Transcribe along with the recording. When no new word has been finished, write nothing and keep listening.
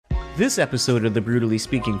This episode of the BREWtally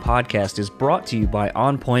Speaking Podcast is brought to you by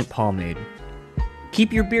On Point Pomade.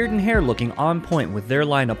 Keep your beard and hair looking on point with their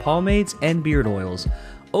line of pomades and beard oils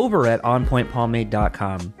over at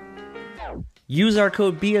onpointpomade.com. Use our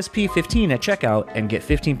code BSP15 at checkout and get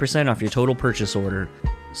 15% off your total purchase order.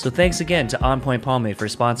 So thanks again to On Point Pomade for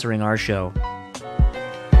sponsoring our show.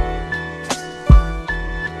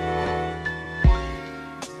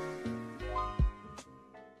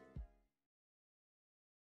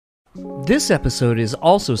 This episode is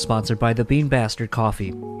also sponsored by the Bean Bastard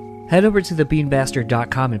Coffee. Head over to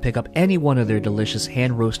thebeanbastard.com and pick up any one of their delicious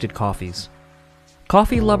hand-roasted coffees.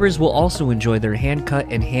 Coffee lovers will also enjoy their hand-cut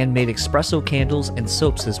and handmade espresso candles and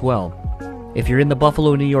soaps as well. If you're in the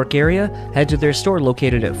Buffalo, New York area, head to their store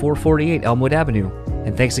located at 448 Elmwood Avenue.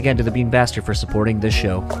 And thanks again to the Bean Bastard for supporting this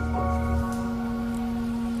show.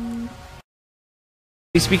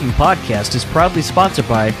 The Speaking Podcast is proudly sponsored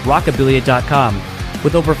by Rockabilia.com.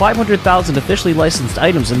 With over 500,000 officially licensed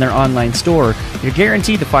items in their online store, you're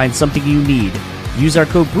guaranteed to find something you need. Use our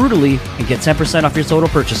code BREWtally and get 10% off your total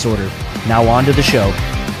purchase order. Now on to the show.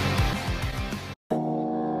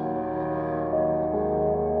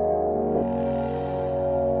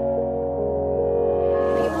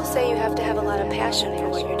 People say you have to have a lot of passion for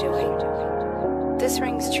what you're doing. This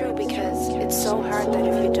rings true because it's so hard that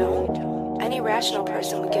if you don't, any rational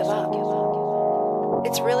person would give up.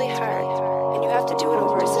 It's really hard. And you have to do it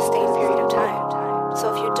over a sustained period of time.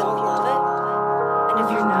 So if you don't love it, and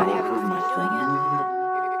if you're not having fun doing it,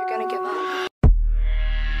 you're gonna give up.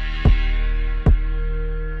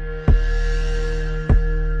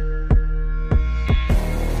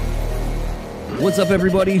 What's up,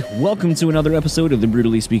 everybody? Welcome to another episode of the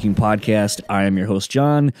BREWtally Speaking Podcast. I am your host,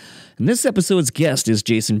 John, and this episode's guest is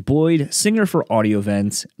Jason Boyd, singer for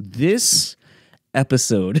Audiovent. This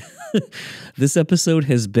episode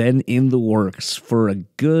has been in the works for a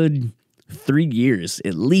good 3 years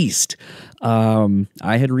at least. I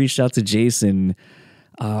had reached out to Jason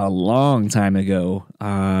a long time ago,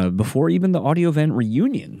 before even the Audiovent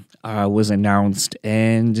reunion was announced,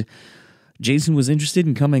 and Jason was interested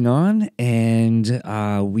in coming on, and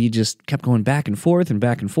we just kept going back and forth,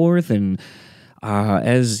 and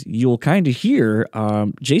as you'll kind of hear,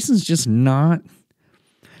 Jason's just not.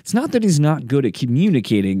 It's not that he's not good at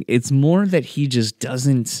communicating. It's more that he just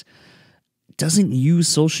doesn't use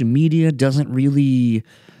social media, doesn't live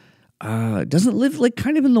like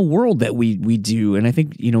kind of in the world that we do. And I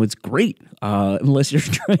think, it's great, unless you're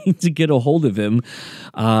trying to get a hold of him.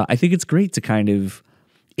 I think it's great to kind of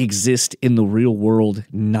exist in the real world,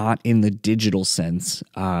 not in the digital sense,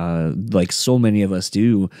 like so many of us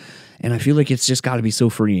do. And I feel like it's just got to be so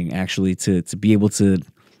freeing, actually, to be able to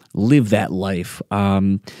live that life.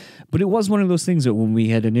 But it was one of those things that when we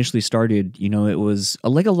had initially started, it was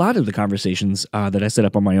like a lot of the conversations that I set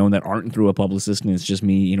up on my own that aren't through a publicist, and it's just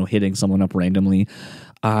me, hitting someone up randomly,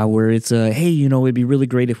 where it's hey, it'd be really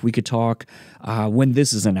great if we could talk when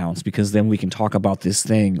this is announced, because then we can talk about this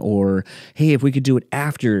thing, or hey, if we could do it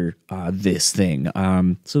after this thing.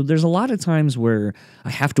 So there's a lot of times where I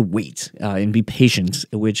have to wait and be patient,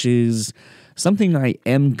 which is something I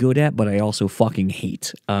am good at, but I also fucking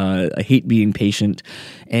hate. I hate being patient.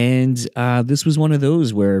 And this was one of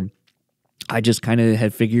those where I just kind of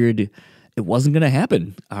had figured it wasn't going to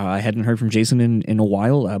happen. I hadn't heard from Jason in a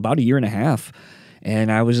while, about a year and a half.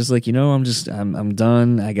 And I was just like, I'm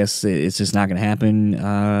done. I guess it's just not going to happen,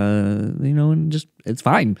 and just, it's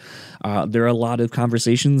fine. There are a lot of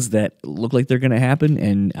conversations that look like they're going to happen,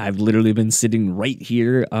 and I've literally been sitting right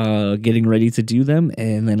here, getting ready to do them,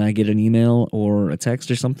 and then I get an email or a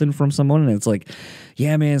text or something from someone, and it's like,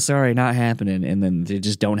 yeah, man, sorry, not happening, and then they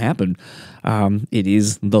just don't happen. It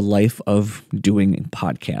is the life of doing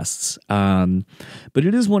podcasts. But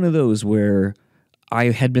it is one of those where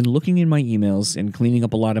I had been looking in my emails and cleaning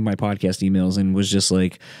up a lot of my podcast emails and was just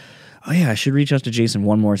like, oh yeah, I should reach out to Jason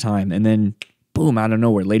one more time. And then boom, out of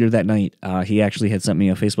nowhere, later that night, he actually had sent me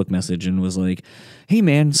a Facebook message and was like, hey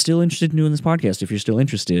man, still interested in doing this podcast if you're still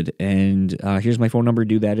interested. And here's my phone number,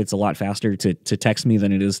 do that. It's a lot faster to text me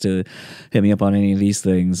than it is to hit me up on any of these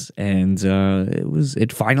things. And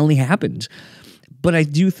it finally happened. But I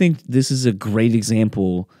do think this is a great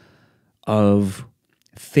example of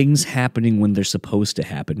things happening when they're supposed to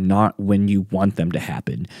happen, not when you want them to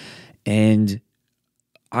happen. And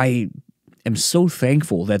I am so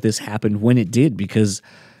thankful that this happened when it did, because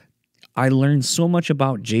I learned so much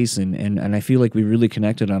about Jason, and I feel like we really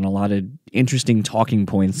connected on a lot of interesting talking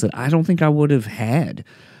points that I don't think I would have had,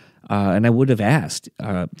 and I would have asked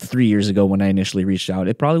 3 years ago when I initially reached out.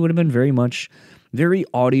 It probably would have been very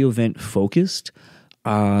Audiovent focused,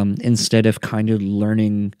 instead of kind of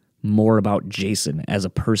learning more about Jason as a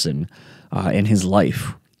person and his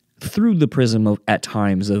life through the prism of, at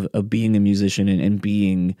times, of being a musician and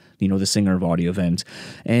being, you know, the singer of Audiovent.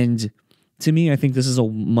 And to me, I think this is a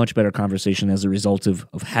much better conversation as a result of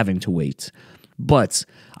having to wait. But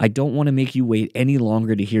I don't want to make you wait any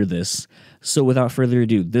longer to hear this. So without further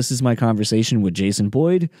ado, this is my conversation with Jason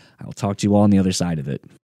Boyd. I'll talk to you all on the other side of it.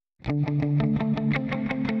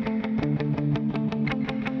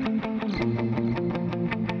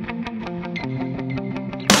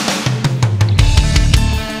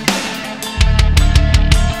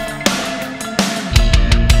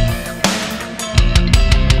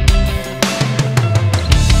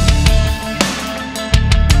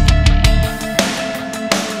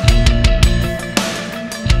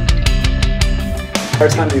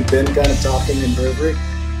 Time we've been kind of talking in brewery,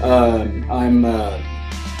 I'm a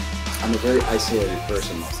very isolated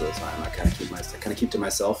person most of the time. I kind of keep to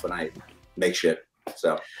myself when I make shit.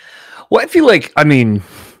 So, well, I feel like, I mean,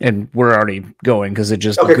 and we're already going because it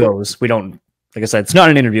just goes. Cool. We don't, like I said, it's not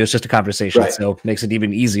an interview; it's just a conversation, right. So it makes it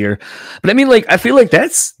even easier. But I mean, like, I feel like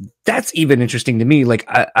that's even interesting to me. Like,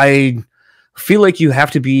 I feel like you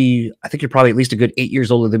have to be, I think you're probably at least a good 8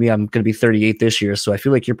 years older than me. I'm going to be 38 this year. So I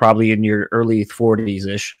feel like you're probably in your early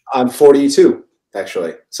 40s-ish. I'm 42,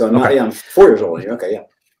 actually. So I'm 4 years older. Okay, yeah.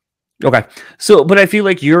 Okay. So, but I feel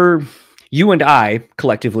like you and I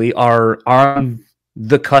collectively are on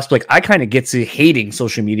the cusp. Like, I kind of get to hating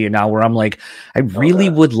social media now where I'm like, I really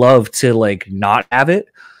would love to like not have it.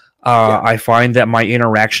 I find that my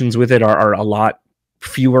interactions with it are a lot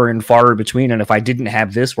fewer and farther between, and if I didn't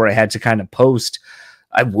have this where I had to kind of post,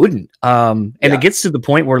 I wouldn't. It gets to the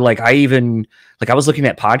point where like I was looking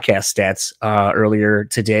at podcast stats earlier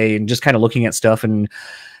today and just kind of looking at stuff, and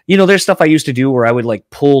you know, there's stuff I used to do where I would like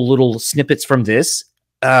pull little snippets from this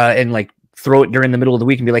and like throw it during the middle of the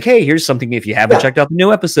week and be like, hey, here's something if you haven't checked out the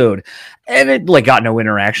new episode. And it like got no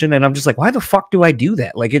interaction. And I'm just like, why the fuck do I do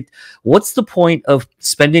that? Like, what's the point of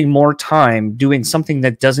spending more time doing something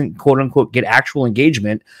that doesn't quote unquote get actual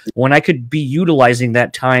engagement when I could be utilizing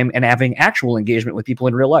that time and having actual engagement with people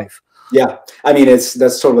in real life? Yeah, I mean,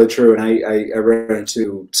 that's totally true. And I ran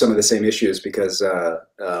into some of the same issues because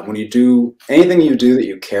when you do anything you do that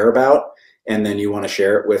you care about and then you want to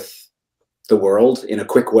share it with the world in a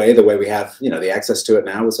quick way, the way we have, you know, the access to it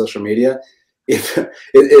now with social media, if and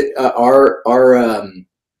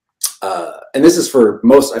this is for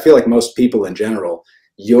most, I feel like most people in general,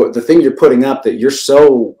 the thing you're putting up that you're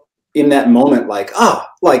so in that moment, like,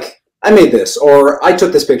 like I made this, or I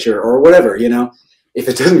took this picture, or whatever, you know, if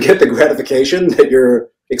it doesn't get the gratification that you're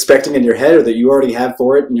expecting in your head or that you already have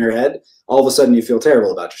for it in your head, all of a sudden you feel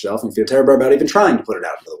terrible about yourself and you feel terrible about even trying to put it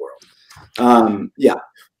out into the world. Yeah.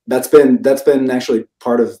 That's been actually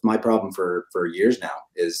part of my problem for years now,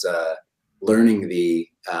 is learning the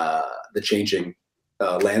changing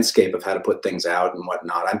landscape of how to put things out and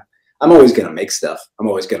whatnot. I'm always gonna make stuff. I'm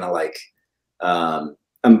always gonna like.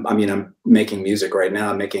 I'm making music right now.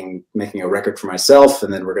 I'm making a record for myself,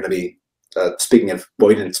 and then we're gonna be speaking of. Well,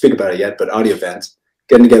 we didn't speak about it yet, but Audiovent,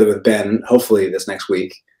 getting together with Ben hopefully this next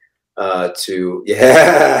week. You got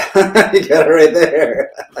it right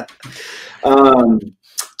there.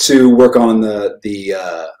 To work on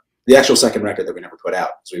the actual second record that we never put out.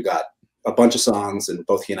 So we've got a bunch of songs, and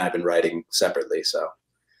both he and I have been writing separately. So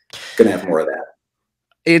gonna have more of that.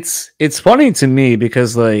 It's funny to me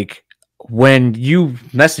because like when you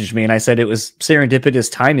messaged me and I said it was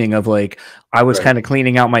serendipitous timing of like, I was kind of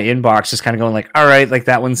cleaning out my inbox, just kind of going like, all right, like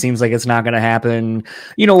that one seems like it's not going to happen,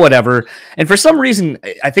 you know, whatever. And for some reason,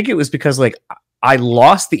 I think it was because like I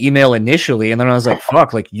lost the email initially, and then I was like,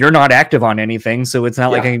 fuck, like you're not active on anything. So it's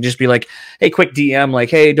not like I can just be like, hey, quick DM, like,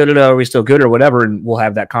 hey, are we still good or whatever? And we'll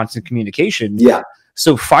have that constant communication. Yeah.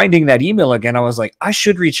 So finding that email again, I was like, I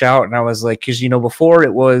should reach out. And I was like, cause you know, before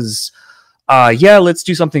it was, let's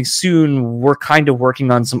do something soon. We're kind of working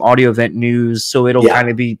on some Audiovent news, so it'll kind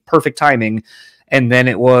of be perfect timing. And then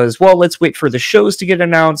it was, well, let's wait for the shows to get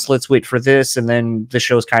announced. Let's wait for this. And then the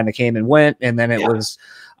shows kind of came and went. And then it was,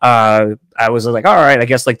 I was like, all right, I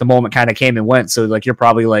guess like the moment kind of came and went. So like, you're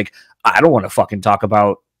probably like, I don't want to fucking talk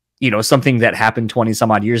about, you know, something that happened 20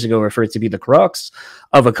 some odd years ago, or for it to be the crux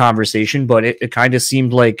of a conversation. But it kind of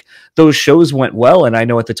seemed like those shows went well. And I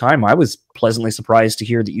know at the time I was pleasantly surprised to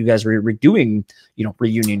hear that you guys were doing, you know,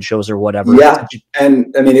 reunion shows or whatever. Yeah.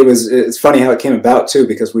 And I mean, it's funny how it came about too,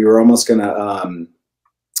 because we were almost gonna,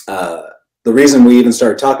 the reason we even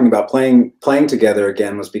started talking about playing together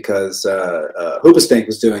again was because Hoobastank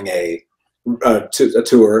was doing a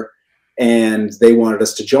tour, and they wanted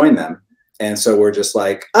us to join them. And so we're just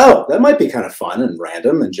like, oh, that might be kind of fun and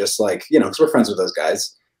random, and just like, you know, because we're friends with those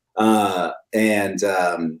guys.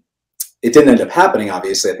 it didn't end up happening.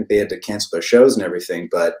 Obviously, I think they had to cancel their shows and everything,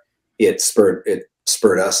 but it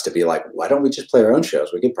spurred us to be like, why don't we just play our own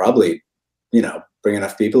shows? We could probably, you know, bring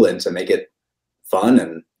enough people in to make it fun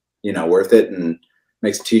and, you know, worth it, and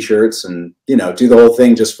make some t-shirts and, you know, do the whole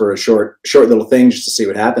thing just for a short little thing just to see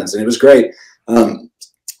what happens. And it was great.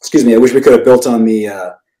 Excuse me. I wish we could have built on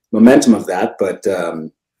the momentum of that, but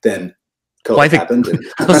then COVID happened. And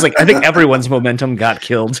I was like, I think everyone's momentum got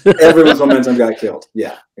killed. Everyone's momentum got killed.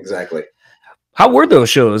 Yeah, exactly. How were those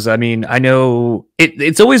shows? I mean, I know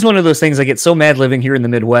it's always one of those things. I get so mad living here in the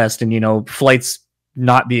Midwest, and, you know, flights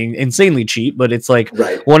not being insanely cheap, but it's like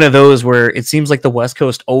one of those where it seems like the West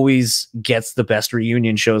Coast always gets the best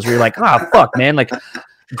reunion shows where you're like, fuck, man. Like,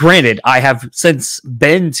 granted, I have since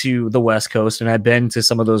been to the West Coast, and I've been to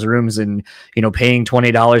some of those rooms, and, you know, paying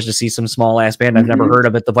 $20 to see some small ass band I've never heard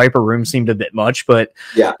of at the Viper Room seemed a bit much, but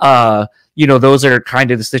you know, those are kind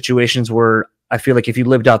of the situations where I feel like if you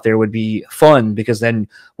lived out there would be fun, because then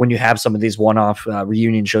when you have some of these one-off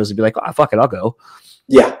reunion shows, it'd be like, fuck it, I'll go.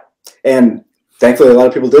 Yeah. And thankfully, a lot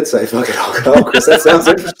of people did say, fuck it, I'll go, because that sounds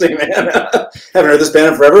interesting, man. Haven't heard this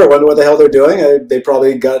band in forever. I wonder what the hell they're doing. They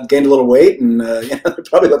probably gained a little weight, and you know, they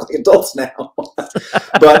probably look like adults now.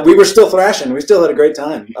 But we were still thrashing. We still had a great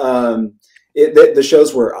time. The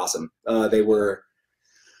shows were awesome. They were.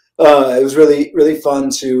 It was really, really fun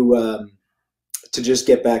to just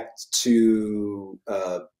get back to.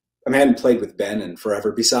 I mean, I hadn't played with Ben in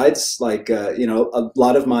forever. Besides, like, you know, a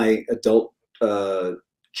lot of my adult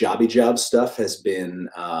jobby job stuff has been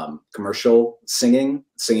commercial singing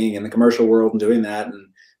in the commercial world and doing that. And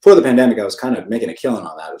before the pandemic, I was kind of making a killing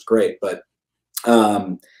on that. It was great. But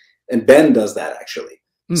and Ben does that actually.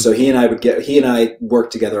 So he and I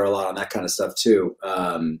work together a lot on that kind of stuff too.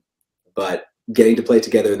 But getting to play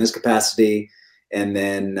together in this capacity, and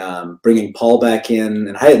then bringing Paul back in,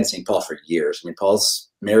 and I hadn't seen Paul for years. I mean, Paul's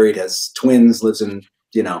married, has twins, lives in,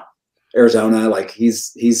 you know, Arizona. Like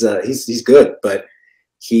he's good, but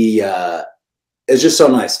he it's just so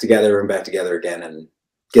nice to gather him back together again and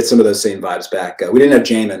get some of those same vibes back. We didn't have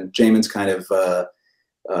Jamin. Jamin's kind of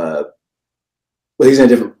well, he's in a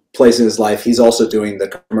different place in his life. He's also doing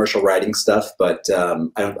the commercial writing stuff, but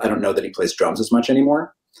I don't know that he plays drums as much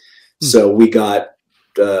anymore. So we got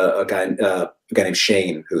a guy named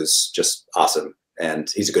Shane, who's just awesome, and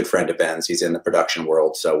he's a good friend of Ben's. He's in the production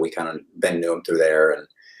world, so Ben knew him through there,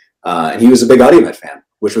 and he was a big Audiovent fan,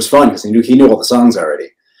 which was fun because he knew all the songs already.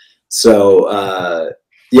 So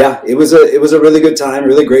yeah, it was a really good time,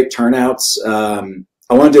 really great turnouts. I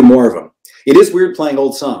want to do more of them. It is weird playing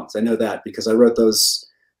old songs. I know that because I wrote those.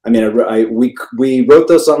 I mean, we wrote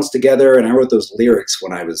those songs together, and I wrote those lyrics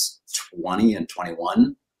when I was 20 and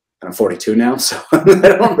 21. And I'm 42 now, so I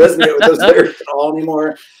don't resonate with those lyrics at all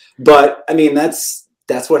anymore. But I mean, that's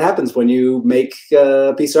what happens when you make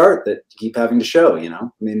a piece of art that you keep having to show. You know,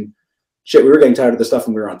 I mean, shit, we were getting tired of the stuff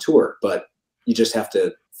when we were on tour, but you just have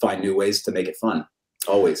to find new ways to make it fun,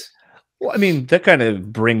 always. Well, I mean, that kind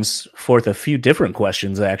of brings forth a few different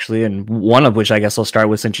questions, actually, and one of which I guess I'll start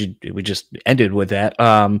with, since we just ended with that.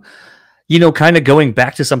 You know, kind of going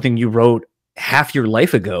back to something you wrote half your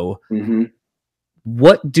life ago.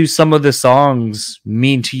 What do some of the songs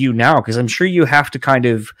mean to you now? Because I'm sure you have to kind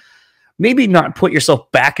of maybe not put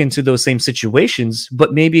yourself back into those same situations,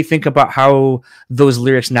 but maybe think about how those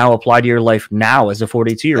lyrics now apply to your life now as a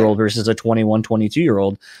 42-year-old versus a 21,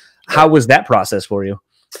 22-year-old. How was that process for you?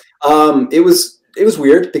 It was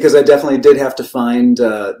weird because I definitely did have to find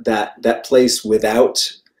that place without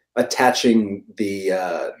attaching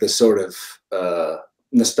the sort of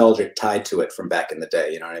nostalgic tie to it from back in the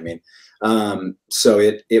day. You know what I mean? So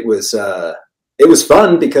it was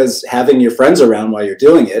fun because having your friends around while you're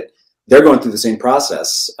doing it, they're going through the same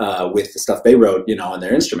process with the stuff they wrote, you know, on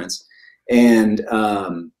their instruments. And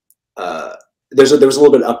there was a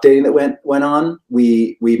little bit of updating that went on.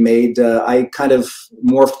 We made I kind of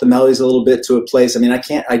morphed the melodies a little bit to a place. I mean,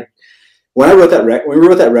 when we wrote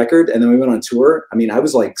that record and then we went on tour, I mean, I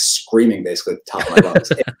was like screaming basically at the top of my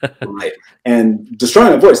lungs and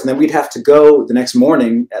destroying my voice. And then we'd have to go the next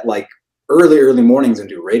morning at like early mornings and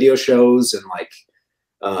do radio shows and like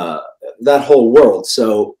that whole world.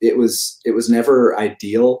 So it was never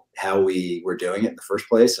ideal how we were doing it in the first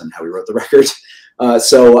place and how we wrote the record.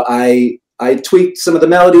 So I tweaked some of the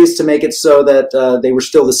melodies to make it so that they were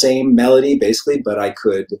still the same melody basically, but I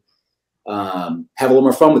could have a little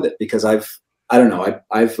more fun with it because I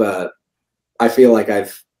feel like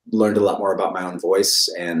I've learned a lot more about my own voice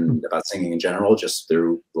and about singing in general just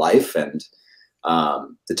through life and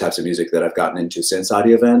the types of music that I've gotten into since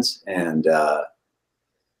Audiovent. And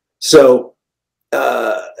so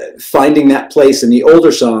finding that place in the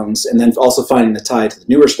older songs, and then also finding the tie to the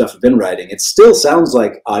newer stuff I've been writing. It still sounds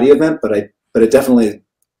like Audiovent, but it's definitely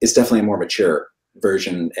a more mature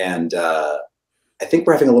version, and I think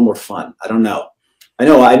we're having a little more fun. I don't know. I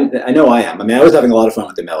know I am. I mean, I was having a lot of fun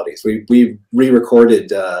with the melodies. We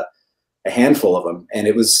re-recorded a handful of them, and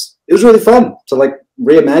it was really fun to like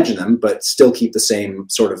reimagine them, but still keep the same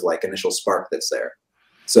sort of like initial spark that's there.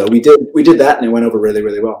 So we did that, and it went over really,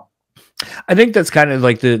 really well. I think that's kind of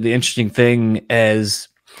like the interesting thing, and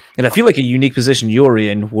I feel like a unique position you're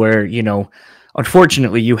in where, you know,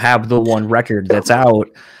 unfortunately you have the one record that's out,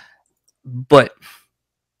 but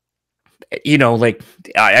you know, like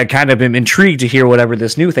I kind of am intrigued to hear whatever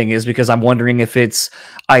this new thing is, because I'm wondering if it's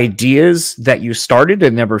ideas that you started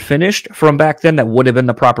and never finished from back then that would have been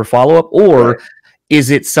the proper follow-up, or Right.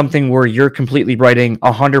 is it something where you're completely writing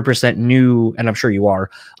 100% new, and I'm sure you are,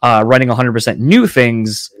 writing 100% new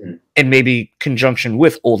things in maybe conjunction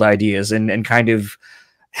with old ideas, and kind of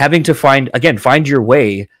having to find your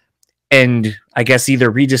way, and I guess either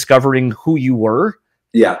rediscovering who you were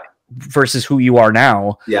Yeah. versus who you are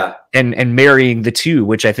now, Yeah. and marrying the two,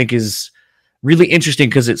 which I think is really interesting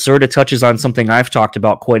because it sort of touches on something I've talked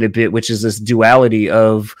about quite a bit, which is this duality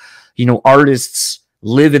of, you know, artists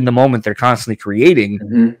live in the moment they're constantly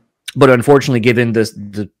creating, but unfortunately, given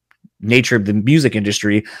the nature of the music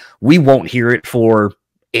industry, we won't hear it for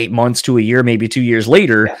 8 months to a year, maybe 2 years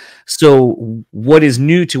later. Yeah. So what is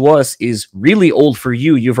new to us is really old for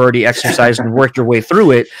you. You've already exercised and worked your way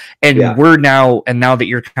through it. And Yeah. now that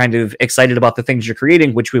you're kind of excited about the things you're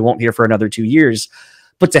creating, which we won't hear for another 2 years,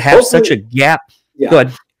 but to have such a gap. Yeah.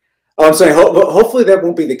 Good. Oh, I'm sorry. Hopefully that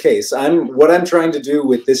won't be the case. What I'm trying to do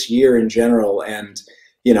with this year in general, and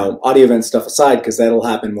you know, Audiovent stuff aside, because that'll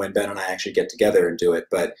happen when Ben and I actually get together and do it.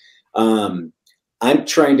 But I'm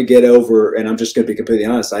trying to get over, and I'm just going to be completely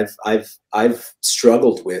honest. I've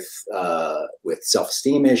struggled with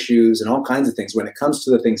self-esteem issues and all kinds of things when it comes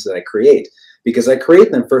to the things that I create, because I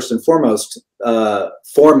create them first and foremost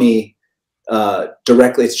for me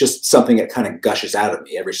directly. It's just something that kind of gushes out of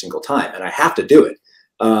me every single time, and I have to do it.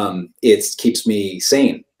 It keeps me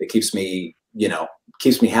sane. It keeps me,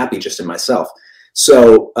 keeps me happy just in myself.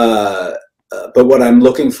 So, but what I'm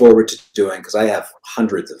looking forward to doing, because I have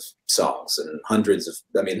hundreds of songs and hundreds of,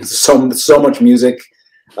 so much music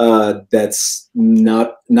that's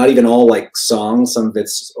not even all like songs. Some of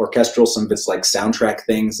it's orchestral, some of it's like soundtrack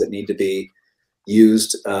things that need to be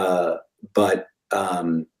used. But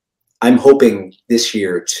I'm hoping this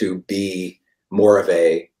year to be more of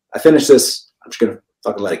I finish this, I'm just going to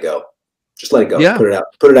fucking let it go. Just let it go. Yeah.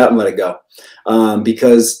 Put it out and let it go.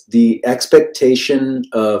 Because the expectation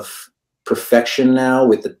of perfection now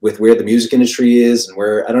with where the music industry is and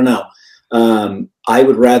where, I don't know, I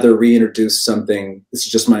would rather reintroduce something. This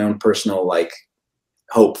is just my own personal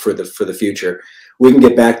hope for the future. We can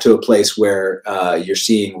get back to a place where you're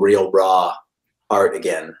seeing real raw art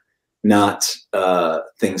again, not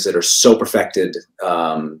things that are so perfected.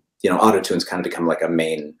 Auto-tune's kind of become like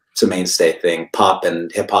it's a mainstay thing. Pop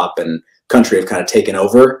and hip hop and country have kind of taken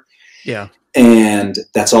over. Yeah. And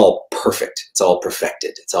that's all perfect. It's all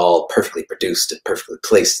perfected. It's all perfectly produced and perfectly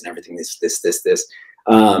placed and everything. This.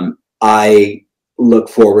 I look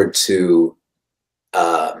forward to,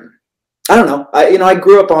 I don't know. I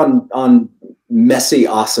grew up on messy,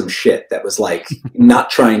 awesome shit that was like not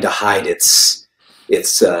trying to hide its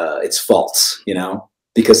faults,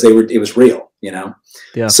 because it was real,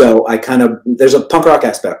 Yeah. So there's a punk rock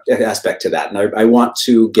aspect to that, and I want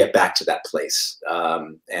to get back to that place.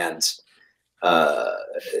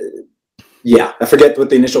 Yeah, I forget what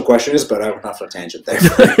the initial question is, but I went off on a tangent there.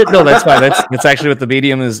 No, that's fine. That's actually what the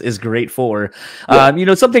medium is great for.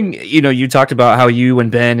 Yeah. Something, you talked about how you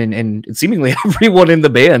and Ben and seemingly everyone in the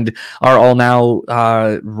band are all now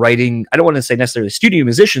writing, I don't want to say necessarily studio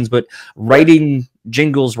musicians, but writing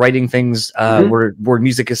jingles, writing things where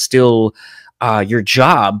music is still your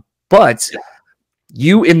job. But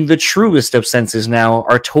you, in the truest of senses now,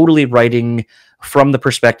 are totally writing from the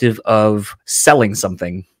perspective of selling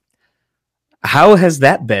something. How has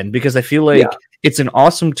that been? Because I feel like it's an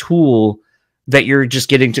awesome tool that you're just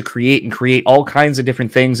getting to create all kinds of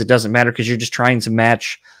different things. It doesn't matter because you're just trying to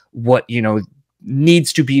match what,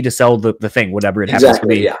 needs to be to sell the thing, whatever it happens to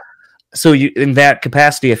be. Yeah. So in that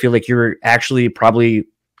capacity, I feel like you're actually probably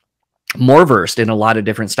more versed in a lot of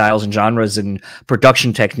different styles and genres and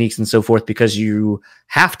production techniques and so forth, because you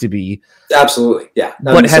have to be. Absolutely. Yeah.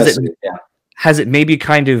 But has it maybe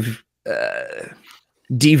kind of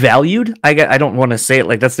devalued? I don't want to say it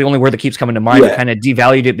like that's the only word that keeps coming to mind. Yeah. Kind of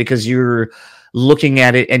devalued it because you're looking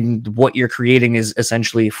at it and what you're creating is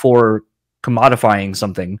essentially for commodifying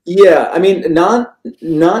something. Yeah, I mean, not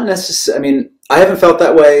necessarily. I mean, I haven't felt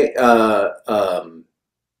that way. I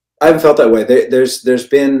haven't felt that way. There's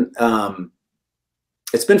been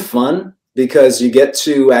it's been fun because you get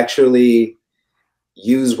to actually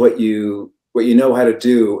use what you know how to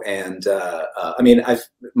do. And I mean,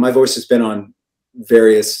 my voice has been on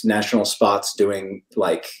various national spots doing,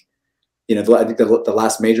 like, you know, I think the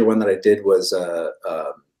last major one that I did was a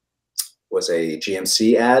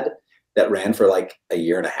GMC ad that ran for like a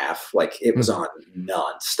year and a half. Like, it was on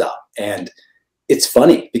nonstop. And it's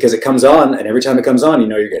funny because it comes on, and every time it comes on, you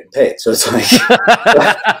know you're getting paid. So it's like,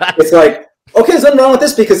 it's like, okay, there's nothing wrong with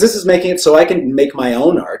this because this is making it so I can make my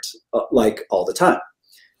own art like all the time.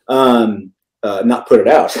 Not put it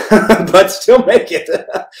out, but still make it.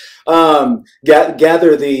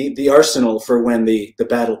 Gather the arsenal for when the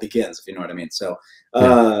battle begins, if you know what I mean. So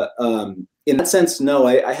in that sense, no,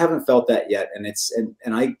 I haven't felt that yet, and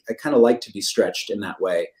I kind of like to be stretched in that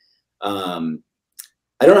way.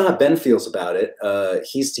 I don't know how Ben feels about it.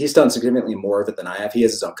 He's done significantly more of it than I have. He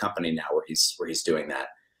has his own company now where he's doing that,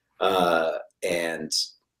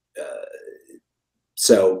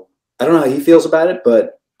 so I don't know how he feels about it,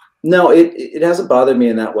 but no, it hasn't bothered me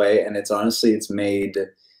in that way, and it's made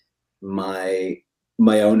my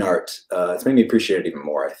own art. It's made me appreciate it even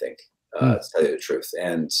more, I think, to tell you the truth.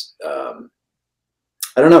 And I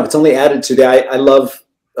don't know. It's only added to I love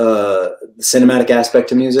the cinematic aspect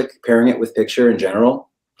to music, pairing it with picture in general.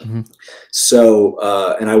 So,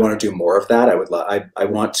 and I want to do more of that.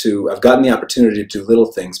 I've gotten the opportunity to do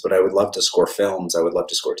little things, but I would love to score films. I would love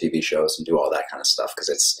to score TV shows and do all that kind of stuff.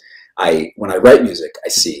 Cause when I write music, I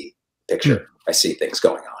see picture, I see things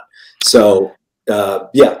going on. So,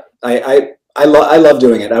 yeah, I love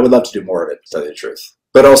doing it. I would love to do more of it, to tell you the truth,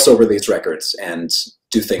 but also release records and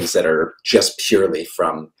do things that are just purely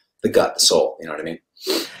from the gut, the soul. You know what I mean?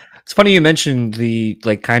 It's funny you mentioned the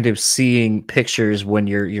kind of seeing pictures when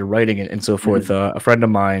you're writing it and so forth. A friend of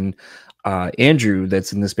mine, Andrew,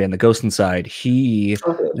 that's in this band, The Ghost Inside, he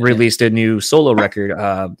released a new solo record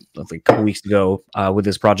like a couple weeks ago with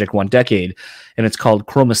his project One Decade, and it's called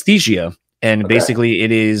Chromesthesia. And basically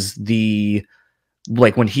it is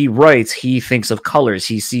when he writes, he thinks of colors.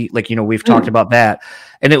 He we've talked about that.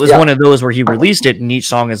 And it was one of those where he released it and each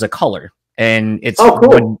song is a color. And it's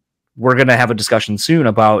when we're going to have a discussion soon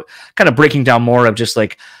about kind of breaking down more of just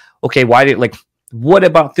like, okay, what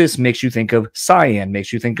about this makes you think of cyan,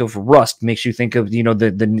 makes you think of rust, makes you think of,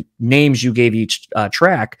 the names you gave each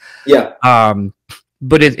track. Yeah.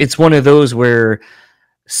 But it's one of those where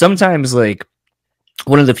sometimes, like,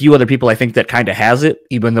 one of the few other people I think that kind of has it,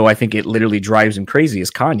 even though I think it literally drives him crazy, is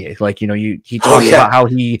Kanye. Like, he talks about how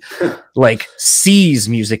he sees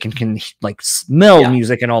music and can smell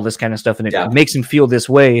music and all this kind of stuff. And it makes him feel this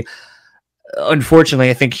way. Unfortunately,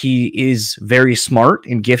 I think he is very smart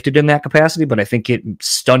and gifted in that capacity, but I think it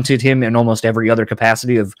stunted him in almost every other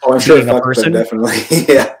capacity of being a person. Definitely.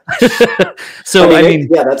 Yeah. So I mean,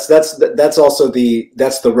 that's also the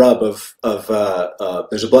rub of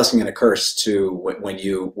there's a blessing and a curse to when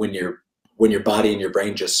your body and your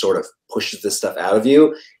brain just sort of pushes this stuff out of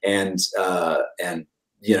you, and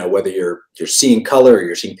whether you're seeing color or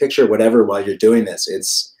you're seeing picture, whatever, while you're doing this,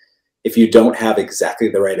 if you don't have exactly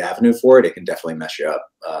the right avenue for it, it can definitely mess you up.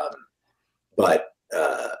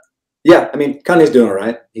 Yeah, I mean, Kanye's doing all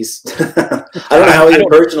right. He's I don't know how he is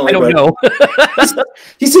personally. I don't know.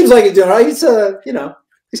 He seems like he's doing all right. He's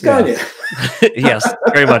he's Kanye. Yes,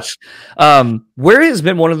 very much. Where has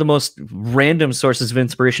been one of the most random sources of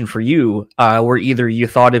inspiration for you, where either you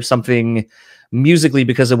thought of something musically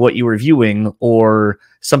because of what you were viewing, or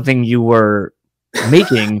something you were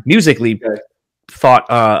making musically? Thought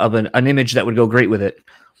of an image that would go great with it?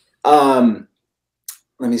 Let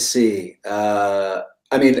me see.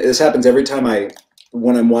 I mean, this happens every time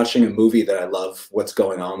when I'm watching a movie that I love what's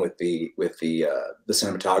going on with the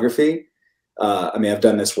cinematography. I mean, I've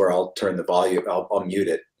done this where I'll turn the volume, I'll mute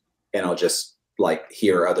it, and I'll just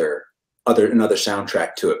hear another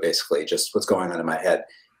soundtrack to it, basically, just what's going on in my head.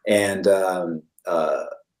 And I'm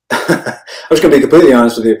just gonna be completely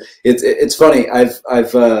honest with you. It's funny.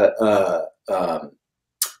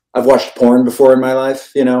 I've watched porn before in my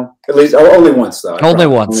life, at least only once though. Only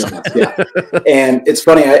once. Yeah. And it's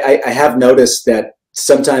funny. I have noticed that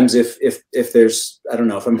sometimes if there's, I don't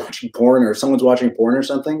know, if I'm watching porn or someone's watching porn or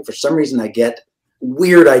something, for some reason I get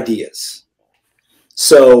weird ideas.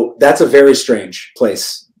 So that's a very strange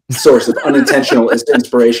source of unintentional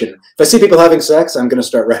inspiration. If I see people having sex, I'm going to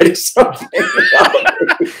start writing something.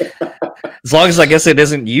 As long as I guess it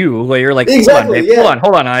isn't you, where you're like, exactly,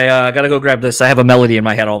 hold on, I gotta go grab this. I have a melody in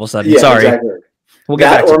my head all of a sudden. Yeah, sorry. Exactly. We'll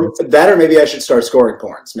get back to this. That, or maybe I should start scoring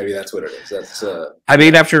porns. Maybe that's what it is. That's. I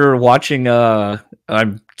mean, after watching, I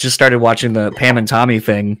just started watching the Pam and Tommy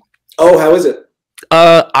thing. Oh, how is it?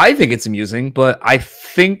 I think it's amusing, but I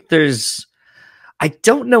think I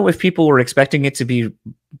don't know if people were expecting it to be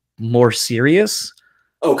more serious.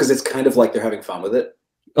 Oh, because it's kind of like they're having fun with it.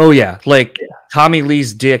 Oh yeah, like Tommy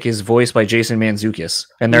Lee's dick is voiced by Jason Mantzoukas,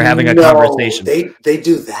 and they're having a conversation. They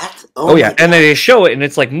do that? Oh yeah, and then they show it, and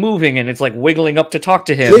it's like moving, and it's like wiggling up to talk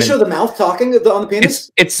to him. Do they show the mouth talking on the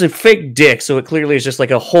penis? It's a fake dick, so it clearly is just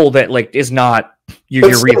like a hole that like is not your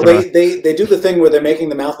urethra. They do the thing where they're making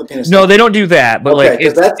the mouth of the penis. No, they don't do that. But okay,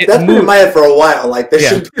 like that's been in my head for a while. Like there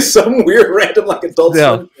should be some weird random like adult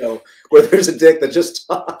swim show where there's a dick that just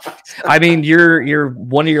talks. I mean, your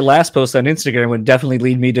one of your last posts on Instagram would definitely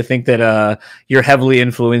lead me to think that you're heavily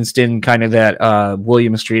influenced in kind of that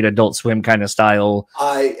William Street Adult Swim kind of style.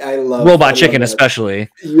 I love Robot Chicken, especially.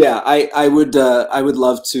 Yeah, I would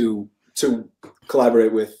love to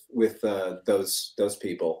collaborate with those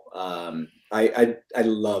people. I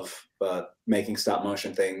love making stop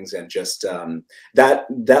motion things, and just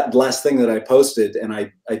that last thing that I posted, and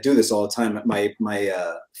I do this all the time. My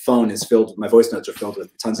phone is filled, my voice notes are filled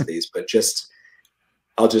with tons of these, but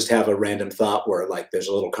I'll just have a random thought where like there's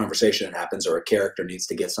a little conversation that happens, or a character needs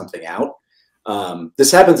to get something out.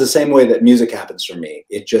 This happens the same way that music happens for me.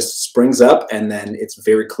 It just springs up, and then it's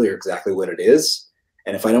very clear exactly what it is.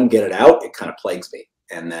 And if I don't get it out, it kind of plagues me.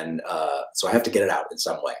 And then, so I have to get it out in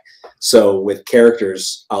some way. So with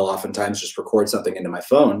characters, I'll oftentimes just record something into my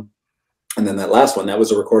phone. And then that last one, that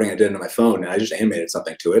was a recording I did into my phone, and I just animated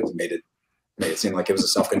something to it and made it seem like it was a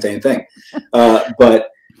self-contained thing. But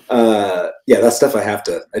yeah, that stuff I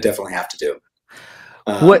definitely have to do.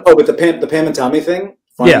 But the Pam and Tommy thing,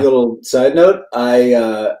 funny little side note,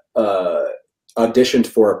 I auditioned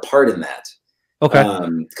for a part in that. Okay.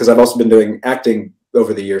 Because I've also been doing acting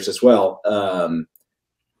over the years as well.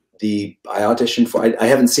 I auditioned for, I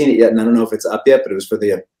haven't seen it yet, and I don't know if it's up yet, but it was for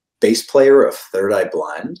the bass player of Third Eye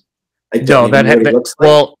Blind.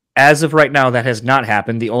 Well, as of right now, that has not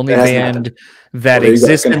happened. The only band that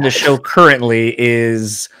exists in the show currently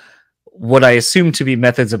is what I assume to be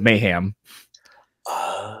Methods of Mayhem.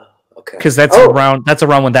 Okay. Because that's around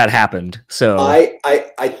when that happened. So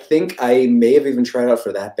I think I may have even tried out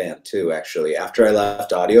for that band too, actually. After I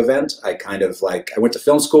left Audiovent, I kind of I went to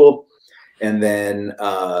film school, and then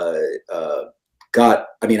I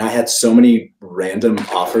had so many random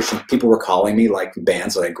offers. People were calling me, like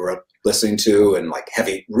bands that I grew up listening to, and like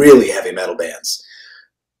really heavy metal bands.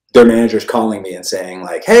 Their managers calling me and saying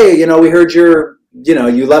like, hey, we heard you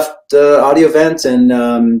left Audiovent, and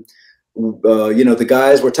the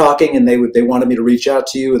guys were talking, and they wanted me to reach out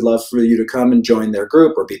to you. Would love for you to come and join their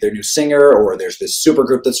group, or be their new singer, or there's this super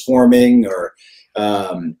group that's forming, or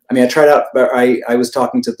I tried out. I was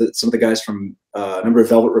talking to some of the guys from remember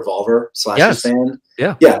Velvet Revolver Slash's band.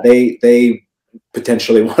 Yeah. They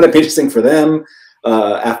potentially wanted me to sing for them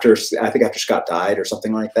after Scott died or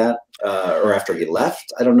something like that, or after he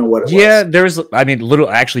left. I don't know what it was. Yeah, there's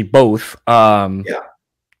actually both.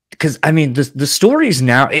 Because the stories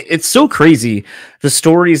now, it's so crazy. The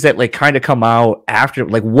stories that like kind of come out after,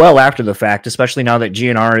 like well after the fact, especially now that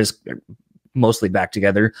GNR is mostly back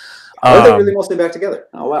together. Are they really mostly back together?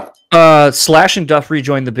 Oh wow. Slash and Duff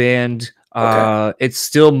rejoined the band. Okay. It's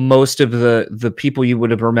still most of the people you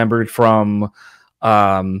would have remembered from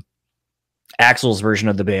Axl's version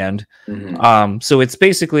of the band. Mm-hmm. So it's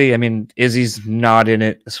basically, Izzy's not in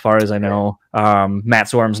it as far as I know. Matt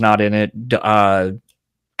Sorum's not in it.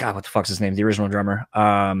 God, what the fuck's his name? The original drummer.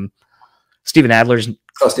 Steven Adler's.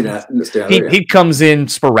 Oh, Steven Adler. He comes in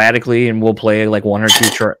sporadically and will play like one or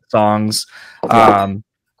two songs.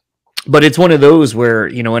 But it's one of those where,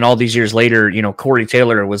 in all these years later, Corey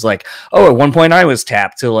Taylor was like, oh, at one point I was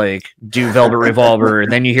tapped to like do Velvet Revolver.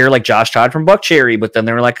 And then you hear like Josh Todd from Buck Cherry, but then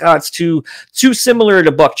they were like, oh, it's too similar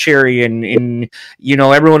to Buck Cherry. And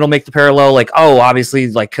everyone will make the parallel like, oh, obviously,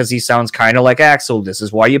 like, because he sounds kind of like Axl, this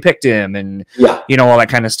is why you picked him. And, all that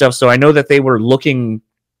kind of stuff. So I know that they were looking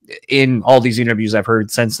in all these interviews I've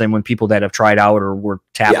heard since then, when people that have tried out or were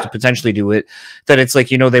tapped to potentially do it, that it's like,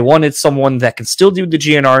 they wanted someone that could still do the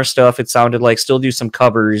GNR stuff. It sounded like still do some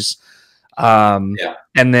covers. And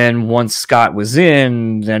then once Scott was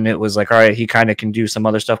in, then it was like, all right, he kind of can do some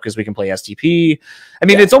other stuff because we can play STP.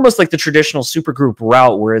 It's almost like the traditional supergroup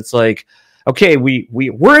route where it's like, okay,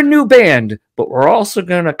 we're a new band, but we're also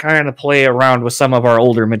going to kind of play around with some of our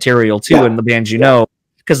older material too in the bands,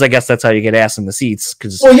 because because I guess that's how you get ass in the seats.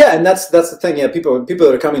 Well, yeah, and that's the thing. Yeah, people that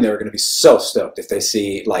are coming there are going to be so stoked if they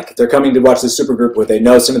see, like, they're coming to watch this supergroup where they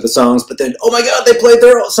know some of the songs, but then, oh my god, they played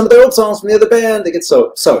some of their old songs from the other band. They get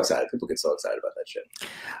so excited. People get so excited about that shit.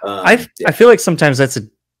 I feel like sometimes that's a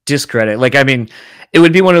discredit. Like, I mean, it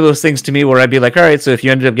would be one of those things to me where I'd be like, all right, so if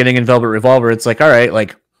you ended up getting in Velvet Revolver, it's like, all right,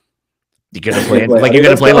 like, you're gonna play like you're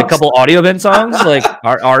gonna play like a couple Audiovent songs. Like,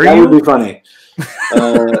 are that you? That would be funny.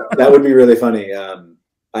 That would be really funny.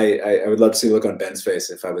 I would love to see the look on Ben's face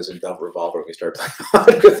if I was in Velvet Revolver and we started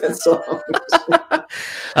playing Audiovent songs.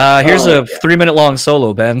 Here's a 3-minute long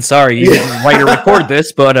solo, Ben. Sorry, you didn't write or record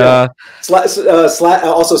this, but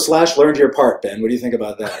also Slash learned your part, Ben. What do you think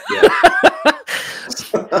about that?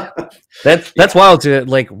 Yeah. that's wild to,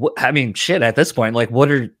 like. I mean, shit. At this point, like, what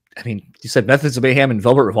are? I mean, you said Methods of Mayhem and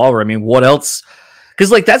Velvet Revolver. I mean, what else?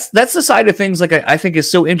 Because, like, that's the side of things, like, I think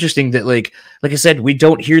is so interesting that, like I said, we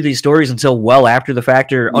don't hear these stories until well after the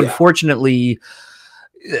fact, or unfortunately,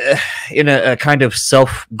 in a kind of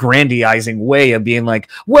self-grandizing way of being like,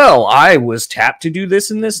 well, I was tapped to do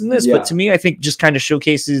this and this and this. Yeah. But to me, I think just kind of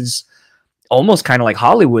showcases almost kind of like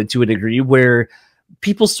Hollywood to a degree, where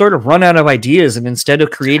people sort of run out of ideas, and instead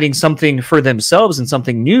of creating something for themselves and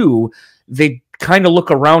something new, they kind of look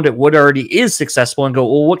around at what already is successful and go,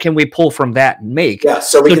 well, what can we pull from that and make? Yeah,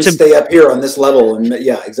 so we can stay up here on this level. And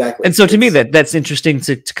yeah, exactly. And so to me, that's interesting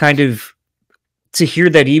to kind of to hear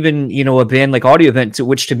that even, you know, a band like Audiovent,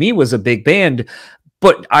 which to me was a big band,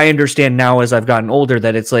 but I understand now as I've gotten older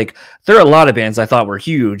that it's like, there are a lot of bands I thought were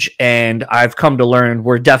huge, and I've come to learn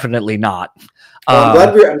we're definitely not. I'm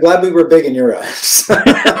glad we were big in your eyes.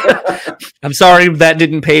 I'm sorry that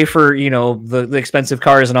didn't pay for, you know, the expensive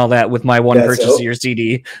cars and all that with my one purchase of your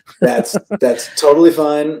CD. That's totally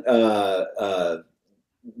fine.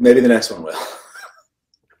 Maybe the next one will.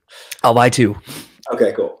 I'll buy 2.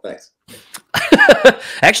 Okay, cool. Thanks.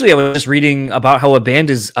 Actually, I was just reading about how a band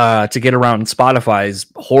is to get around Spotify's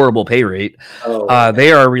horrible pay rate.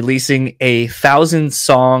 They are releasing a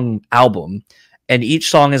 1,000-song album, and each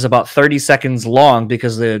song is about 30 seconds long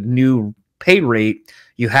because the new pay rate,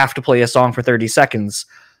 you have to play a song for 30 seconds.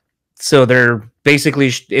 So they're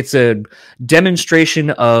basically, it's a demonstration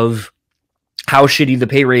of how shitty the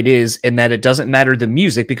pay rate is, and that it doesn't matter the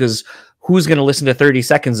music, because who's going to listen to 30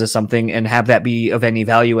 seconds of something and have that be of any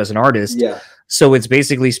value as an artist? Yeah. So it's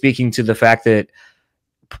basically speaking to the fact that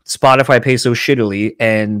Spotify pays so shittily,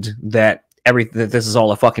 and that that this is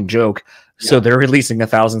all a fucking joke. Yeah. So they're releasing a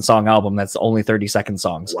 1,000-song album that's only 30-second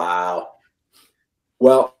songs. Wow.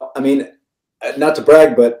 Well, I mean, not to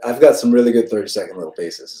brag, but I've got some really good 30-second little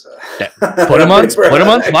pieces. Put them on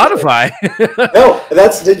Spotify. No,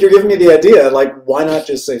 you're giving me the idea. Like, why not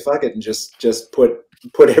just say fuck it and just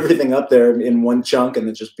put everything up there in one chunk, and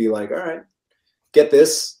then just be like, all right, get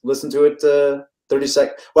this, listen to it 30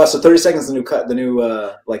 seconds. Wow, so 30 seconds the new cut,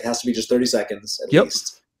 like, has to be just 30 seconds at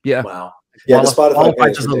least. Yeah. Wow. Yeah, the Spotify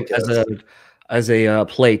pay is ridiculous. As a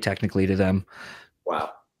play technically to them.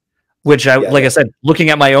 Wow. Which like I said, looking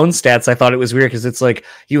at my own stats, I thought it was weird, because it's like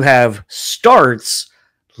you have starts,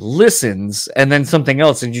 listens, and then something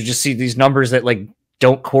else, and you just see these numbers that like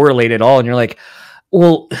don't correlate at all, and you're like,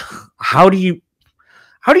 well, how do you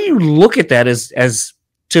look at that as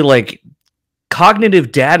to like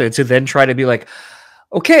cognitive data to then try to be like,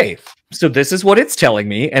 okay, so this is what it's telling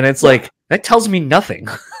me, and it's like, that tells me nothing.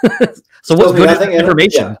 So what's good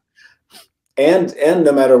information? And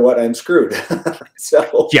no matter what, I'm screwed.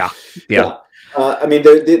 So yeah. I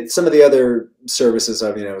mean, some of the other services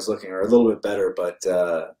I was looking are a little bit better, but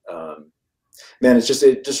man, it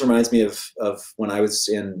just reminds me of when I was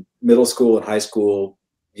in middle school and high school.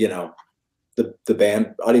 You know, the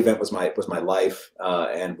band Audiovent was my life,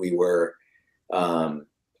 and we were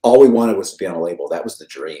all we wanted was to be on a label. That was the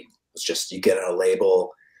dream. It was just, you get on a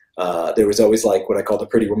label. There was always like what I call the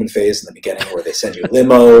pretty woman phase in the beginning, where they send you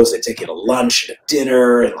limos, they take you to lunch and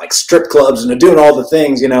dinner and like strip clubs, and they're doing all the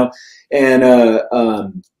things, and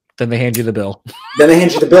then they hand you the bill. Then they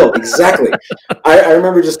hand you the bill. Exactly. I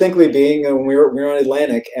remember distinctly being when we were on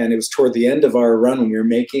Atlantic, and it was toward the end of our run when we were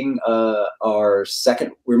making the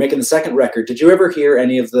second record. Did you ever hear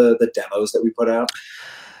any of the demos that we put out?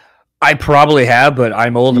 I probably have, but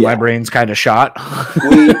I'm old and my brain's kind of shot.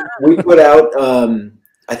 we put out.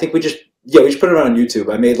 I think we just put it on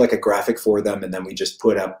YouTube. I made like a graphic for them, and then we just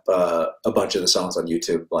put up a bunch of the songs on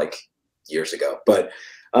YouTube like years ago. But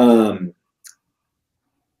I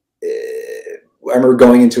remember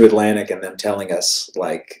going into Atlantic and them telling us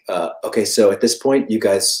like, okay, so at this point, you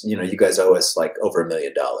guys owe us like over $1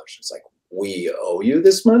 million. It's like, we owe you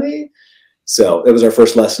this money. So it was our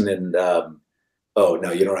first lesson in, oh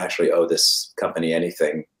no, you don't actually owe this company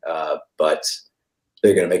anything, but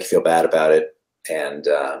they're going to make you feel bad about it. And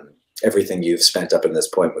everything you've spent up in this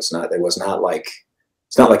point it's not like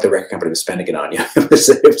the record company was spending it on you.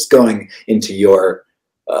 It was going into your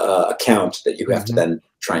account that you have to then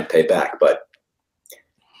try and pay back. But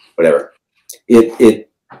whatever.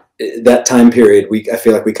 That time period, I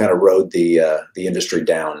feel like we kind of rode the industry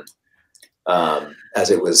down as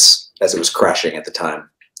it was crashing at the time.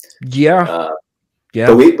 Yeah.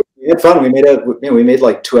 But we had fun. We made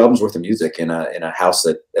like 2 albums worth of music in a house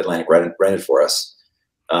that Atlantic rented for us,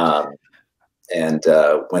 and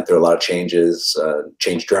went through a lot of changes.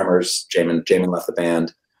 Changed drummers. Jamin left the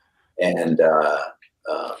band, and it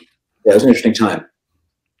was an interesting time.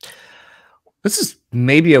 This is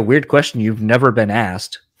maybe a weird question you've never been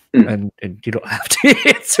asked, and you don't have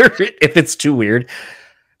to answer it if it's too weird.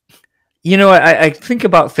 You know, I think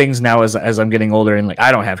about things now as I'm getting older, and like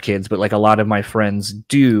I don't have kids, but like a lot of my friends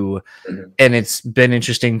do, and it's been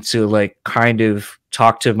interesting to like kind of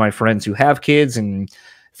talk to my friends who have kids and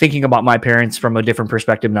thinking about my parents from a different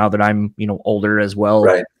perspective now that I'm, you know, older as well.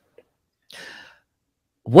 Right.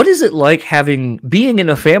 What is it like being in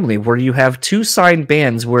a family where you have 2 signed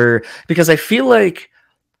bands because I feel like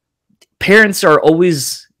parents are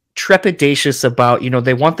always trepidatious about, you know,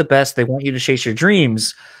 they want the best, they want you to chase your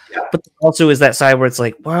dreams. Yeah. But also is that side where it's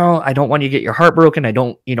like, well, I don't want you to get your heart broken. I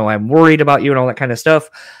don't, you know, I'm worried about you and all that kind of stuff.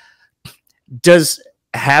 Does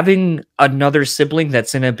having another sibling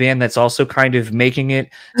that's in a band that's also kind of making it,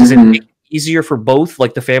 does it make it easier for both,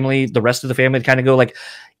 like the family, the rest of the family to kind of go like,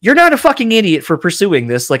 you're not a fucking idiot for pursuing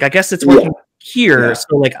this. Like, I guess it's working here. Yeah.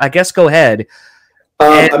 So like, I guess go ahead.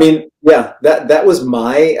 I mean, yeah, that was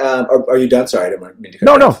my, are you done? Sorry, I didn't mean to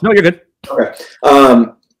cut No, you're good. Okay.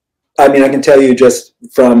 I mean, I can tell you just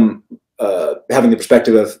from having the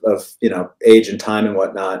perspective of you know, age and time and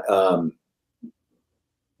whatnot.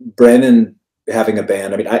 Brandon having a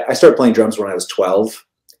band. I mean, I started playing drums when I was 12,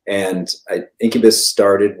 and Incubus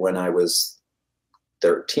started when I was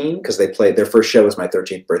 13 because they played their first show was my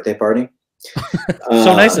 13th birthday party.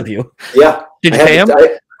 So nice of you. Yeah. Did you pay him?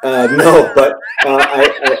 No, but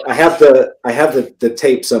I have the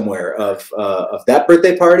tape somewhere of that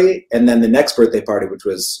birthday party, and then the next birthday party, which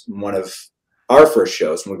was one of our first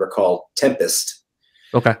shows when we were called Tempest.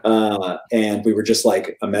 Okay. And we were just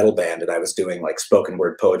like a metal band, and I was doing like spoken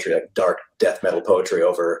word poetry, like dark death metal poetry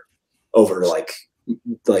over like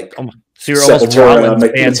so you're almost Rollins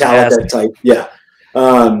like Metallica type, yeah.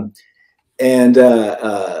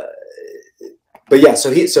 But yeah,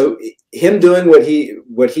 so him doing what he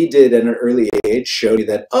did at an early age showed you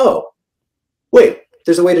that, oh, wait,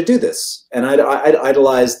 there's a way to do this. And I'd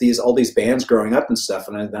idolized all these bands growing up and stuff,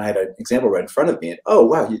 and I had an example right in front of me. And oh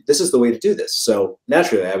wow, this is the way to do this. So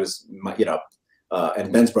naturally, I was, you know,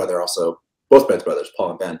 and Ben's brother also, both Ben's brothers,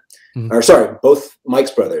 Paul and Ben, or sorry, both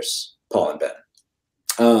Mike's brothers, Paul and Ben,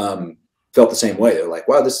 felt the same way. They're like,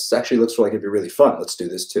 wow, this actually looks like it'd be really fun. Let's do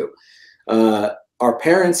this too. Our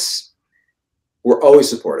parents were always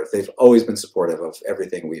supportive. They've always been supportive of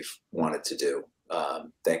everything we've wanted to do.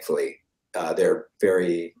 Thankfully, they're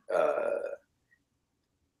very,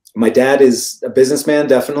 my dad is a businessman,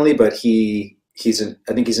 definitely, but I think he's an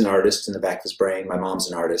artist in the back of his brain. My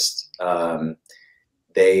mom's an artist.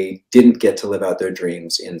 They didn't get to live out their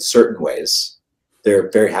dreams in certain ways.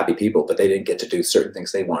 They're very happy people, but they didn't get to do certain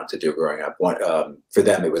things they wanted to do growing up. For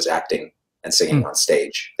them, it was acting and singing on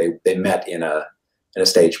stage. They met in a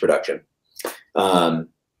stage production. And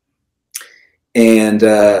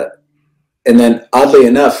then oddly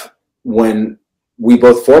enough, when we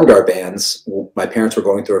both formed our bands, my parents were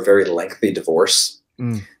going through a very lengthy divorce.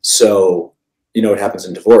 So you know what happens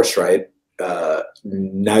in divorce, right?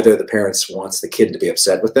 Neither of the parents wants the kid to be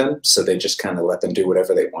upset with them, so they just kind of let them do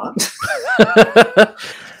whatever they want.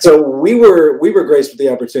 So we were graced with the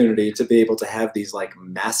opportunity to be able to have these like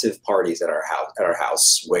massive parties at our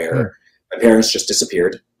house where my parents just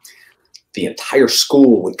disappeared. The entire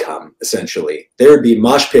school would come. Essentially, there would be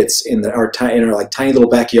mosh pits in our like tiny little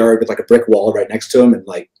backyard with like a brick wall right next to them, and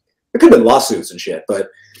like there could have been lawsuits and shit. But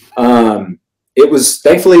it was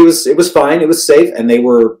thankfully it was fine. It was safe, and they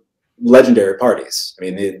were legendary parties. I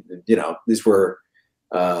mean, you know, these were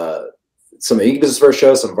some of Incubus's first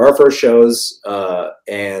shows, some of our first shows,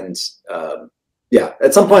 and yeah.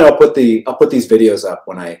 At some point, I'll put these videos up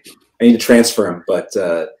when I need to transfer them, but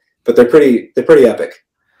they're pretty epic.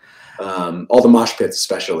 All the mosh pits,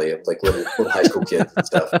 especially of like little high school kids and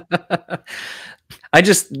stuff.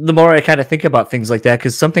 The more I kind of think about things like that,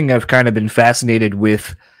 because something I've kind of been fascinated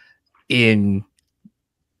with in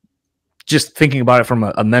just thinking about it from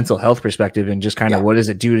a mental health perspective and just kind of what does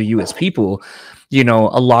it do to you as people? You know,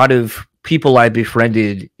 a lot of people I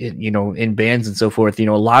befriended, in bands and so forth, a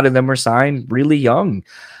lot of them were signed really young,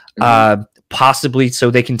 possibly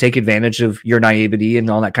so they can take advantage of your naivety and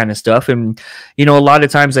all that kind of stuff. And, a lot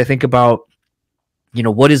of times I think about,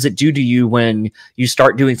 what does it do to you when you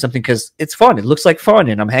start doing something? Cause it's fun. It looks like fun.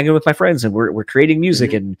 And I'm hanging with my friends and we're creating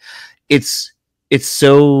music, and it's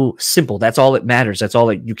so simple. That's all that matters. That's all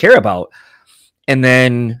that you care about. And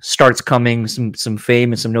then starts coming some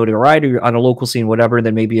fame and some notoriety on a local scene, whatever. And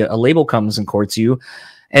then maybe a label comes and courts you.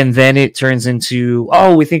 And then it turns into,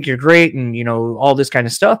 oh, we think you're great. And, all this kind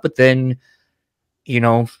of stuff. But then,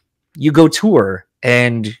 you go tour.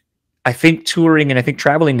 And I think touring and I think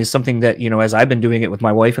traveling is something that, as I've been doing it with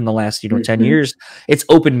my wife in the last, 10 years, it's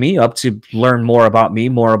opened me up to learn more about me,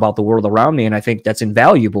 more about the world around me. And I think that's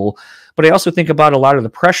invaluable. But I also think about a lot of the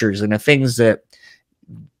pressures and the things that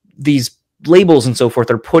these labels and so forth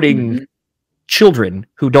are putting children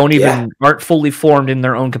who don't even aren't fully formed in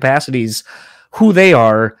their own capacities, who they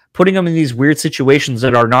are, putting them in these weird situations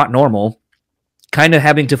that are not normal, kind of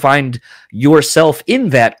having to find yourself in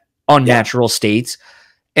that unnatural state.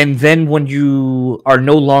 And then when you are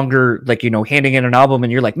no longer like, handing in an album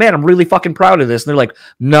and you're like, man, I'm really fucking proud of this. And they're like,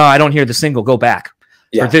 no, I don't hear the single, go back.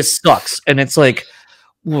 Or this sucks. And it's like,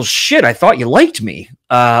 well, shit, I thought you liked me.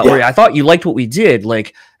 Or I thought you liked what we did.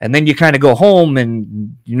 Like, and then you kind of go home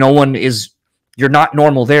and you're not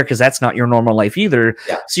normal there because that's not your normal life either.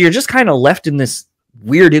 Yeah. So you're just kind of left in this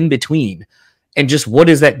weird in between. And just what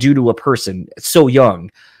does that do to a person so young?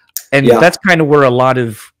 And that's kind of where a lot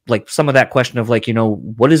of like some of that question of like,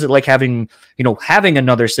 what is it like having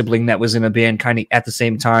another sibling that was in a band kind of at the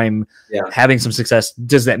same time, having some success?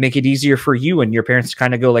 Does that make it easier for you and your parents to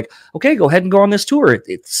kind of go like, okay, go ahead and go on this tour?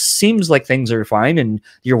 It seems like things are fine and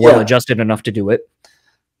you're well adjusted enough to do it.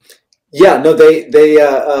 Yeah, no, they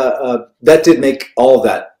that did make all of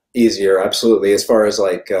that easier. Absolutely. As far as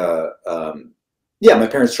like, my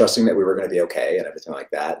parents trusting that we were going to be okay and everything like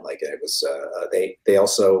that. Like it was, they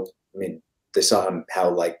also, I mean, they saw him how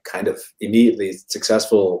like kind of immediately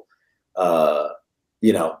successful,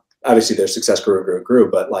 obviously their success grew,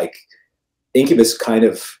 but like Incubus kind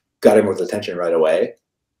of got him with attention right away.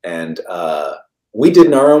 And we did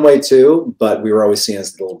in our own way too, but we were always seen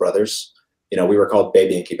as the little brothers. We were called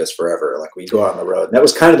Baby Incubus forever. Like we go out on the road. And that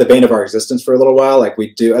was kind of the bane of our existence for a little while. Like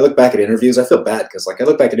I look back at interviews, I feel bad because like I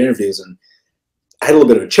look back at interviews and I had a little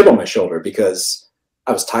bit of a chip on my shoulder because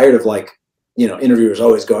I was tired of like, interviewers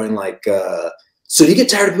always going like, so do you get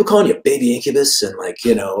tired of people calling you Baby Incubus and like,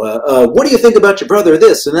 what do you think about your brother,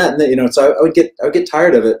 this and that? And so I would get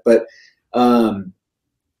tired of it. But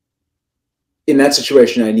in that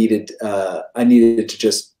situation, I needed to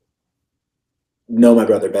just know my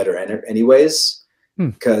brother better anyways.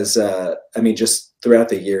 Because, just throughout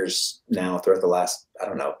the years now, throughout the last, I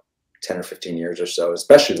don't know, 10 or 15 years or so,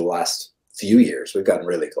 especially the last few years, we've gotten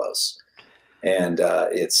really close. And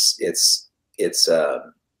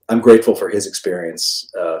I'm grateful for his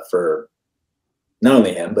experience, for not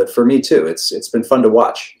only him, but for me too. It's been fun to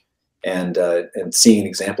watch and seeing an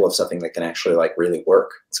example of something that can actually like really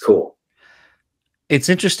work. It's cool. It's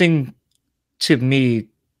interesting to me,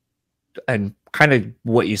 and kind of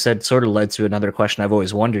what you said sort of led to another question I've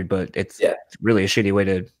always wondered, but it's really a shitty way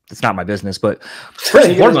to, it's not my business, but first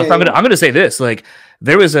and foremost, I'm going to say this, like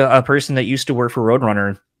there was a person that used to work for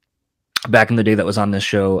Roadrunner back in the day that was on this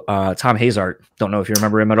show, Tom Hazart. Don't know if you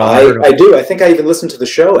remember him at all. I do. I think I even listened to the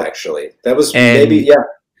show actually. That was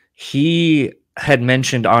He had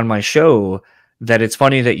mentioned on my show that it's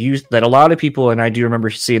funny that a lot of people, and I do remember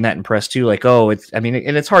seeing that in press too, like, oh, and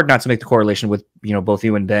it's hard not to make the correlation with, both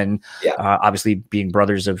you and Ben, obviously being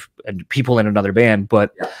brothers of people in another band.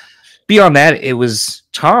 But beyond that, it was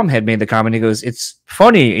Tom had made the comment. He goes, it's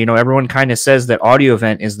funny, everyone kind of says that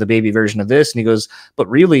Audiovent is the baby version of this. And he goes, but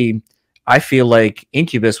really, I feel like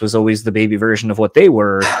Incubus was always the baby version of what they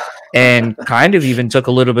were and kind of even took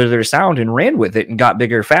a little bit of their sound and ran with it and got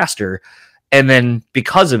bigger faster. And then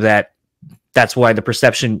because of that, that's why the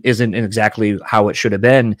perception isn't exactly how it should have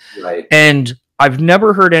been. Right. And I've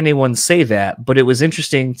never heard anyone say that, but it was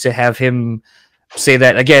interesting to have him say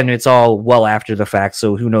that. Again, it's all well after the fact,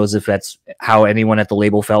 so who knows if that's how anyone at the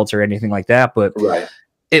label felt or anything like that. But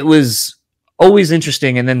it was always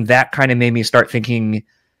interesting. And then that kind of made me start thinking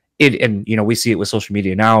it, and we see it with social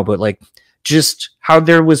media now, but like just how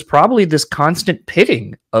there was probably this constant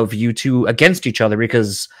pitting of you two against each other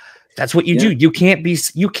because that's what you do.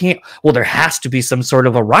 Well, there has to be some sort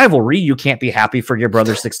of a rivalry. You can't be happy for your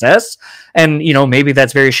brother's success. And, maybe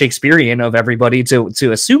that's very Shakespearean of everybody to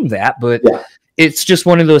assume that, but it's just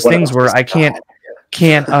one of those things where I can't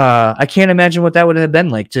imagine what that would have been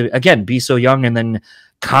like to, again, be so young and then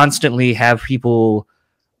constantly have people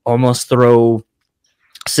almost throw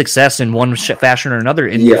success in one fashion or another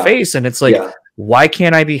in your face. And it's like, why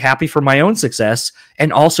can't I be happy for my own success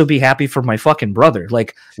and also be happy for my fucking brother?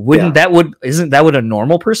 Like, isn't that what a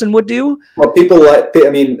normal person would do? Well, we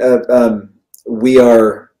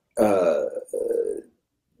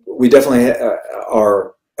definitely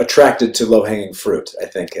are attracted to low-hanging fruit, I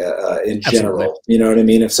think, in general. Absolutely. You know what I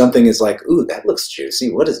mean? If something is like, ooh, that looks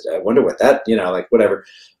juicy. What is that? I wonder what that, like whatever.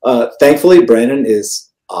 Thankfully, Brandon is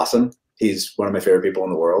awesome. He's one of my favorite people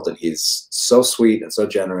in the world, and he's so sweet and so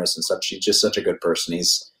generous and he's just such a good person.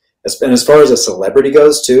 And as far as a celebrity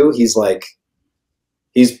goes too, he's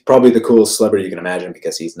probably the coolest celebrity you can imagine,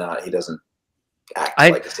 because he doesn't act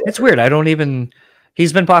like a celebrity. It's weird.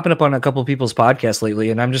 He's been popping up on a couple of people's podcasts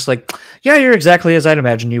lately, and I'm just like, yeah, you're exactly as I'd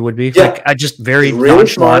imagine you would be. Yeah. Like, I just very really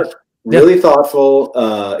smart, really thoughtful.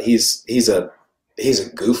 He's a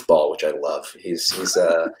goofball, which I love.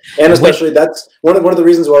 And especially that's one of the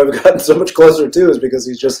reasons why we've gotten so much closer too, is because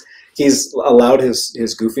he's allowed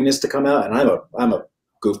his goofiness to come out, and I'm a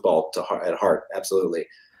goofball at heart, absolutely.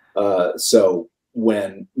 So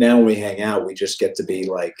when we hang out, we just get to be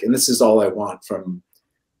like, and this is all I want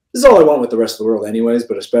with the rest of the world anyways,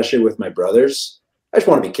 but especially with my brothers, I just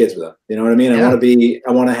want to be kids with them. You know what I mean? Yeah.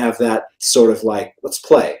 I want to have that sort of like, let's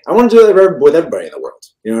play. I want to do that with everybody in the world.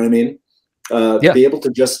 You know what I mean? Be able to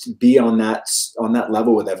just be on that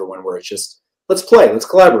level with everyone, where it's just, let's play, let's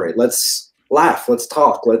collaborate, let's laugh, let's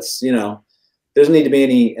talk, there doesn't need to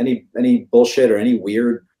be any bullshit or any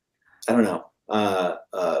weird, I don't know.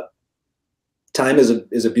 Time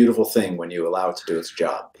is a beautiful thing when you allow it to do its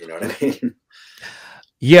job. You know what I mean?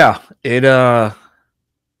 Yeah,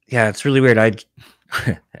 it's really weird.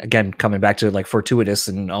 Again, coming back to like fortuitous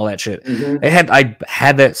and all that shit. Mm-hmm. I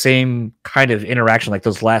had that same kind of interaction like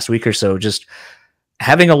those last week or so, just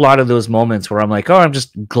having a lot of those moments where I'm like, oh, I'm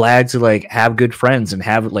just glad to like have good friends and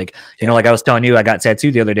have like, like I was telling you, I got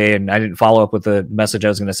tattooed the other day and I didn't follow up with the message I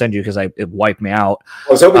was going to send you because it wiped me out.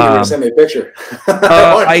 I was hoping you were going to send me a picture.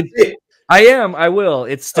 I will.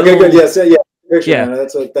 It's still okay. Good. Yes. Yeah. Picture, yeah.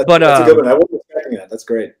 That's a good one. I wasn't expecting that. That's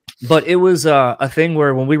great. But it was a thing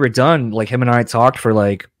where when we were done, like him and I talked for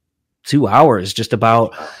like 2 hours just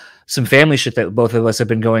about some family shit that both of us have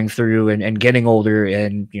been going through and getting older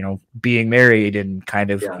and, being married and kind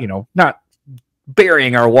of, not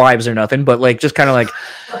burying our wives or nothing, but like, just kind of like,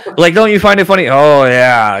 don't you find it funny? Oh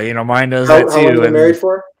yeah. Mine does that too. How long have you been married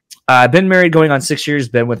for? I've been married going on 6 years,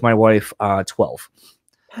 been with my wife 12.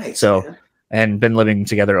 Nice. So, man. And been living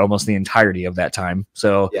together almost the entirety of that time.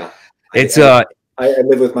 So yeah, I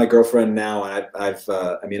live with my girlfriend now, and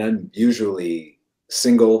I'm usually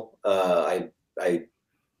single. I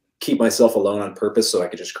keep myself alone on purpose so I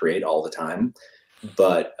could just create all the time.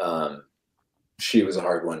 But she was a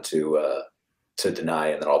hard one to deny,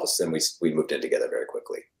 and then all of a sudden we moved in together very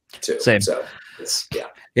quickly too. Same. So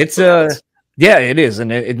it is,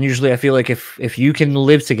 and usually I feel like if you can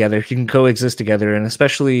live together, if you can coexist together, and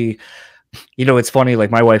especially. It's funny, like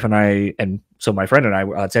my wife and I, and so my friend and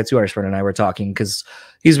I, tattoo artist friend and I were talking, because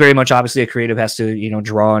he's very much obviously a creative, has to,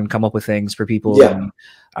 draw and come up with things for people and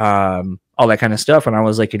all that kind of stuff. And I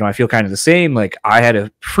was like, I feel kind of the same. Like I had a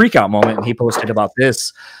freak out moment and he posted about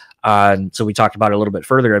this. So we talked about it a little bit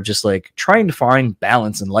further of just like trying to find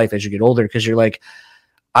balance in life as you get older. Cause you're like,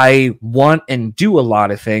 I want and do a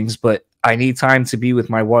lot of things, but I need time to be with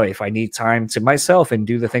my wife. I need time to myself and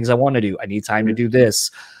do the things I want to do. I need time to do this,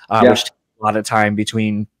 which takes a lot of time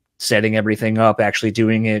between setting everything up, actually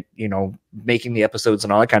doing it, making the episodes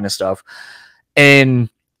and all that kind of stuff. And,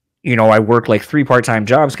 I work like 3 part-time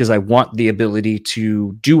jobs because I want the ability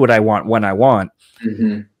to do what I want when I want.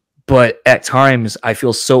 Mm-hmm. But at times I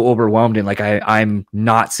feel so overwhelmed and like I'm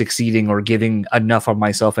not succeeding or giving enough of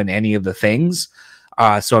myself in any of the things.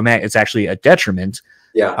 So it's actually a detriment.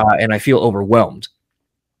 Yeah. And I feel overwhelmed.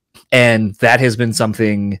 And that has been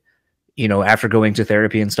something, after going to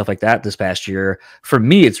therapy and stuff like that this past year, for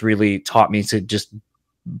me, it's really taught me to just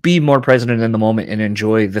be more present in the moment and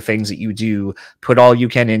enjoy the things that you do, put all you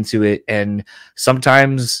can into it. And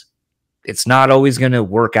sometimes it's not always going to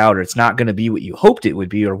work out, or it's not going to be what you hoped it would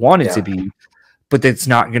be or wanted to be, but it's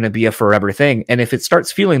not going to be a forever thing. And if it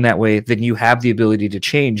starts feeling that way, then you have the ability to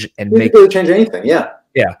change and change anything. Yeah.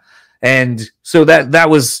 Yeah. And so that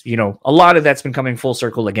was, a lot of that's been coming full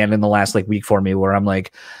circle again in the last like week for me, where I'm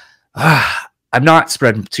like, I'm not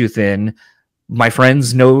spread too thin. My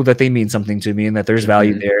friends know that they mean something to me and that there's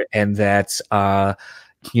value there, and that,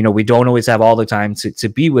 we don't always have all the time to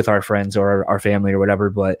be with our friends or our family or whatever,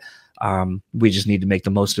 but we just need to make the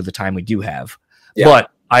most of the time we do have. Yeah.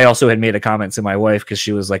 But I also had made a comment to my wife because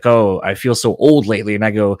she was like, "Oh, I feel so old lately," and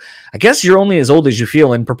I go, "I guess you're only as old as you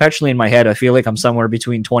feel." And perpetually in my head, I feel like I'm somewhere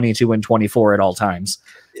between 22 and 24 at all times.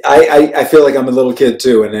 I feel like I'm a little kid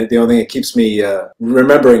too, and the only thing that keeps me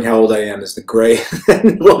remembering how old I am is the gray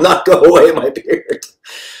that will not go away in my beard.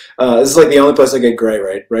 This is like the only place I get gray,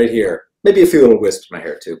 right here. Maybe a few little wisps in my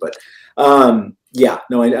hair too, but yeah,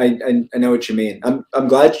 no, I know what you mean. I'm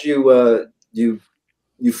glad you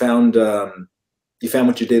found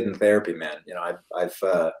what you did in therapy, man. You know,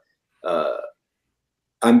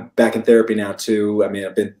 I'm back in therapy now too. I mean,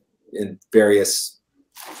 I've been in various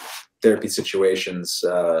therapy situations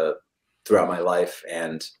throughout my life,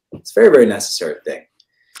 and it's a very, very necessary thing.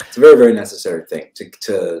 It's a very, very necessary thing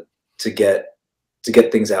to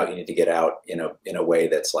get things out. You need to get out, you know, in a way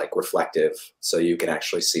that's like reflective, so you can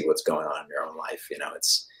actually see what's going on in your own life. You know,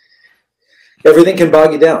 it's everything can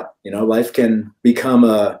bog you down. You know, life can become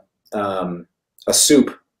a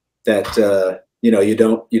soup that you know you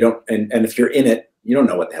don't and if you're in it, you don't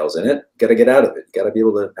know what the hell's in it. You got to get out of it. You got to be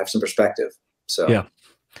able to have some perspective. So yeah.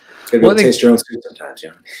 Well, taste your own soup sometimes,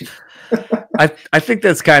 you know. I think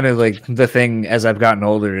that's kind of like the thing as I've gotten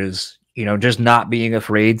older is, you know, just not being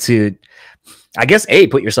afraid to, I guess,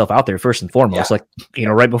 put yourself out there first and foremost. Yeah. Like, you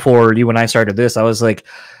know, right before you and I started this, I was like,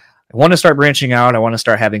 I want to start branching out. I want to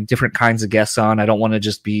start having different kinds of guests on. I don't want to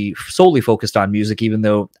just be solely focused on music, even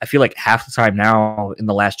though I feel like half the time now in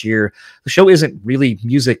the last year, the show isn't really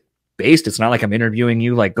music based. It's not like I'm interviewing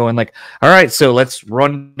you, like going like, all right, so let's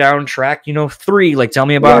run down track, you know, 3, like tell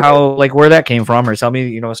me about how, like where that came from, or tell me,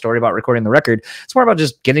 you know, a story about recording the record. It's more about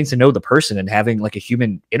just getting to know the person and having like a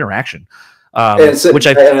human interaction. Which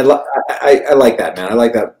I like that, man. I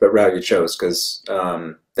like that route you chose, because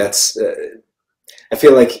that's I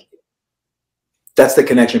feel like that's the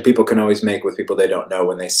connection people can always make with people they don't know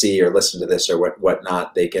when they see or listen to this or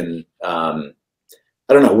whatnot. They can I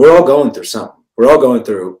don't know, we're all going through something. We're all going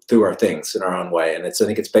through our things in our own way, and I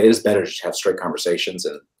think it is better to have straight conversations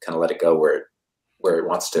and kind of let it go where it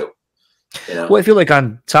wants to. You know? Well, I feel like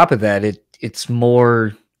on top of that, it's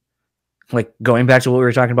more like going back to what we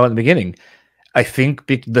were talking about in the beginning. I think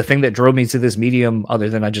the thing that drove me to this medium, other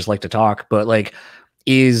than I just like to talk, but like,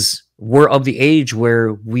 is we're of the age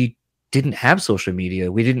where we didn't have social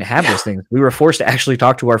media. We didn't have those things. We were forced to actually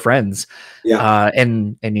talk to our friends,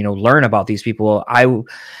 and you know, learn about these people.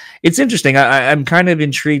 It's interesting. I'm kind of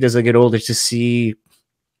intrigued as I get older to see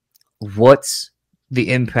what's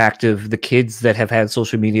the impact of the kids that have had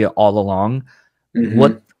social media all along,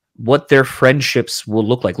 what their friendships will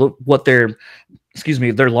look like, what their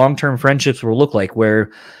long-term friendships will look like,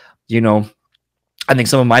 where, you know, I think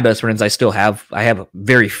some of my best friends I have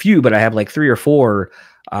very few, but I have like 3 or 4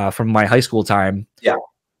 from my high school time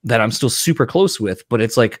that I'm still super close with. But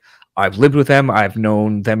it's like, I've lived with them. I've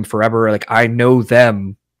known them forever. Like, I know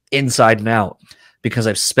them inside and out because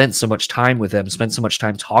I've spent so much time with them, spent so much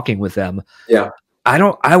time talking with them. Yeah.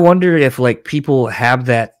 I wonder if like people will have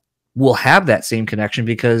that same connection,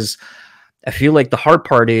 because I feel like the hard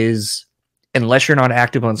part is, unless you're not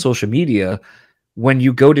active on social media, when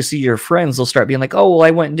you go to see your friends, they'll start being like, oh, well,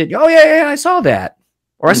 I went and did, oh yeah, I saw that.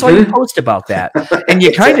 Or I saw you post about that. And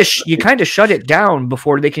you kind of shut it down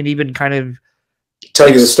before they can even kind of tell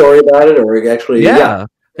you a story about it, or actually, yeah.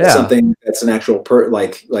 something that's an actual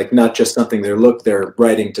like not just something they're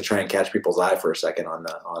writing to try and catch people's eye for a second on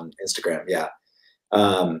Instagram. Yeah.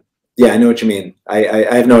 I know what you mean. I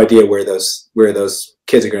have no idea where those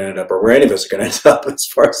kids are going to end up, or where any of us are going to end up as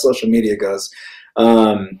far as social media goes.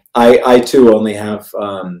 I too only have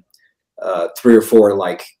 3 or 4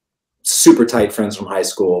 like super tight friends from high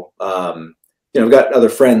school. You know, I've got other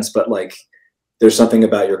friends, but like, there's something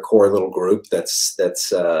about your core little group that's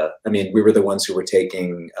I mean, we were the ones who were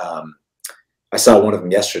taking I saw one of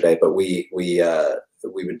them yesterday, but we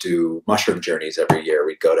would do mushroom journeys every year.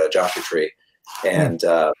 We'd go to Joshua Tree and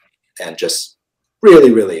just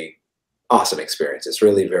really, really awesome experience. It's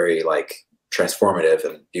really very like transformative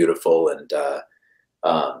and beautiful. And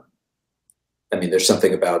I mean, there's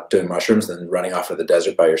something about doing mushrooms and running off of the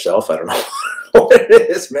desert by yourself. I don't know what it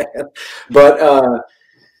is, man. But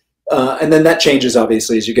and then that changes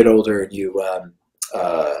obviously as you get older, and you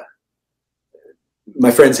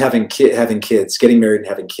my friends having kids, getting married and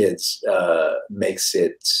having kids makes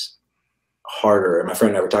it harder. And my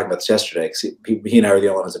friend and I were talking about this yesterday, because he and I are the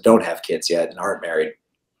only ones that don't have kids yet and aren't married.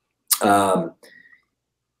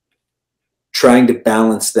 Trying to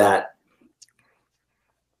balance that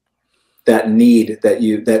need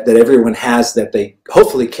that everyone has, that they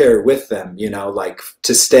hopefully carry with them, you know, like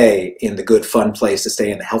to stay in the good, fun place, to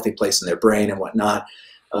stay in the healthy place in their brain and whatnot.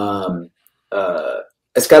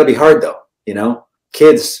 It's got to be hard though, you know.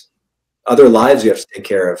 Kids other lives you have to take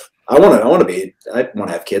care of. I want to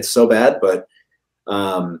have kids so bad, but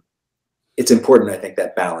it's important. I think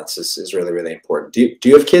that balance is really, really important. Do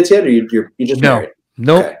you have kids yet, or you just married?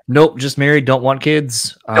 Nope. Okay. Nope. Just married. Don't want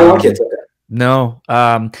kids. Don't want kids. Okay. No.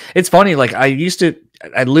 It's funny. Like I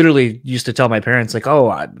literally used to tell my parents like,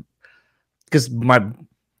 because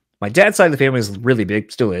my dad's side of the family is really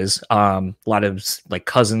big, still is. A lot of like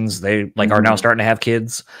cousins, they like are now starting to have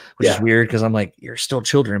kids, which is weird because I'm like, you're still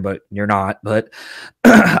children, but you're not. But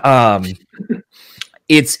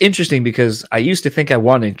it's interesting because I used to think I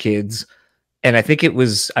wanted kids, and I think it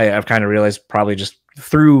was I've kind of realized probably just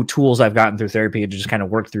through tools I've gotten through therapy to just kind of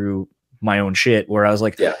work through my own shit, where I was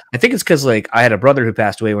like, I think it's because like I had a brother who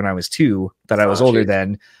passed away when I was 2 that I was older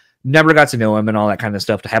than. Never got to know him and all that kind of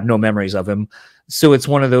stuff, to have no memories of him. So it's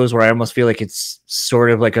one of those where I almost feel like it's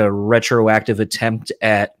sort of like a retroactive attempt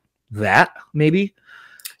at that, maybe.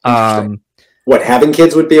 What, having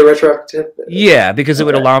kids would be a retroactive? Yeah, because it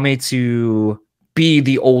would allow me to be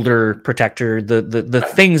the older protector, the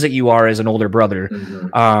things that you are as an older brother,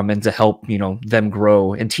 and to help, them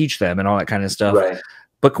grow and teach them and all that kind of stuff. Right.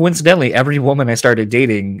 But coincidentally, every woman I started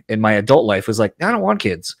dating in my adult life was like, I don't want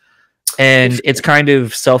kids. And it's kind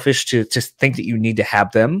of selfish to think that you need to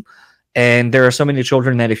have them. And there are so many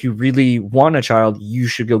children that if you really want a child, you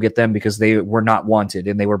should go get them because they were not wanted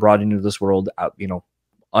and they were brought into this world,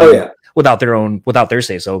 without their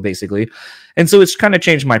say so, basically. And so it's kind of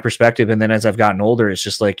changed my perspective. And then as I've gotten older, it's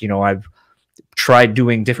just like, I've tried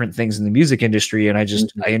doing different things in the music industry, and I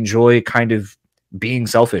enjoy kind of being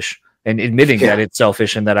selfish and admitting that it's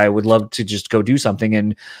selfish and that I would love to just go do something.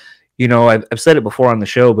 And I've said it before on the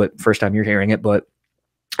show, but first time you're hearing it. But,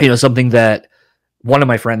 something that one of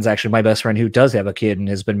my friends, actually my best friend who does have a kid and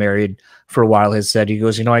has been married for a while, has said, he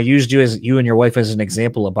goes, I used you and your wife as an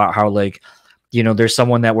example about how, like, there's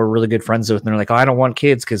someone that we're really good friends with and they're like, oh, I don't want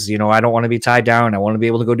kids because, I don't want to be tied down. I want to be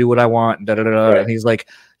able to go do what I want. And he's like,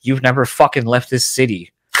 you've never fucking left this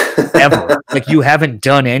city ever. Like, you haven't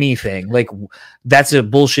done anything. Like, that's a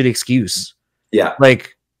bullshit excuse. Yeah.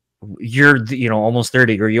 Like, you're almost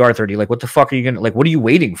 30, or you are 30, like what the fuck are you gonna, like, what are you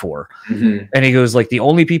waiting for? And he goes, like, the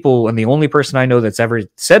only people and the only person I know that's ever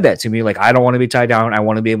said that to me, like, I don't want to be tied down, I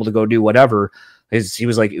want to be able to go do whatever, he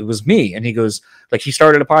was like, it was me. And he goes, like, he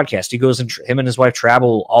started a podcast, he goes, and him and his wife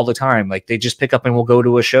travel all the time, like they just pick up and will go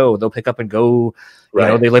to a show, they'll pick up and go,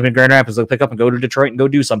 they live in Grand Rapids, they'll pick up and go to Detroit and go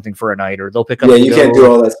do something for a night, or they'll pick up you can't do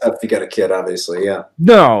all that stuff if you got a kid, obviously.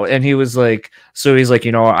 No. And he was like, so he's like,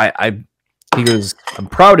 he goes, I'm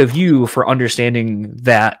proud of you for understanding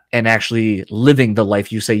that and actually living the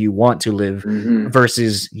life you say you want to live,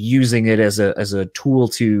 versus using it as a tool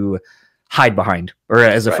to hide behind, or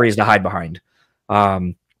as a phrase to hide behind.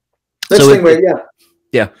 So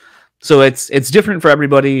it's different for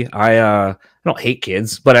everybody. I don't hate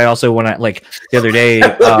kids, but I also, when I, like, the other day,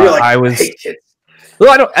 I was, hate kids.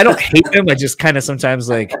 Well, I don't hate them. I just kind of sometimes,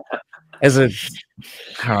 like,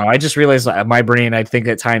 I just realized my brain, I think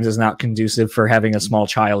at times, is not conducive for having a small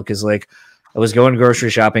child, because, like, I was going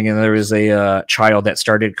grocery shopping and there was a child that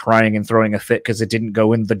started crying and throwing a fit because it didn't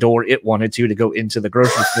go in the door it wanted to go into the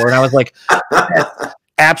grocery store, and I was like,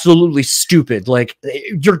 absolutely stupid. Like,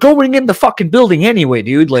 you're going in the fucking building anyway,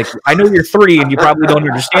 dude. Like, I know you're 3 and you probably don't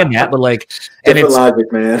understand that, but like, and it's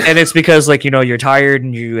logic, man. And it's because, like, you're tired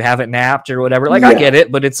and you haven't napped or whatever. Like, I get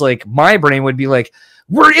it, but it's like, my brain would be like,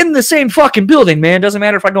 we're in the same fucking building, man. Doesn't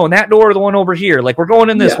matter if I go in that door or the one over here. Like, we're going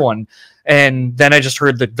in this one. And then I just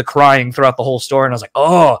heard the crying throughout the whole store, and I was like,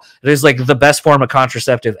 oh, it is like the best form of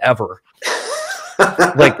contraceptive ever.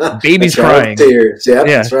 Like, babies crying. Tears. Yeah,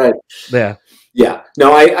 that's right. Yeah. Yeah.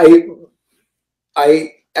 No, I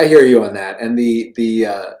hear you on that. And the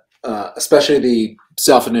especially the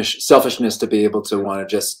selfishness to be able to want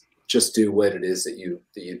to just do what it is that you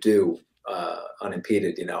do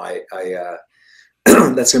unimpeded.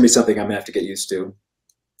 That's gonna be something I'm gonna have to get used to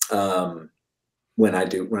when I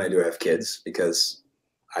do have kids, because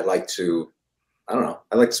I like to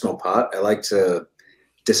smoke pot. I like to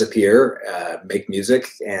disappear, make music,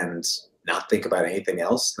 and not think about anything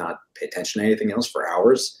else, not pay attention to anything else for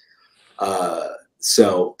hours.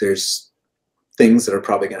 So there's things that are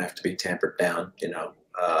probably going to have to be tampered down,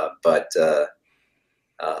 but I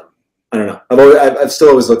don't know. I've still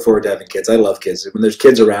always looked forward to having kids. I love kids. When there's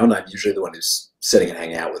kids around, I'm usually the one who's sitting and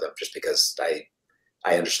hanging out with them, just because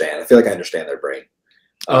I understand. I feel like I understand their brain.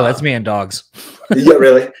 Oh, that's me and dogs. Yeah,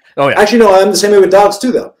 really? Oh, yeah. Actually, no, I'm the same way with dogs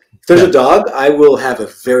too, though. If there's a dog, I will have a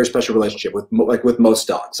very special relationship with most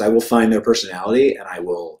dogs. I will find their personality and I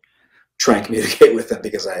will try and communicate with them,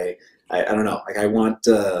 because I don't know. Like, I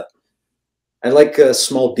like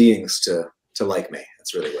small beings to like me.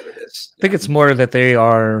 That's really what it is. I think it's more that they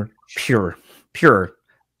are pure.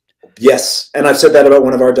 Yes, and I've said that about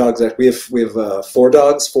one of our dogs. We have 4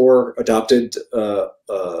 dogs, 4 adopted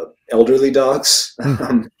elderly dogs.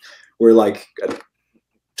 We're like a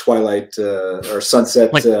twilight or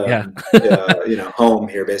sunset, Like, home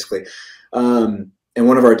here basically. And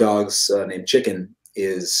one of our dogs named Chicken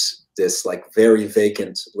is this like very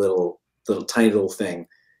vacant little tiny little thing,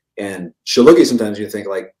 and she'll look at you sometimes. You think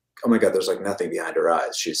like, oh my God, there's like nothing behind her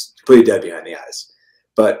eyes. She's completely dead behind the eyes.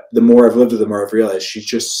 But the more I've lived with her, the more I've realized she's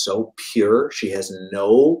just so pure. She has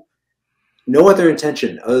no other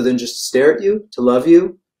intention other than just to stare at you, to love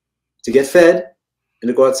you, to get fed, and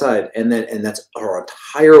to go outside. And that's our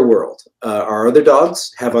entire world. Our other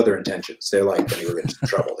dogs have other intentions. They're like, we're going to get in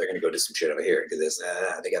trouble. They're going to go do some shit over here and do this.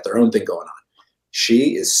 They got their own thing going on.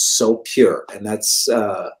 She is so pure, and that's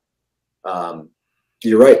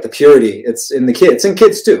you're right. The purity, it's in the kids. It's in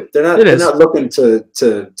kids too. They're not looking to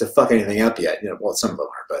fuck anything up yet. Well, some of them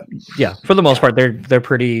are, but yeah, for the most part, they're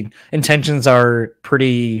pretty. Intentions are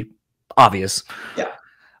pretty obvious. Yeah.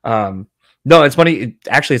 No, it's funny.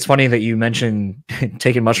 Actually, it's funny that you mentioned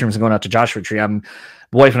taking mushrooms and going out to Joshua Tree. My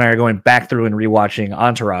wife and I are going back through and rewatching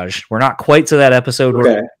Entourage. We're not quite to that episode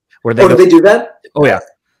where they. Did they do that? Oh yeah.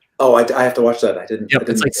 Oh, I have to watch that. I didn't. Yep,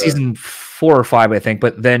 it's like season 4 or 5, I think.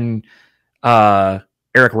 But then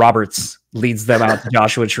Eric Roberts leads them out to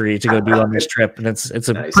Joshua Tree to go do on this trip, and it's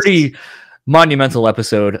a pretty monumental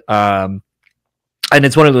episode. And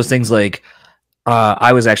it's one of those things like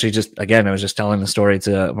I was just telling the story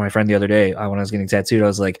to my friend the other day when I was getting tattooed. I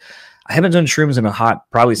was like, I haven't done shrooms in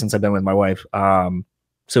probably since I've been with my wife.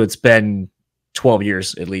 So it's been 12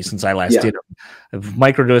 years at least since I last did them. I've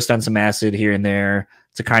microdosed on some acid here and there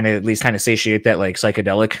to kind of satiate that like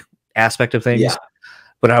psychedelic aspect of things. Yeah.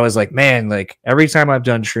 But I was like, man, like every time I've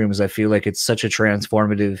done shrooms, I feel like it's such a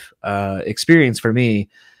transformative experience for me.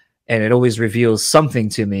 And it always reveals something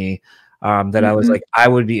to me that I was like, I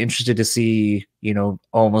would be interested to see,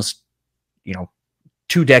 almost,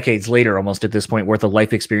 2 decades later, almost at this point, worth of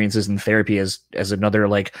life experiences and therapy as another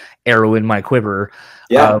like arrow in my quiver.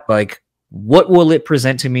 Yeah. Like, what will it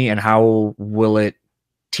present to me and how will it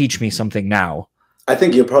teach me something now? I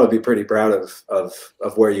think you'll probably be pretty proud of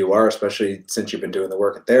where you are, especially since you've been doing the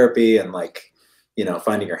work in therapy and like,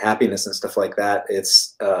 finding your happiness and stuff like that.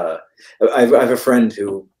 It's I have a friend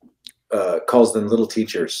who calls them little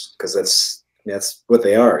teachers because that's what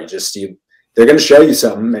they are. They're going to show you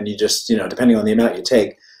something, and you just depending on the amount you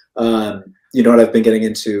take. What I've been getting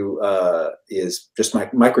into is just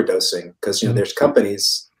microdosing because there's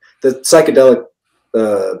companies. The psychedelic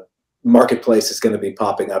marketplace is going to be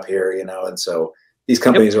popping up here, and so. These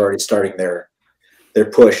companies are already starting their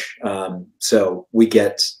push. So we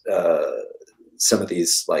get some of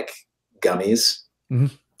these like gummies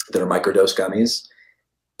that are microdose gummies.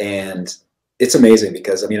 And it's amazing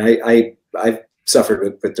because, I've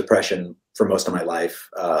suffered with depression for most of my life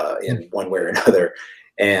in one way or another.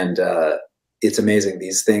 And it's amazing.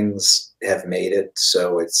 These things have made it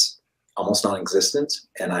so it's almost non-existent,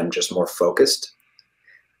 and I'm just more focused.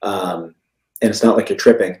 And it's not like you're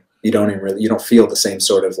tripping. You don't feel the same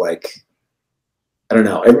sort of like, I don't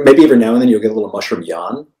know, maybe every now and then you'll get a little mushroom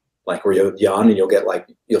yawn, like where you'll yawn and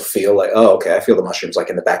you'll feel like, oh, okay, I feel the mushrooms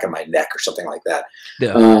like in the back of my neck or something like that.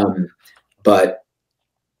 Yeah. But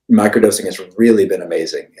microdosing has really been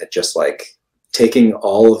amazing at just like taking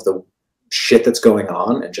all of the shit that's going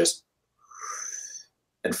on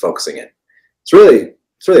and focusing it. It's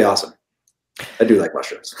really awesome. I do like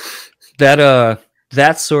mushrooms.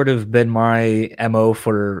 That's sort of been my MO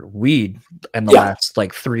for weed in the last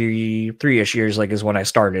like three-ish years, like is when I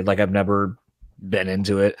started. Like I've never been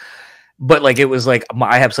into it, but like it was like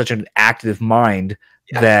I have such an active mind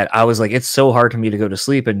that I was like, it's so hard for me to go to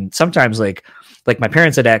sleep. And sometimes like my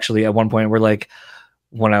parents had actually at one point were like,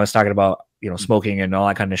 when I was talking about, smoking and all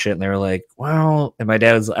that kind of shit. And they were like, well, and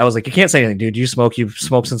I was like, you can't say anything, dude. You smoke, you've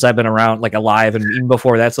smoked since I've been around, like alive. And even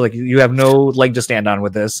before that. So like, you have no leg to stand on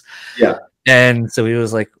with this. Yeah. And so he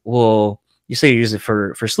was like, well, you say you use it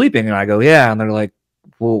for sleeping. And I go, yeah. And they're like,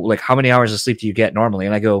 well, like how many hours of sleep do you get normally?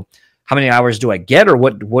 And I go, how many hours do I get, or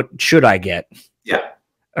what should I get? Yeah.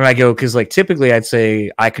 And I go, cause like typically I'd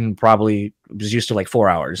say I can probably was used to like 4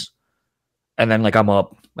 hours, and then like I'm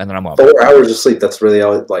up, and then I'm up. 4 hours of sleep. That's really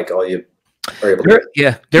all you are able to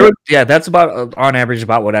get. That's about on average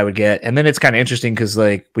about what I would get. And then it's kind of interesting because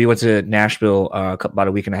like we went to Nashville about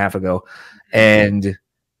a week and a half ago, and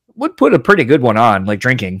would put a pretty good one on, like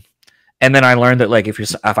drinking. And then I learned that like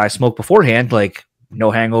if I smoke beforehand, like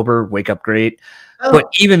no hangover, wake up great. Oh. But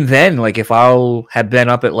even then, like if I'll have been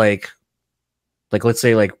up at like let's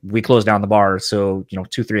say like we close down the bar, so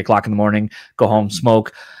 2-3 o'clock in the morning, go home,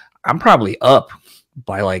 smoke, I'm probably up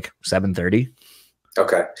by like 7:30.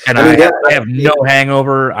 Okay. And I have no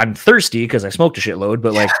hangover. I'm thirsty because I smoked a shitload,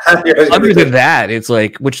 but like other than that, it's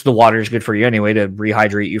like, which the water is good for you anyway to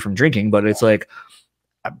rehydrate you from drinking, but it's like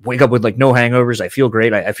I wake up with like no hangovers. I feel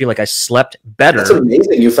great. I feel like I slept better. That's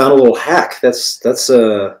amazing. You found a little hack. That's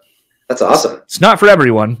awesome. It's not for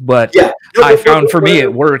everyone, but I found for me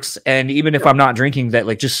it works. And even if I'm not drinking, that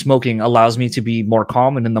like just smoking allows me to be more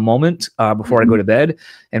calm and in the moment before I go to bed,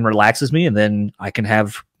 and relaxes me, and then I can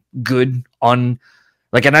have good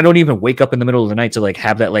like, and I don't even wake up in the middle of the night to like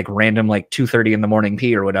have that like random like 2:30 in the morning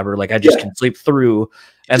pee or whatever. Like I just can sleep through,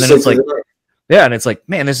 and then it's like, and it's like,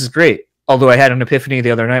 man, this is great. Although I had an epiphany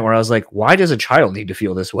the other night where I was like, why does a child need to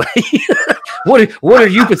feel this way? What are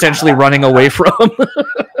you potentially running away from?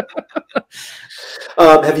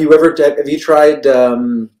 Have you tried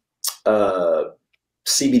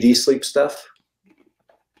CBD sleep stuff?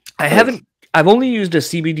 I haven't. I've only used a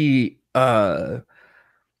CBD, the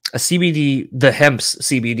hemp's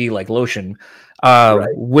CBD like lotion,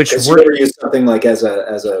 which you ever use something like as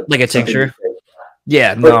a like a tincture.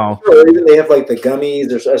 Yeah, or even they have like the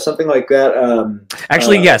gummies or something like that.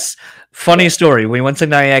 Actually, yes. Funny story. We went to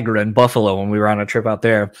Niagara and Buffalo when we were on a trip out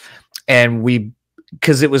there, and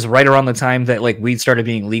because it was right around the time that like weed started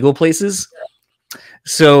being legal places.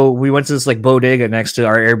 So we went to this like bodega next to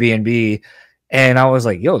our Airbnb, and I was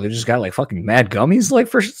like, yo, they just got like fucking mad gummies like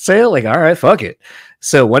for sale. Like, all right, fuck it.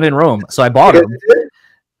 So when in Rome, so I bought them,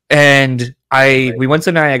 and we went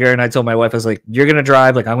to Niagara, and I told my wife, I was like, you're gonna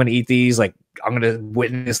drive, like I'm gonna eat these, like I'm gonna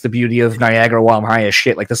witness the beauty of Niagara while I'm high as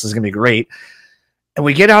shit. Like this is gonna be great. And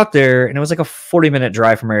we get out there, and it was like a 40-minute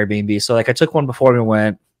drive from Airbnb. So like I took one before we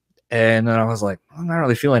went, and then I was like, I'm not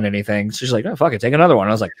really feeling anything. So she's like, oh fuck it, take another one.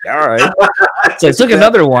 I was like, all right. So I took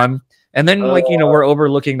another one, and then like we're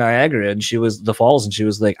overlooking Niagara, and she was the falls, and she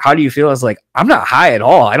was like, how do you feel? I was like, I'm not high at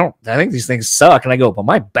all. I think these things suck. And I go, but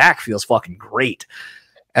my back feels fucking great.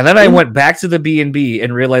 And then I went back to the B&B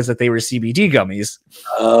and realized that they were CBD gummies.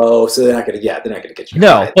 Oh, so they're not gonna get you.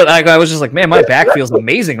 No, but I was just like, man, my back feels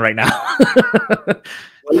amazing right now.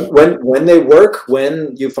 when they work,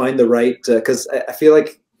 when you find the right, because I feel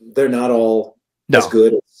like they're not all as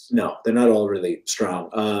good. No, they're not all really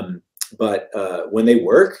strong. But when they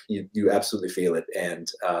work, you absolutely feel it. And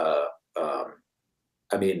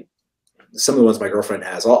I mean, some of the ones my girlfriend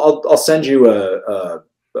has, I'll send you a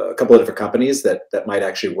couple of different companies that might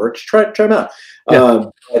actually work. Try them out.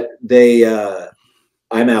 But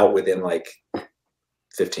I'm out within like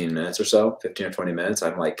 15 minutes or so, 15 or 20 minutes.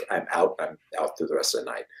 I'm out through the rest of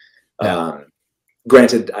the night.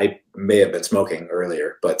 Granted, I may have been smoking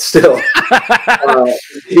earlier, but still,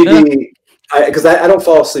 because I don't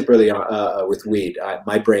fall asleep really with weed.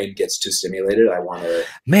 My brain gets too stimulated. I want to.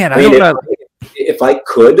 Man, if I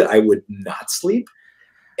could, I would not sleep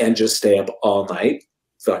and just stay up all night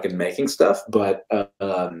fucking making stuff. But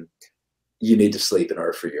you need to sleep in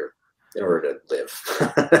order to live,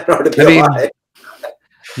 in order to be alive.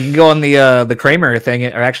 You can go on the Kramer thing,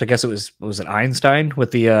 or actually, I guess was it Einstein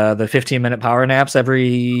with the 15-minute power naps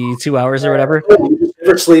every 2 hours or whatever. You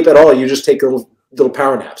never sleep at all. You just take little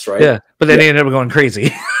power naps, right? Yeah, but then they ended up going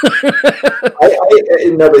crazy.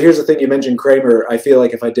 No, but here's the thing. You mentioned Kramer. I feel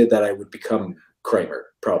like if I did that, I would become Kramer.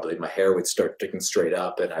 Probably my hair would start sticking straight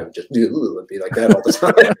up, and I would just be like that all the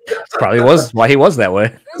time. Probably was why he was that way.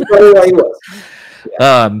 That's probably why he was.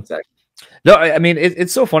 Yeah, exactly. No, I mean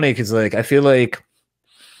it's so funny because like I feel like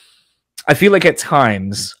at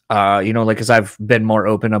times, like because I've been more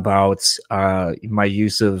open about my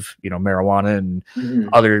use of marijuana and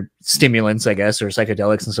other stimulants, I guess, or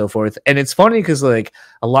psychedelics and so forth. And it's funny because like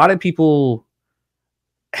a lot of people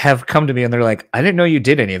have come to me and they're like, I didn't know you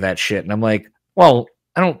did any of that shit. And I'm like, well,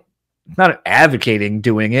 I'm not advocating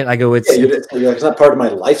doing it. I go, it's not part of my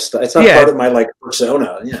lifestyle. It's not part of my like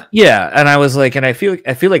persona. Yeah. Yeah. And I was like, and I feel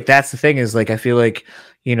like that's the thing is like, I feel like,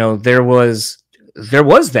 there was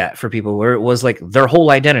that for people where it was like their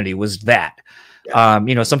whole identity was that.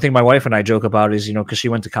 Yeah. Something my wife and I joke about is, because she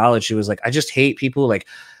went to college, she was like, I just hate people like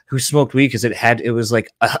who smoked weed because it was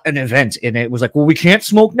like an event, and it was like, well, we can't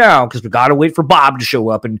smoke now because we got to wait for Bob to show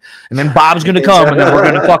up, and then Bob's going to come and then we're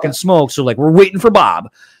going to fucking smoke. So like, we're waiting for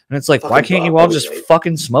Bob. And it's like, why can't you all just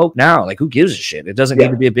fucking smoke now? Like, who gives a shit? It doesn't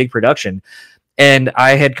need to be a big production. And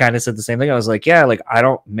I had kind of said the same thing. I was like, yeah, like I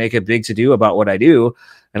don't make a big to do about what I do.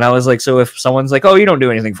 And I was like, so if someone's like, oh, you don't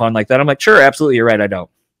do anything fun like that, I'm like, sure, absolutely, you're right, I don't.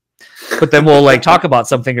 But then we'll like talk about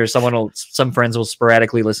something, or some friends will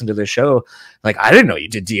sporadically listen to this show. Like, I didn't know you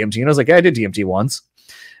did DMT. And I was like, yeah, I did DMT once.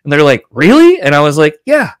 And they're like, really? And I was like,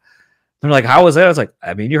 yeah. And they're like, how was that? I was like,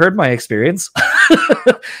 I mean, you heard my experience.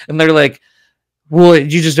 And they're like, well,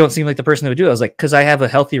 you just don't seem like the person that would do it. I was like, because I have a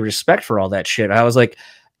healthy respect for all that shit. I was like,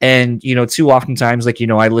 and too oftentimes, like,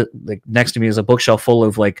 like next to me is a bookshelf full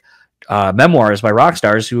of like memoirs by rock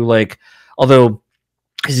stars who, like, although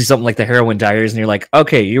you see something like the Heroin Diaries and you're like,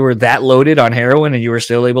 okay, you were that loaded on heroin and you were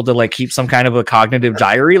still able to like keep some kind of a cognitive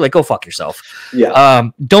diary, like, go fuck yourself. Yeah.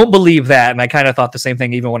 Don't believe that. And I kind of thought the same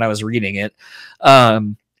thing even when I was reading it.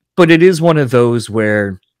 But it is one of those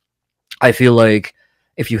where I feel like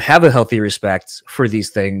if you have a healthy respect for these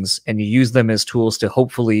things and you use them as tools to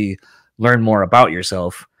hopefully learn more about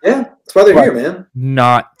yourself. Yeah, that's why they're here, man.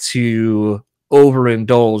 Not to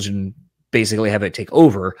overindulge and basically have it take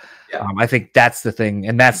over. Yeah. I think that's the thing.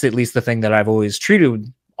 And that's at least the thing that I've always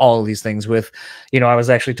treated all of these things with. I was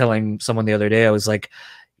actually telling someone the other day, I was like,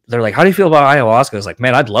 they're like, how do you feel about ayahuasca? I was like,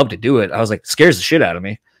 man, I'd love to do it. I was like, it scares the shit out of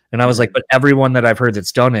me. And I was like, but everyone that I've heard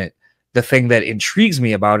that's done it, the thing that intrigues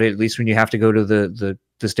me about it, at least when you have to go to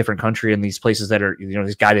this different country and these places that are,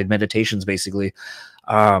 these guided meditations, basically,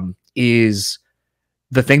 is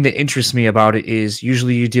the thing that interests me about it is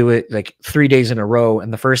usually you do it like 3 days in a row.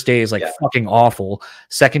 And the first day is like fucking awful.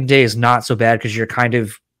 Second day is not so bad because you're kind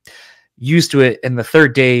of used to it. And the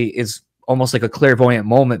third day is almost like a clairvoyant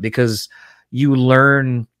moment because you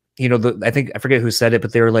learn, I think, I forget who said it,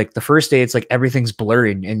 but they were like, the first day, it's like everything's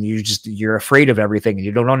blurring and you're afraid of everything and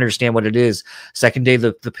you don't understand what it is. Second day,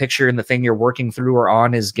 the picture and the thing you're working through or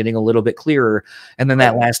on is getting a little bit clearer. And then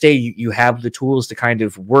that last day, you have the tools to kind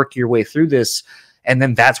of work your way through this. And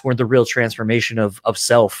then that's where the real transformation of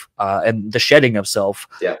self and the shedding of self,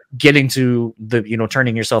 getting to the,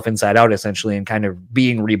 turning yourself inside out essentially and kind of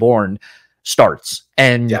being reborn starts.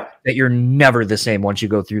 And that you're never the same once you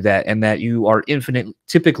go through that. And that you are infinite,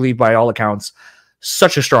 typically by all accounts,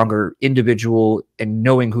 such a stronger individual and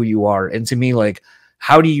knowing who you are. And to me, like,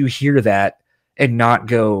 how do you hear that and not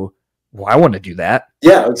go, well, I want to do that?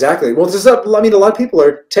 Yeah, exactly. Well, a lot of people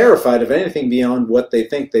are terrified of anything beyond what they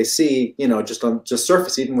think they see, just on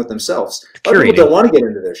surface, even with themselves. A lot of people don't want to get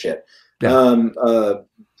into their shit. Yeah.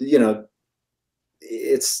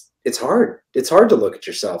 It's hard. It's hard to look at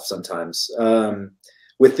yourself sometimes.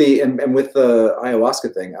 With the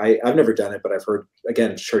ayahuasca thing, I've never done it, but I've heard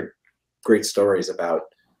great stories about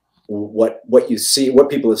what you see, what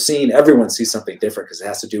people have seen. Everyone sees something different because it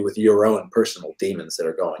has to do with your own personal demons that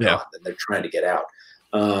are going on and they're trying to get out.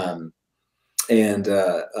 And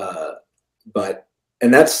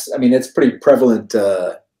that's, it's pretty prevalent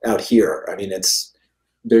out here.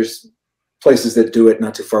 There's places that do it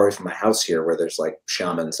not too far away from my house here where there's like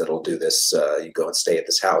shamans that'll do this. You go and stay at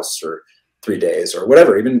this house for 3 days or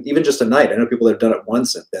whatever, even just a night. I know people that have done it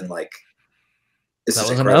once have been like, this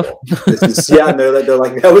is incredible. And they're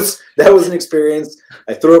like, that was an experience.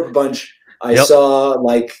 I threw up a bunch. I saw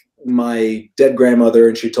like my dead grandmother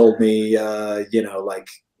and she told me, like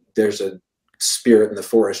there's a spirit in the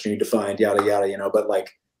forest you need to find, yada, yada, but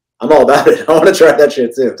like, I'm all about it. I want to try that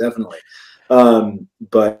shit too. Definitely.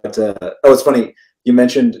 It's funny. You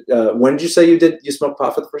mentioned, when did you say you smoked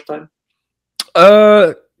pot for the first time?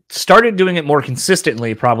 Started doing it more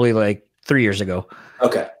consistently, probably like 3 years ago.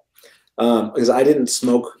 Okay. Because I didn't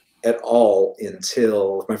smoke at all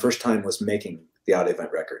until my first time was making the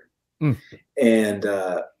Audiovent record. And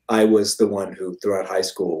I was the one who throughout high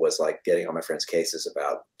school was like getting on my friends' cases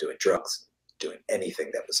about doing drugs, doing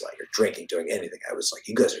anything that was like, or drinking, doing anything. I was like,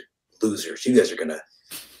 you guys are losers. You guys are gonna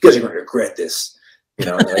regret this. And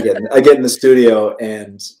I get in the studio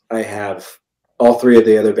and I have all three of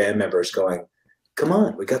the other band members going, come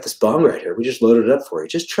on, we got this bong right here. We just loaded it up for you.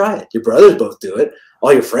 Just try it. Your brothers both do it.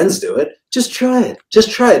 All your friends do it. Just try it.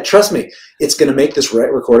 Just try it. Trust me. It's going to make this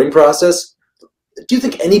recording process. Do you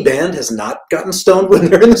think any band has not gotten stoned when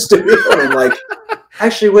they're in the studio? And I'm like,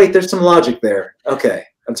 actually, wait, there's some logic there. Okay.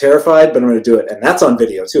 I'm terrified, but I'm going to do it. And that's on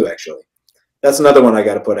video too, actually. That's another one I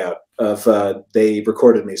got to put out of, they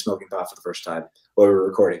recorded me smoking pot for the first time while we were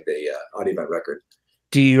recording the Audiovent record.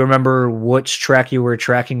 Do you remember which track you were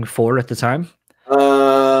tracking for at the time?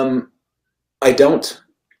 I don't,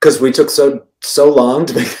 because we took so long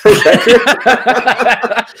to make the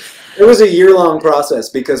record. It was a year-long process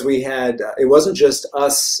because we had, it wasn't just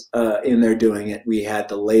us in there doing it. We had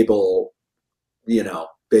the label,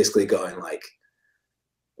 basically going like,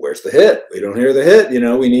 where's the hit? We don't hear the hit.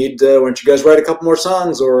 We need, why don't you guys write a couple more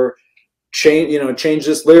songs or change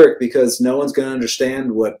this lyric because no one's going to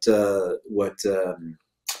understand what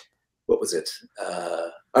was it?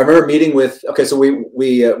 I remember meeting with, so we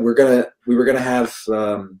were gonna have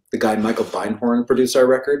the guy Michael Beinhorn produce our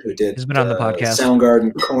record, who did. He's been on the podcast.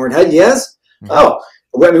 Soundgarden, Korn. Yes. Mm-hmm. Oh,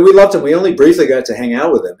 we loved him. We only briefly got to hang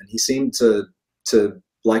out with him, and he seemed to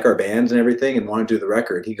like our band and everything, and want to do the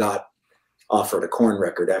record. He got offered a Korn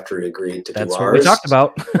record after he agreed to That's do what ours. we talked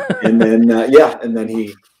about. And then, and then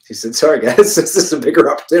he said, sorry, guys, this is a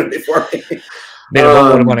bigger opportunity for me. Made a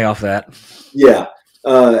boatload of money off that. Yeah.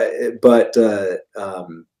 But I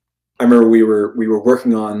remember we were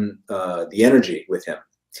working on The Energy with him.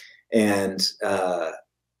 And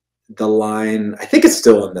the line, I think it's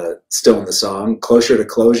still in the song, closer to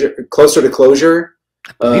closure.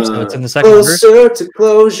 I believe so. It's in the second verse. Closer to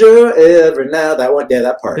closure every now. That one,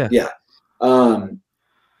 that part. Yeah.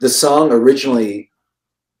 The song originally,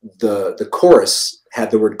 the chorus had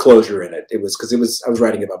the word closure in it. It was because I was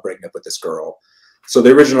writing about breaking up with this girl. So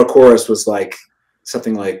the original chorus was like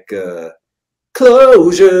something like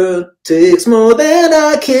closure takes more than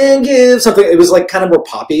I can give. Something. It was like kind of more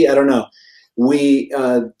poppy. I don't know.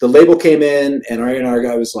 The label came in and our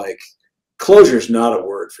guy was like, closure's not a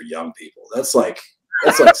word for young people. That's like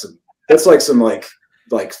some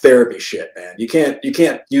therapy shit, man. You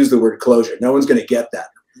can't use the word closure. No one's gonna get that.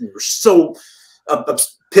 We were so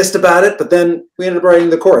pissed about it, but then we ended up writing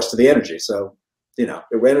the chorus to The Energy. So, it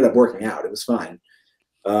ended up working out. It was fine.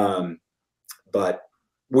 But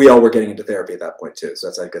we all were getting into therapy at that point too. So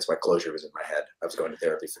that's, I guess, why closure was in my head. I was going to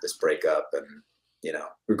therapy for this breakup, and we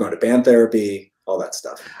were going to band therapy, all that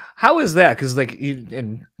stuff. How is that? Because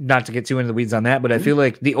and not to get too into the weeds on that, but I feel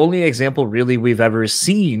like the only example really we've ever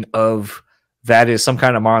seen of that is Some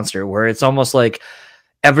Kind of Monster, where it's almost like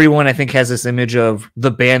everyone, I think, has this image of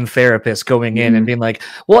the band therapist going in and being like,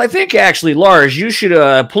 well, I think actually, Lars, you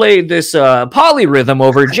should play this polyrhythm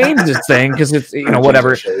over James's thing because it's,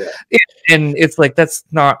 whatever. And it's like, that's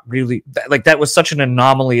not really, like, that was such an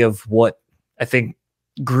anomaly of what I think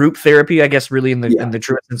group therapy, I guess, really in the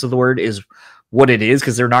true sense of the word, is what it is,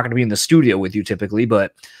 because they're not going to be in the studio with you typically.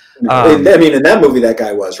 But I mean, in that movie, that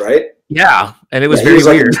guy was, right? Yeah, and it was very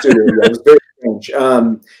weird. It was very strange.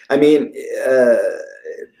 I mean,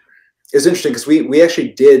 it's interesting because we actually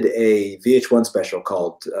did a VH1 special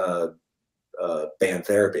called Band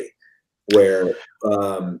Therapy, where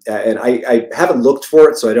and I haven't looked for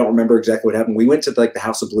it, so I don't remember exactly what happened. We went to like the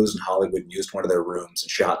House of Blues in Hollywood and used one of their rooms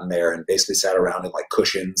and shot in there and basically sat around in like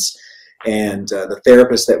cushions. And the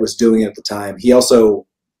therapist that was doing it at the time, he also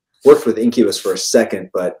worked with Incubus for a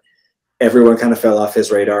second, but everyone kind of fell off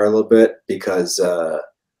his radar a little bit because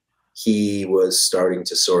he was starting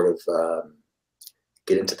to sort of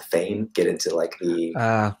get into the fame, get into like the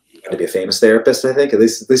to be a famous therapist, I think, at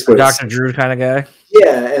least what Dr. Drew kind of guy.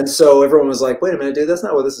 Yeah, and so everyone was like, "Wait a minute, dude, that's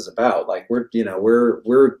not what this is about. Like, we're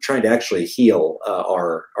trying to actually heal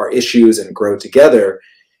our issues and grow together."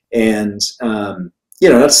 And not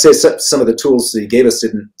to say some of the tools that he gave us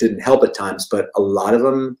didn't help at times, but a lot of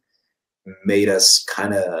them made us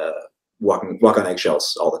kind of walk on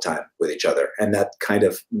eggshells all the time with each other, and that kind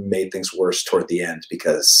of made things worse toward the end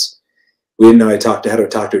because we didn't know how to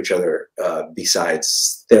talk to each other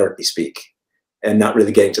besides therapy speak, and not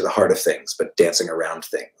really getting to the heart of things, but dancing around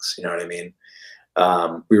things. You know what I mean?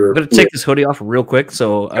 I'm going to take this hoodie off real quick,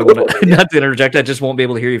 so I would not to interject. I just won't be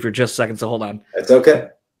able to hear you for just a second, so hold on. It's okay.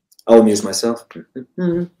 I'll amuse myself.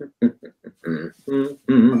 Hand.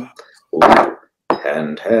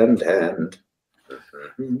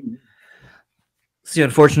 It's the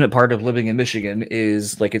unfortunate part of living in Michigan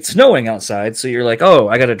is like it's snowing outside, so you're like, oh,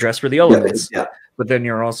 I got to dress for the elements. Yeah. But then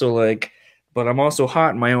you're also like, but I'm also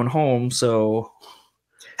hot in my own home, so.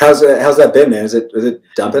 How's that been, man? Is it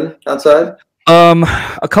dumping outside?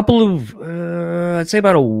 A couple of I'd say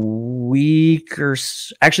about a week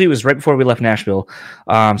actually it was right before we left Nashville.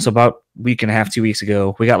 So about a week and a half, 2 weeks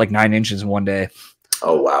ago, we got like 9 inches in one day.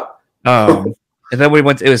 Oh wow. And then we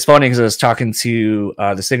went. It was funny because I was talking to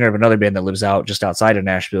the singer of another band that lives out just outside of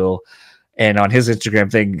Nashville, and on his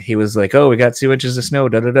Instagram thing, he was like, "Oh, we got 2 inches of snow."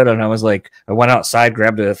 And I was like, I went outside,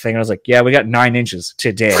 grabbed a thing, and I was like, "Yeah, we got 9 inches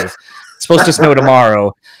today. It's supposed to snow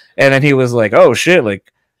tomorrow." And then he was like, "Oh shit!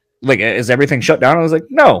 Like, is everything shut down?" I was like,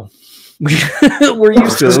 "No, we're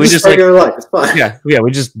used to it. We just regular life. It's fine." Yeah,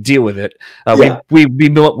 we just deal with it. We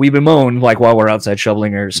bemoan like while we're outside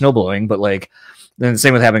shoveling or snowblowing, but like then the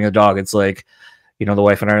same with having a dog. It's like, the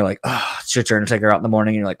wife and I are like, oh, it's your turn to take her out in the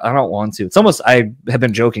morning. And you're like, I don't want to. It's almost, I have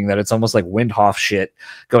been joking that it's almost like Windhoff shit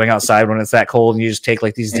going outside when it's that cold and you just take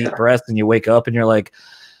like these deep breaths and you wake up and you're like,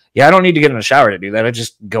 yeah, I don't need to get in a shower to do that. I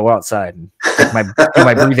just go outside and take do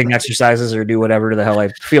my breathing exercises or do whatever the hell I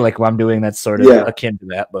feel like I'm doing that's sort of akin to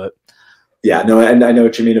that. But yeah, no, and I know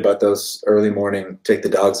what you mean about those early morning, take the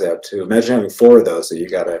dogs out too. Imagine having 4 of those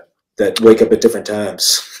that wake up at different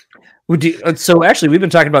times. So actually, we've been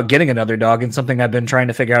talking about getting another dog, and something I've been trying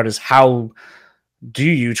to figure out is how do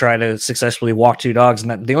you try to successfully walk 2 dogs?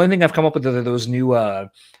 And the only thing I've come up with are those new, well,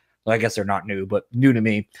 I guess they're not new, but new to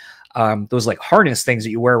me, those like harness things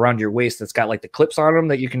that you wear around your waist that's got like the clips on them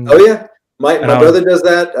that you can. Oh yeah, my brother does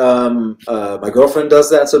that. My girlfriend does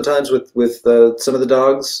that sometimes with some of the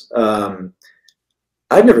dogs.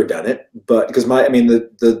 I've never done it, but because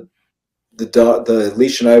the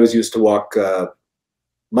leash that I was used to walk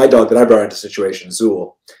my dog that I brought into the situation,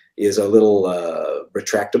 Zool, is a little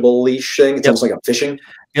retractable leash thing. It's almost like a fishing.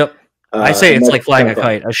 Yep. I say it's like flying a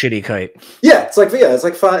kite, a shitty kite. Yeah, it's like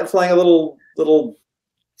flying a little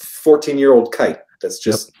 14-year-old kite that's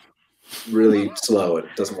just really slow and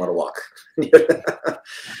doesn't want to walk.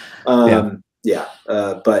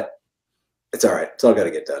 But it's all right. It's all got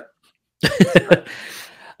to get done.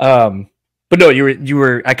 But no, you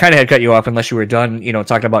were. I kind of had cut you off unless you were done.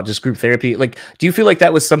 Talking about just group therapy. Like, do you feel like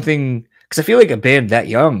that was something? Because I feel like a band that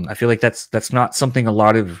young, I feel like that's not something a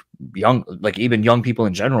lot of young, like even young people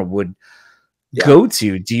in general would go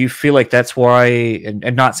to. Do you feel like that's why?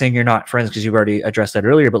 And not saying you're not friends because you've already addressed that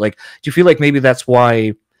earlier, but like, do you feel like maybe that's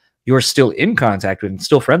why you're still in contact with and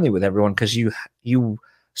still friendly with everyone because you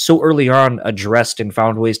so early on addressed and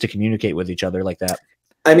found ways to communicate with each other like that?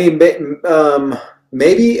 I mean,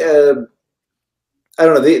 maybe. I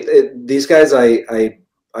don't know. These guys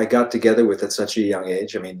I got together with at such a young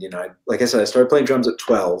age. I mean, like I said, I started playing drums at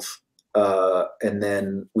 12, and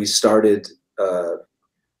then we started.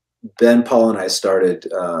 Ben, Paul, and I started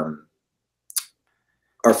our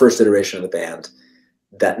first iteration of the band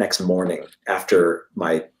that next morning after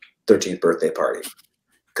my 13th birthday party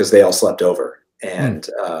because they all slept over, and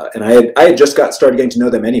I had just started getting to know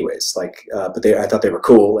them anyways. Like, but I thought they were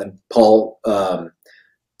cool, and Paul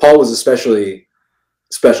was especially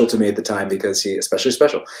special to me at the time because he and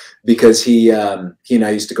I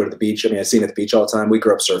used to go to the beach. I mean, I seen him at the beach all the time. We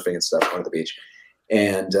grew up surfing and stuff, going to the beach.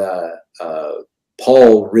 And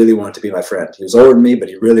Paul really wanted to be my friend. He was older than me, but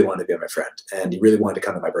he really wanted to be my friend. And he really wanted to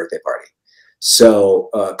come to my birthday party. So,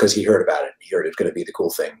 because he heard about it. He heard it was going to be the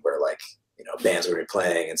cool thing where, like, bands were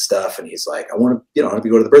playing and stuff. And he's like, I want to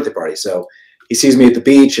go to the birthday party. So he sees me at the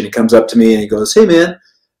beach and he comes up to me and he goes, "Hey, man,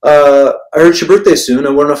 I heard it's your birthday soon. I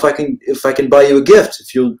want to know if I can buy you a gift.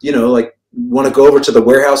 If you'll, like, want to go over to the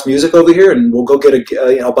Warehouse Music over here and we'll go get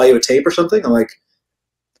I'll buy you a tape or something." I'm like,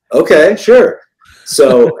 okay, sure.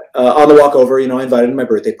 So on the walk over, I invited him to my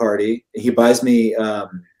birthday party. He buys me.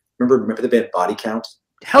 Remember the band Body Count?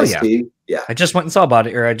 Hell yeah, Ice-T? Yeah. I just went and saw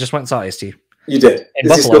Ice-T. You did. In Is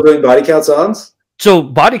Buffalo. he still doing Body Count songs? So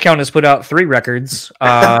Body Count has put out 3 records in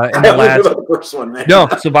the last. About the first one, man. No,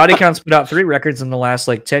 so Body Count's put out 3 records in the last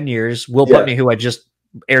like 10 years. Will Putney, who I just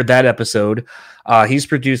aired that episode, he's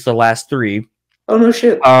produced the last 3. Oh no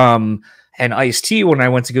shit. And Ice-T, when I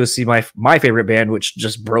went to go see my favorite band, which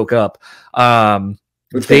just broke up,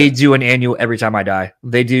 they do an annual Every Time I Die.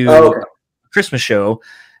 They do a Christmas show,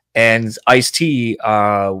 and Ice-T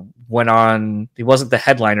went on. He wasn't the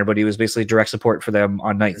headliner, but he was basically direct support for them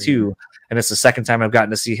on night 2. And it's the second time I've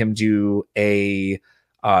gotten to see him do a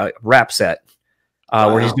rap set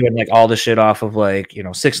where he's doing like all the shit off of like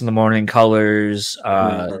 6 in the Morning, Colors,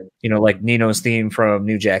 like Nino's theme from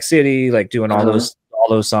New Jack City, like doing all those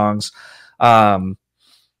songs. I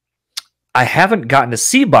haven't gotten to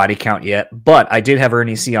see Body Count yet, but I did have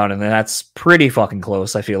Ernie C on, and that's pretty fucking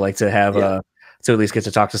close. I feel like to have to at least get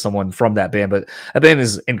to talk to someone from that band. But that band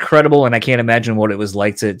is incredible, and I can't imagine what it was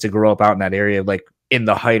like to grow up out in that area, like in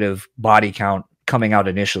the height of Body Count coming out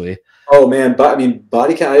initially. Oh man, Body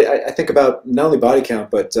Count. I think about not only Body Count,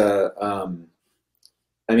 but all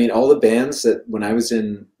the bands that when I was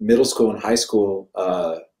in middle school and high school,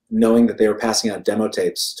 knowing that they were passing out demo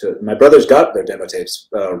tapes to my brothers got their demo tapes.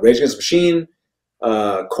 Rage Against the Machine,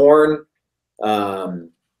 Korn.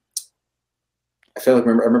 I feel like I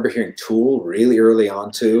remember hearing Tool really early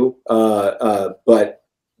on too. But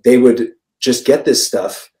they would just get this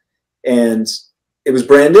stuff, and it was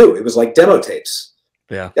brand new. It was like demo tapes.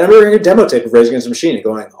 Yeah. And I remember hearing a demo tape of Rage Against the Machine and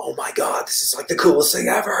going, "Oh my god, this is like the coolest thing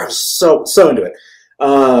ever!" I was so into it.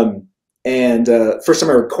 First time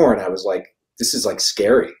I heard Korn, I was like, "This is like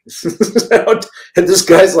scary." And this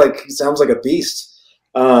guy's like, he sounds like a beast.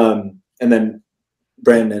 And then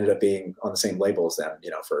Brandon ended up being on the same label as them,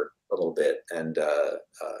 for a little bit and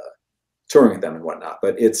touring with them and whatnot.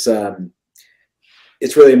 But it's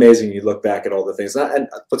really amazing. You look back at all the things. And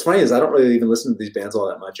what's funny is I don't really even listen to these bands all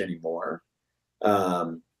that much anymore.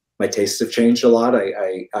 My tastes have changed a lot.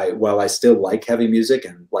 While I still like heavy music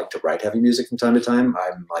and like to write heavy music from time to time,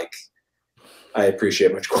 I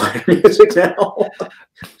appreciate much quieter music now.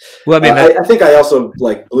 Well, I think I also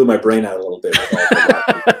like blew my brain out a little bit.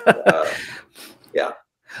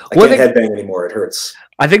 I can't headbang anymore. It hurts.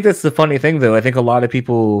 I think that's the funny thing, though. I think a lot of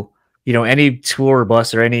people, any tour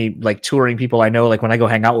bus or any like touring people I know, like when I go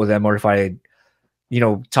hang out with them, or if I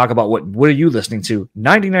talk about what are you listening to,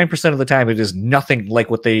 99% of the time it is nothing like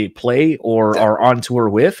what they play or are on tour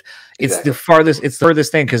with. It's the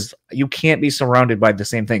furthest thing, because you can't be surrounded by the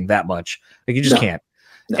same thing that much. Like, you just can't.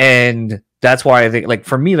 No. And that's why I think, like,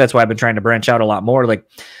 for me, that's why I've been trying to branch out a lot more. Like,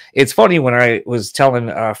 it's funny when I was telling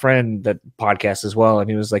a friend that podcast as well, and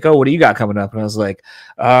he was like, "Oh, what do you got coming up?" And I was like,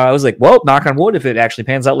 well, knock on wood, if it actually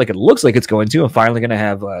pans out like it looks like it's going to, I'm finally going to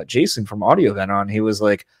have Jason from Audiovent on. He was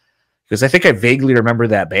like, because I think I vaguely remember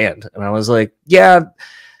that band. And I was like, yeah,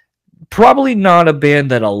 probably not a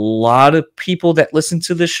band that a lot of people that listen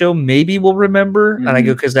to this show maybe will remember. Mm-hmm. And I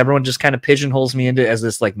go, because everyone just kind of pigeonholes me into as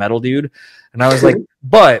this like metal dude. And I was like,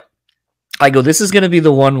 but I go, this is going to be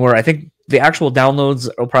the one where I think the actual downloads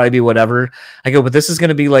will probably be whatever. I go, but this is going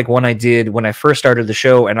to be like one I did when I first started the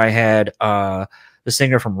show, and I had the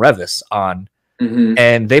singer from Revis on. Mm-hmm.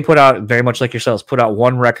 And they put out, very much like yourselves, put out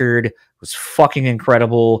one record, it was fucking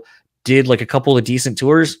incredible, did like a couple of decent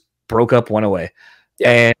tours, broke up, went away.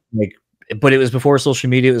 And like, but it was before social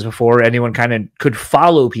media, it was before anyone kind of could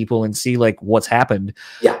follow people and see like what's happened.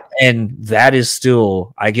 Yeah. And that is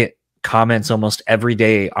still, I get comments almost every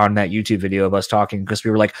day on that YouTube video of us talking, because we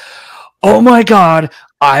were like, oh my God,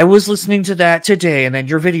 I was listening to that today, and then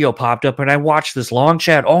your video popped up and I watched this long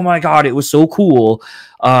chat. Oh my God, it was so cool.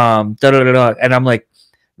 And I'm like,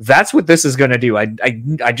 that's what this is going to do. I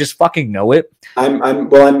just fucking know it. I'm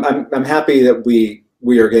happy that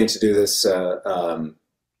we are going to do this. I'm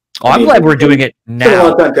glad we're doing it now. It's been a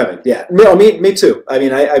long time coming. Yeah. No, me too. I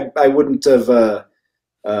mean, I wouldn't have, I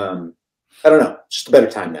don't know, just a better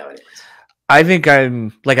time now anyways. I think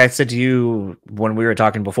I'm, like I said to you when we were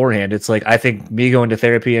talking beforehand, it's like, I think me going to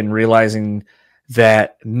therapy and realizing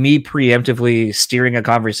that me preemptively steering a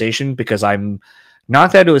conversation, because I'm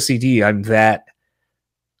not that OCD, I'm that,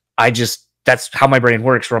 that's how my brain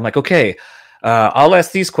works, where I'm like, okay, I'll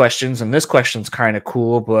ask these questions, and this question's kind of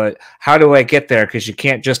cool, but how do I get there? Because you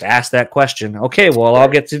can't just ask that question. Okay, well, I'll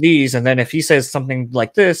get to these, and then if he says something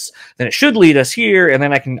like this, then it should lead us here, and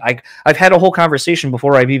then I've had a whole conversation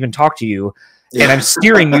before I've even talked to you, and I'm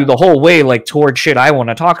steering you the whole way like toward shit I want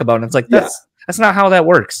to talk about, and it's like, that's not how that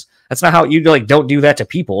works. That's not how you like, don't do that to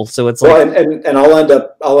people. So it's like, and I'll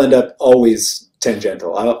end up always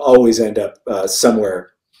tangential. I'll always end up somewhere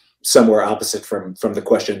opposite from the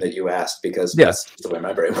question that you asked, because that's the way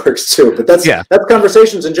my brain works too. But that's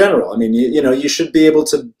conversations in general. I mean, you should be able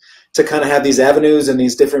to kind of have these avenues and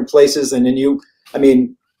these different places, and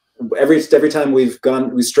then every time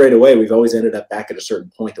we strayed away, we've always ended up back at a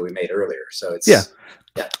certain point that we made earlier. So it's yeah.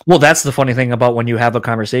 Well, that's the funny thing about when you have a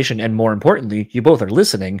conversation, and more importantly, you both are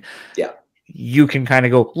listening. Yeah. You can kind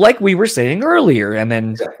of go like we were saying earlier, and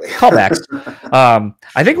then callbacks.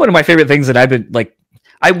 I think one of my favorite things that I've been like,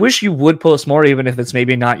 I wish you would post more, even if it's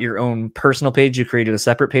maybe not your own personal page. You created a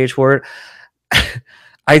separate page for it.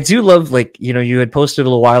 I do love, like, you had posted a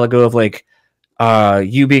little while ago of like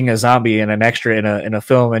you being a zombie and an extra in a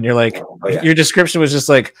film, and you're like, your description was just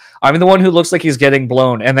like, I'm the one who looks like he's getting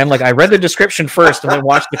blown, and then like I read the description first and then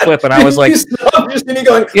watched the clip, and I was like,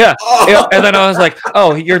 going, yeah, and then I was like,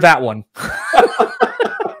 oh, you're that one.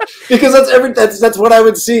 Because that's what I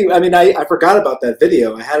would see. I mean, I forgot about that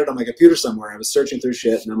video. I had it on my computer somewhere. I was searching through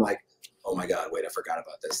shit, and I'm like, oh my God, wait, I forgot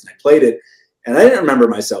about this. And I played it, and I didn't remember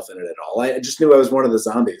myself in it at all. I just knew I was one of the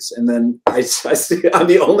zombies. And then I see I'm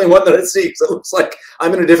the only one that I see, so it looks like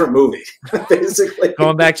I'm in a different movie, basically.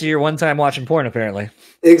 Going back to your one time watching porn, apparently.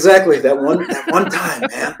 Exactly. That one time,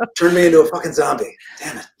 man, turned me into a fucking zombie.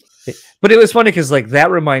 Damn it. But it was funny because like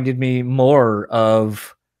that reminded me more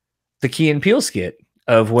of the Key and Peele skit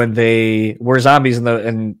of when they were zombies,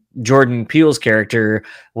 and Jordan Peele's character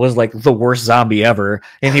was like the worst zombie ever,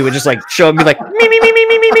 and he would just like show me like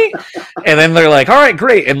me, and then they're like, all right,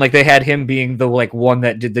 great, and like they had him being the like one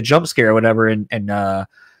that did the jump scare or whatever, and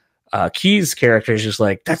Key's character is just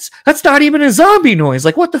like, that's not even a zombie noise,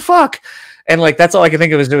 like what the fuck, and like that's all I could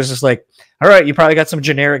think of is it was just like, all right, you probably got some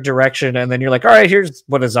generic direction, and then you're like, all right, here's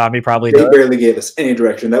what a zombie probably does. They barely gave us any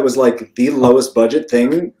direction. That was like the lowest budget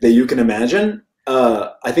thing that you can imagine.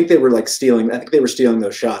 I think they were like stealing. I think they were stealing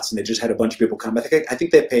those shots, and they just had a bunch of people come. I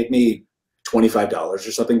think they paid me $25 or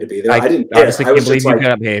something to be there. I didn't care. Honestly, I was believe you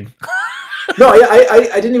got paid. No,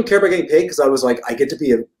 I didn't even care about getting paid, because I was like, I get to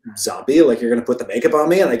be a zombie. Like, you're going to put the makeup on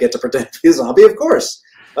me, and I get to pretend to be a zombie. Of course,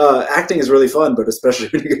 acting is really fun, but especially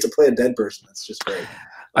when you get to play a dead person, that's just great.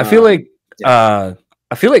 I feel like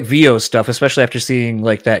VO stuff, especially after seeing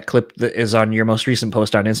like that clip that is on your most recent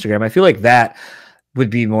post on Instagram. I feel like that would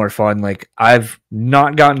be more fun. Like, I've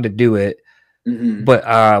not gotten to do it, Mm-hmm.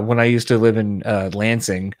 But when I used to live in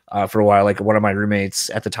Lansing for a while, like one of my roommates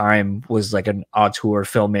at the time was like an auteur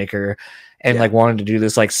filmmaker and like wanted to do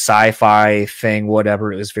this like sci-fi thing,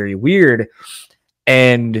 whatever. It was very weird.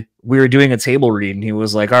 And we were doing a table read and he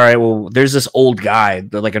was like, all right, well, there's this old guy,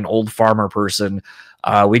 like an old farmer person.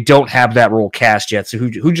 We don't have that role cast yet. So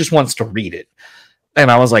who just wants to read it?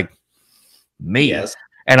 And I was like, me. Yes.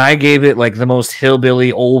 And I gave it like the most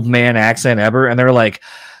hillbilly old man accent ever. And they're like,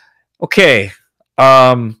 okay,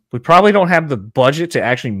 we probably don't have the budget to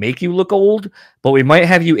actually make you look old, but we might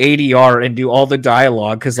have you ADR and do all the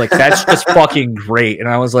dialogue because like that's just fucking great. And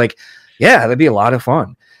I was like, yeah, that'd be a lot of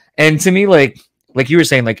fun. And to me, like you were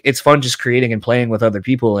saying, like it's fun just creating and playing with other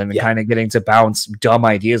people and kind of getting to bounce dumb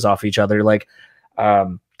ideas off each other. Like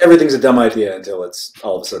everything's a dumb idea until it's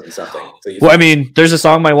all of a sudden something. So well, I mean, there's a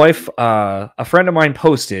song my wife, a friend of mine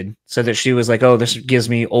posted, said that she was like, oh, this gives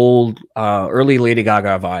me old, early Lady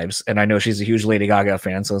Gaga vibes. And I know she's a huge Lady Gaga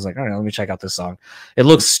fan. So I was like, all right, let me check out this song. It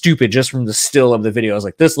looks stupid just from the still of the video. I was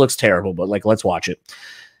like, this looks terrible, but like, let's watch it.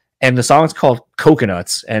 And the song's called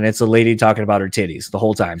Coconuts. And it's a lady talking about her titties the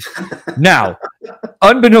whole time. Now,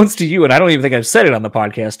 unbeknownst to you, and I don't even think I've said it on the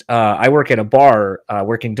podcast, I work at a bar,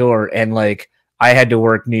 working door, and like, I had to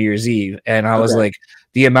work New Year's Eve, and I was like,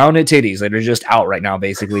 the amount of titties that are just out right now,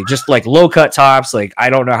 basically, just like low cut tops. Like, I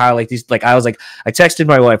don't know how, like these, like, I was like, I texted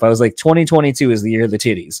my wife, I was like, 2022 is the year of the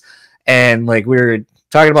titties. And like, we were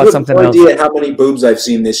talking about something else. No idea how many boobs I've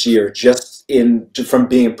seen this year just from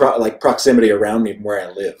being proximity around me from where I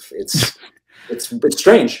live. It's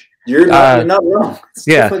strange. You're not wrong.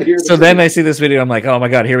 So then I see this video. I'm like, oh my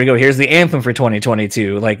God, here we go. Here's the anthem for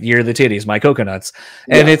 2022. Like, year of the titties, my coconuts.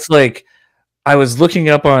 And it's like, I was looking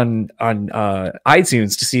up on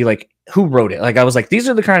iTunes to see like who wrote it. Like I was like, these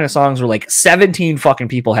are the kind of songs where like 17 fucking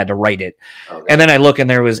people had to write it. Okay. And then I look and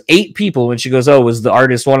there was 8 people and she goes, oh, was the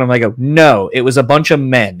artist one? I'm like, oh, no, it was a bunch of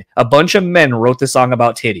men. A bunch of men wrote the song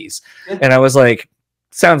about titties. Yeah. And I was like,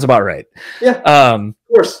 sounds about right. Yeah. Of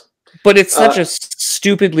course. But it's such a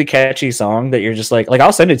stupidly catchy song that you're just like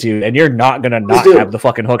I'll send it to you and you're not going to not have the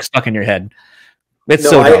fucking hook stuck in your head. It's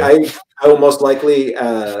I will most likely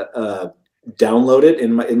download it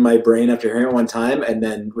in my brain after hearing it one time and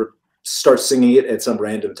then start singing it at some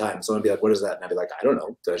random time. So I'll be like, what is that? And I'll be like, I don't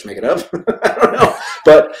know. Did I just make it up? I don't know.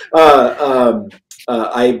 But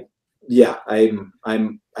I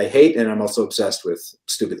hate and I'm also obsessed with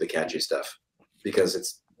stupidly catchy stuff because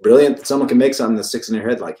it's brilliant that someone can make something that sticks in your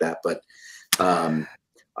head like that. But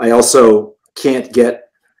I also can't get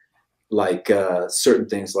like certain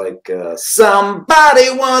things like somebody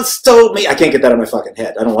once told me. I can't get that out of my fucking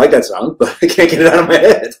head. I don't like that song, but I can't get it out of my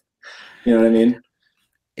head. You know what I mean?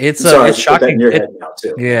 It's shocking. That in your head now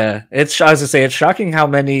too. Yeah, I was gonna say it's shocking how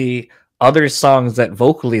many other songs that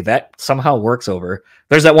vocally that somehow works over.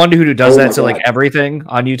 There's that one dude who does that to like everything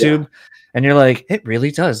on YouTube, and you're like, it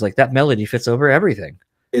really does. Like that melody fits over everything.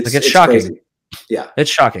 It's shocking. Crazy. Yeah,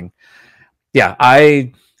 it's shocking. Yeah,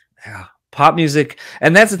 pop music,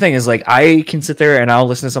 and that's the thing is like I can sit there and I'll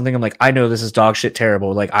listen to something. I'm like, I know this is dog shit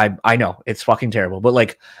terrible. Like I know it's fucking terrible, but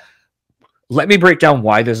like, let me break down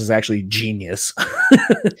why this is actually genius.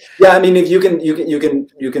 Yeah, I mean, if you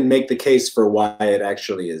can make the case for why it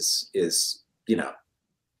actually is you know,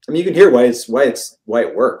 I mean, you can hear why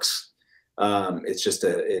it works. It's just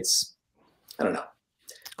I don't know.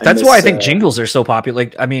 That's why I think jingles are so popular.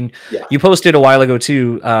 Like, I mean, you posted a while ago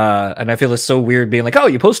too, and I feel it's so weird being like, oh,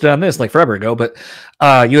 you posted on this like forever ago, but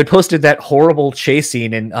you had posted that horrible Chae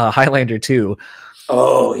scene in Highlander 2.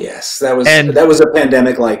 Oh yes, that was a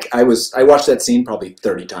pandemic. Like I watched that scene probably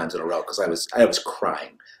 30 times in a row because I was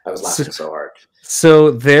crying. I was laughing so hard. So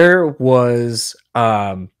there was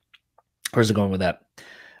where's it going with that?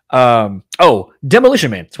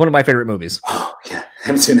 Demolition Man. It's one of my favorite movies. Oh yeah, I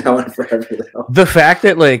haven't seen that one forever though. The fact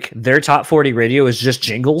that like their top 40 radio is just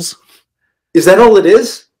jingles. Is that all it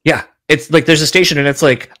is? Yeah. It's like there's a station and it's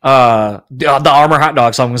like the Armor Hot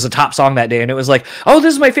Dog song was the top song that day and it was like, oh,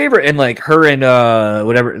 this is my favorite, and like her and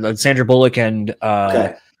whatever, like Sandra Bullock and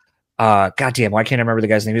goddamn, why can't I remember the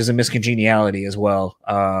guy's name? He was in Miss Congeniality as well.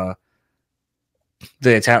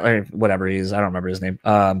 The Italian, whatever he is, I don't remember his name.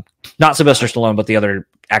 Not Sylvester Stallone, but the other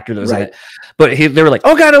actor that was in it. But they were like,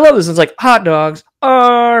 oh god, I love this. And it's like hot dogs,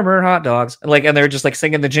 Armor Hot Dogs, and they're just like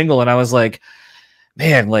singing the jingle, and I was like,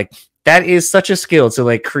 man, like that is such a skill to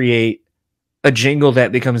like create a jingle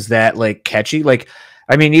that becomes that like catchy. Like,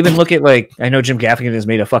 I mean, even look at like, I know Jim Gaffigan has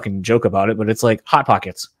made a fucking joke about it, but it's like Hot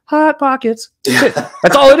Pockets. Yeah.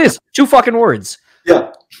 That's all it is. 2 fucking words.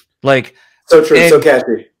 Yeah. Like, so true. So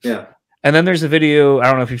catchy. Yeah. And then there's a video, I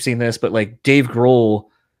don't know if you've seen this, but like Dave Grohl,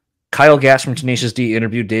 Kyle Gass from Tenacious D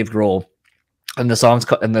interviewed Dave Grohl, and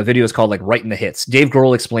the video is called like Writing the Hits. Dave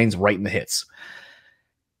Grohl explains Writing the Hits.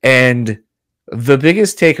 And the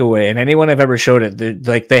biggest takeaway, and anyone I've ever showed it,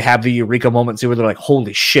 like they have the eureka moment too, where they're like,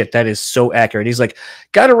 holy shit, that is so accurate. He's like,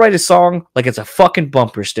 gotta write a song like it's a fucking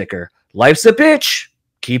bumper sticker. Life's a bitch.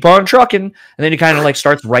 Keep on trucking. And then he kind of like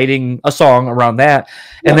starts writing a song around that.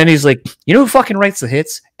 And then he's like, you know who fucking writes the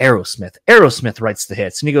hits? Aerosmith. Aerosmith writes the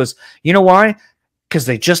hits. And he goes, you know why? Because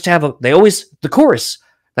they just have the chorus.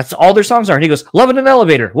 That's all their songs are. And he goes, Love in an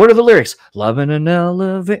Elevator. What are the lyrics? Love in an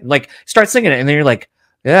elevator. Like, start singing it. And then you're like,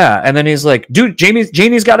 yeah. And then he's like, dude,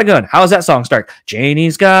 Janie's got a gun. How does that song start?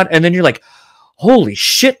 Janie's got, and then you're like, holy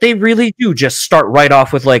shit, they really do just start right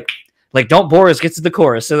off with like Don't Bore Us gets to the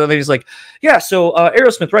chorus. And then he's like, yeah, so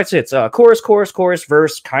Aerosmith writes hits, chorus,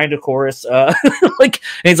 verse, kind of chorus. Like, and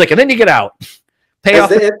he's like, and then you get out.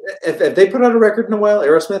 Payoff. If they put out a record in a while,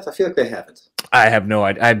 Aerosmith, I feel like they haven't. I have no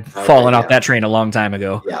idea. I've fallen off that train a long time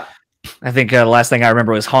ago. Yeah. I think the last thing I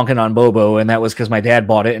remember was Honkin' on Bobo, and that was because my dad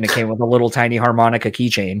bought it, and it came with a little tiny harmonica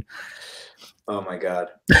keychain. Oh my god!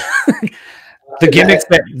 The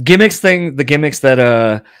gimmicks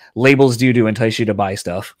that labels do to entice you to buy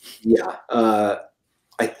stuff. Yeah, I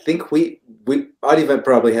think we Audiovent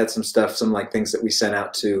probably had some stuff, some like things that we sent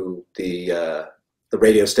out to the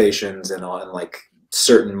radio stations and all, and like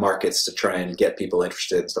certain markets to try and get people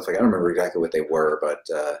interested and stuff like that. I don't remember exactly what they were, but.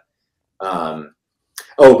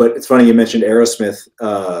 Oh, but it's funny you mentioned Aerosmith.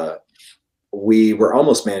 We were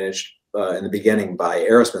almost managed in the beginning by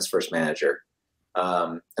Aerosmith's first manager.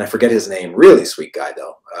 And I forget his name, really sweet guy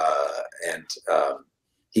though. And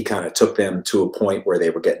he kind of took them to a point where they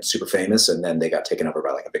were getting super famous, and then they got taken over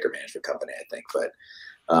by like a bigger management company, I think. But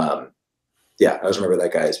yeah, I always remember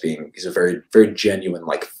that guy as he's a very, very genuine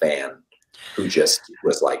like fan who just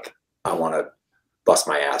was like, I want to bust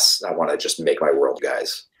my ass. I want to just make my world,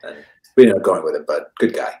 guys. And we ended up going with him, but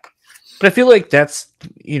good guy. But I feel like that's,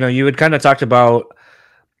 you had kind of talked about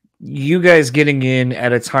you guys getting in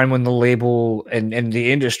at a time when the label and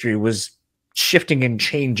the industry was shifting and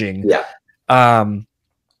changing. Yeah.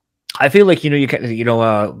 I feel like,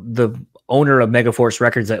 the owner of Megaforce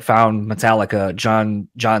Records that found Metallica, John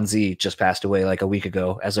Z, just passed away like a week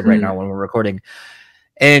ago as of right now when we're recording.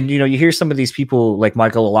 And, you hear some of these people like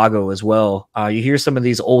Michael Alago as well. You hear some of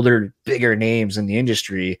these older, bigger names in the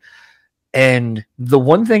industry. And the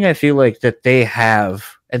one thing I feel like that they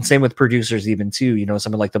have, and same with producers even too,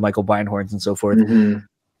 someone like the Michael Beinhorns and so forth,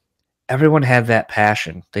 everyone had that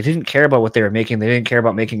passion. They didn't care about what they were making. They didn't care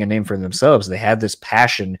about making a name for themselves. They had this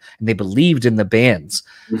passion and they believed in the bands.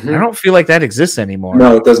 I don't feel like that exists anymore.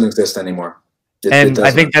 No, it doesn't exist anymore. And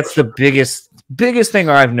I think that's the biggest thing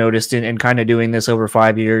I've noticed in kind of doing this over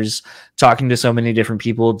 5 years, talking to so many different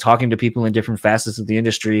people, talking to people in different facets of the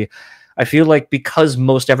industry. I feel like because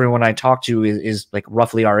most everyone I talk to is like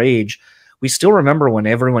roughly our age, we still remember when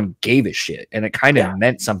everyone gave a shit and it kind of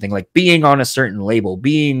meant something, like being on a certain label,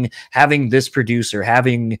 having this producer,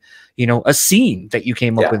 having, a scene that you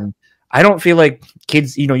came up with. I don't feel like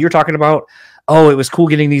kids, you're talking about, oh, it was cool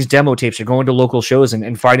getting these demo tapes or going to local shows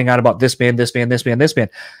and finding out about this band. I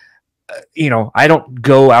don't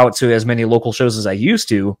go out to as many local shows as I used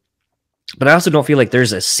to, but I also don't feel like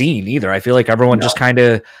there's a scene either. I feel like everyone just kind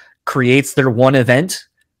of creates their one event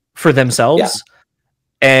for themselves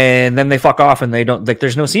and then they fuck off and they don't, like,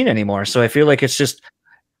 there's no scene anymore. So I feel like it's just,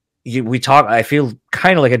 I feel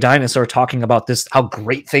kind of like a dinosaur talking about this, how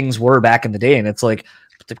great things were back in the day. And it's like,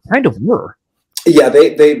 but they kind of were. Yeah,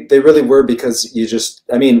 they really were, because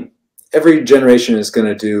every generation is going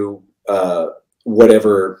to do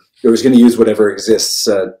whatever, it was going to use whatever exists,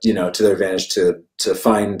 to their advantage to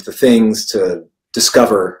find the things, to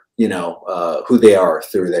discover, who they are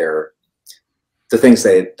through the things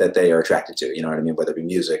that they are attracted to, you know what I mean? Whether it be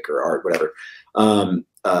music or art, whatever.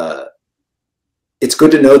 It's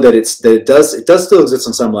good to know that it does still exist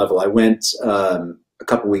on some level. I went a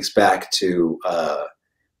couple weeks back to a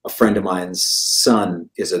friend of mine's son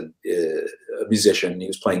is a musician. He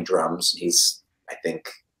was playing drums. He's, I think,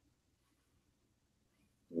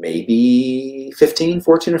 maybe 14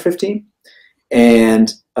 or 15.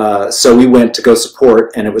 And so we went to go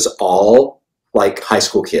support, and it was all like high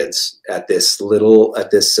school kids at this I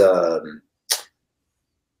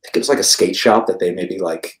think it was like a skate shop that they maybe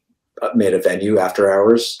like made a venue after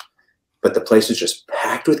hours, but the place was just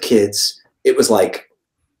packed with kids. It was like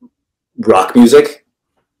rock music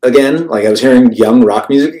again. Like I was hearing young rock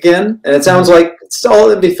music again, and it sounds like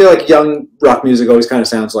I feel like young rock music always kind of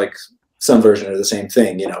sounds like some version of the same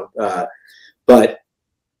thing, but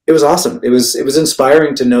it was awesome. It was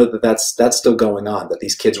inspiring to know that that's still going on, that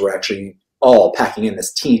these kids were actually all packing in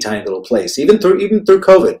this teeny tiny little place, even through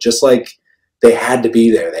COVID, just like they had to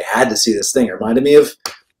be there. They had to see this thing. It reminded me of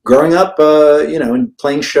growing up, and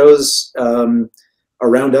playing shows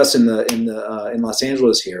around us in Los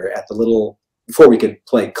Angeles here at the little, before we could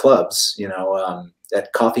play clubs,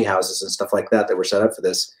 at coffee houses and stuff like that were set up for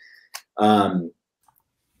this.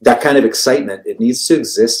 That kind of excitement, it needs to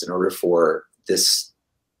exist in order for this.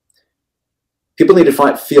 People need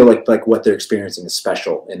to feel like what they're experiencing is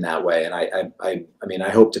special in that way. And I mean, I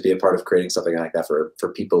hope to be a part of creating something like that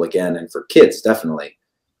for people again, and for kids, definitely,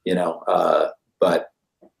 but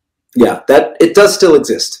yeah, that it does still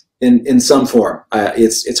exist in some form.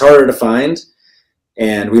 It's harder to find,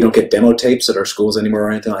 and we don't get demo tapes at our schools anymore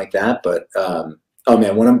or anything like that. But oh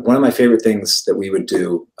man, one of my favorite things that we would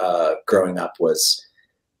do growing up was,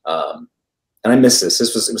 and I miss this.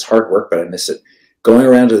 It was hard work, but I miss it. Going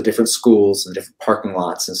around to the different schools and different parking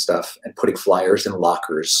lots and stuff, and putting flyers in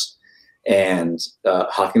lockers, and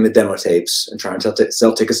hawking the demo tapes and trying to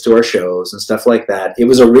sell tickets to our shows and stuff like that. It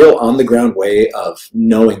was a real on the ground way of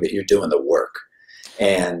knowing that you're doing the work.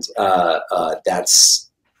 And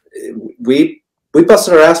we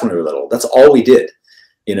busted our ass when we were little. That's all we did.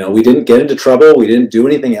 We didn't get into trouble. We didn't do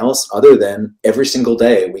anything else other than every single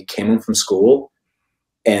day we came home from school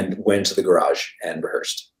and went to the garage and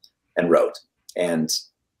rehearsed and wrote. And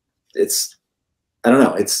I don't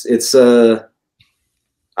know.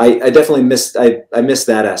 I definitely missed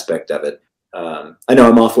that aspect of it. I know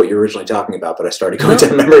I'm off what you were originally talking about, but I started going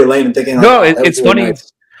down memory lane and thinking, no, it's funny.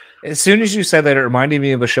 Nice. As soon as you said that, it reminded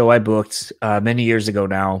me of a show I booked many years ago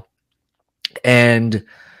now. And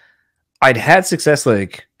I'd had success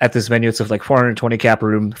at this venue. It's like 420 cap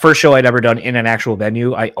room. First show I'd ever done in an actual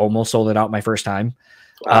venue. I almost sold it out my first time.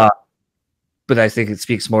 Wow. But I think it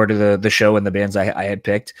speaks more to the show and the bands I had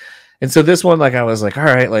picked. And so this one, I was like, all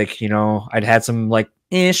right, I'd had some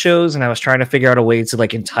shows, and I was trying to figure out a way to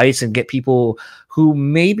entice and get people who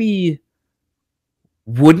maybe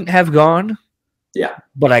wouldn't have gone. Yeah.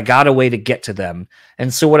 But I got a way to get to them.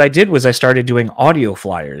 And so what I did was I started doing audio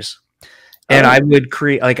flyers. And I would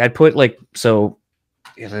create, I'd put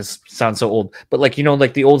this sounds so old, but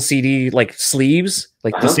the old CD, sleeves,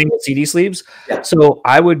 the single CD sleeves. Yeah. So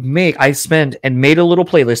I spent and made a little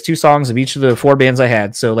playlist, 2 songs of each of the 4 bands I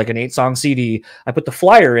had. So an 8-song CD, I put the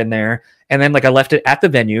flyer in there, and then I left it at the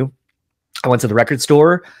venue. I went to the record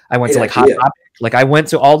store. I went to Hot Topic. I went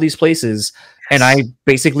to all these places, and I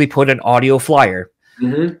basically put an audio flyer.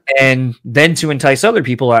 Mm-hmm. And then to entice other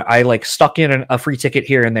people, I stuck in a free ticket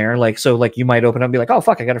here and there. You might open up and be like, oh,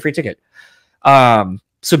 fuck, I got a free ticket.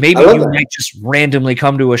 So maybe you might just randomly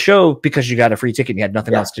come to a show because you got a free ticket and you had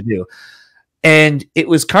nothing else to do. And it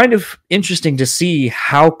was kind of interesting to see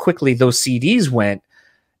how quickly those CDs went.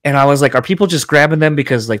 And I was like, are people just grabbing them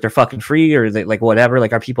because they're fucking free, or they whatever?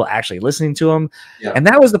 Are people actually listening to them? Yeah. And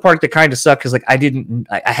that was the part that kind of sucked, because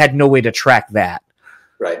I had no way to track that.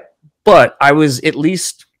 Right. But I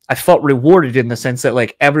felt rewarded in the sense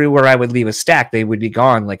that everywhere I would leave a stack, they would be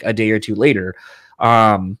gone a day or two later.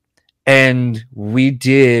 And we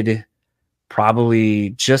did probably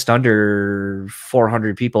just like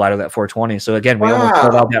 400 people out of that 420. So again, we almost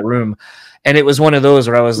sold out that room. And it was one of those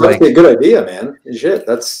where I was That's a good idea, man. Shit,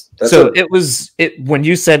 that's so it was when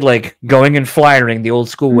you said going and flyering the old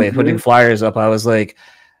school way, putting flyers up, I was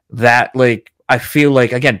I feel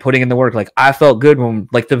again, putting in the work, I felt good when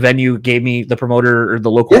the venue gave me, the promoter or the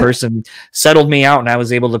local person settled me out, and I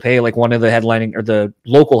was able to pay one of the headlining or the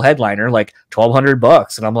local headliner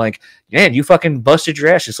 $1,200. And I'm like, man, you fucking busted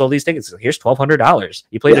your ass. You sold these tickets. Here's $1,200.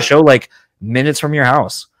 You played a show minutes from your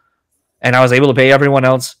house. And I was able to pay everyone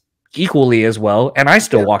else equally as well. And I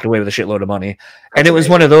still walked away with a shitload of money. And it was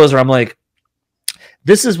one of those where I'm like,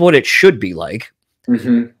 this is what it should be like.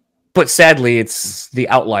 Mm-hmm. But sadly, it's the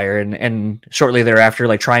outlier, and shortly thereafter,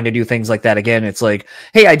 trying to do things like that again, it's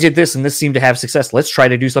hey, I did this, and this seemed to have success. Let's try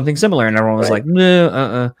to do something similar. And everyone was like,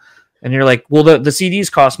 no, And you're like, well, the CDs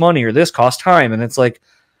cost money, or this costs time. And it's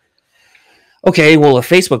okay, well, a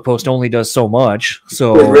Facebook post only does so much.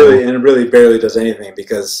 So it really barely does anything,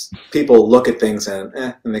 because people look at things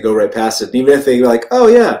and they go right past it. And even if they oh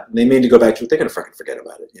yeah, they mean to go back to it, they're gonna fucking forget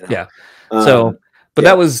about it. Yeah.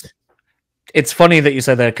 That was. It's funny that you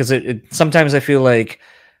said that, because it sometimes I feel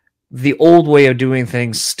the old way of doing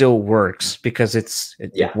things still works, because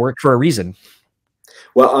it worked for a reason.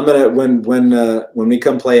 Well, I'm gonna when we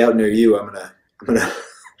come play out near you, I'm gonna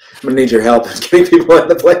need your help in getting people in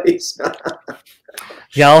the place.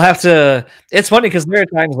 Yeah, I'll have to. It's funny because there are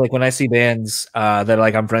times when I see bands that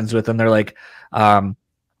I'm friends with, and they're I'll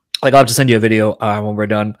have to send you a video when we're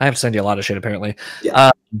done. I have to send you a lot of shit apparently.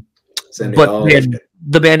 Yeah.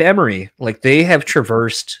 The band Emery, they have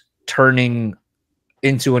traversed turning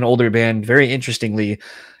into an older band very interestingly.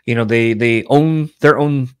 You know, they own their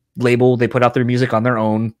own label. They put out their music on their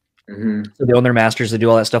own. So they own their masters. They do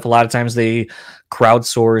all that stuff. A lot of times they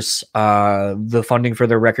crowdsource the funding for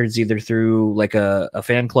their records either through like a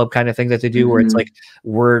fan club kind of thing that they do, where it's like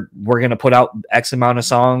we're gonna put out X amount of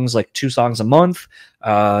songs, like 2 songs a month.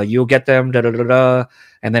 You'll get them,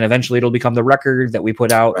 and then eventually it'll become the record that we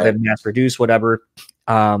put out, then mass produce, whatever.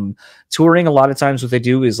 Touring, a lot of times what they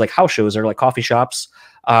do is like house shows or like coffee shops,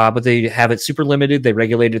 but they have it super limited. They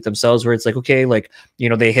regulate it themselves, where it's like, okay, like, you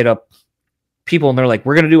know, they hit up people and they're like,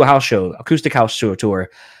 we're going to do a house show, acoustic house show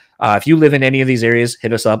tour. If you live in any of these areas,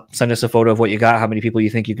 hit us up, send us a photo of what you got, how many people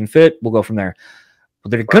you think you can fit. We'll go from there.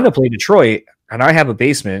 But they're going to play Detroit. And I have a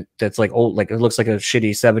basement that's like old, like it looks like a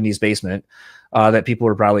shitty 70s basement that people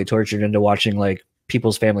were probably tortured into watching like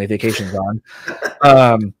people's family vacations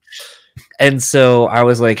on. And so I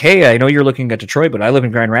was like, hey, I know you're looking at Detroit, but I live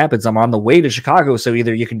in Grand Rapids. I'm on the way to Chicago. So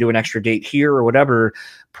either you can do an extra date here or whatever.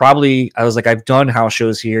 Probably, I was like, I've done house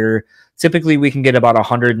shows here. Typically we can get about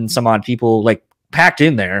 100 and some odd people like packed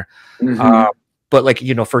in there. But like,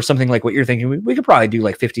 you know, for something like what you're thinking, we could probably do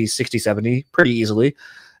like 50, 60, 70 pretty easily.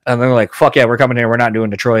 And they're like, fuck yeah, we're coming here. We're not doing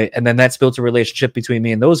Detroit. And then that's built a relationship between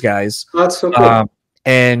me and those guys. That's so cool.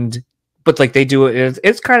 But like they do it,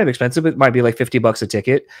 it's kind of expensive. It might be like $50 a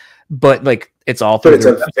ticket, but like it's all through. But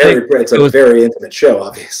it's a very intimate show,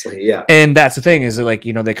 obviously. Yeah. And that's the thing is that, like,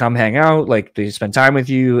 you know, they come hang out, like they spend time with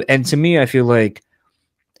you. And to me, I feel like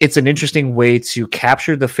it's an interesting way to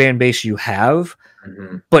capture the fan base you have,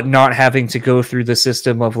 but not having to go through the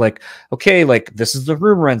system of like, okay, like this is the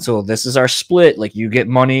room rental, this is our split. Like you get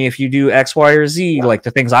money if you do X, Y, or Z, like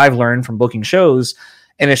the things I've learned from booking shows.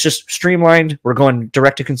 And it's just streamlined. We're going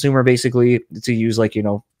direct to consumer, basically, to use like, you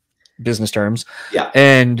know, business terms. Yeah.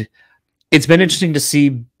 And it's been interesting to see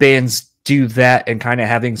bands do that and kind of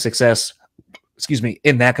having success,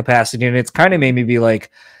 in that capacity. And it's kind of made me be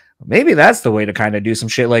like, maybe that's the way to kind of do some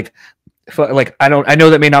shit. Like I know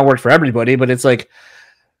that may not work for everybody, but it's like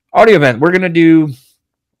Audiovent, we're going to do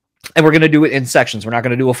it in sections. We're not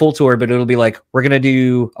going to do a full tour, but it'll be like, we're going to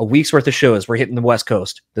do a week's worth of shows. We're hitting the West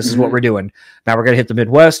Coast. This is what we're doing. Now we're going to hit the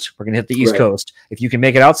Midwest. We're going to hit the East Coast. If you can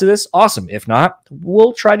make it out to this, awesome. If not,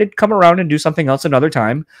 we'll try to come around and do something else another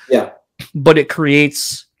time. Yeah. But it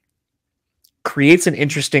creates an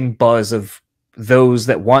interesting buzz of those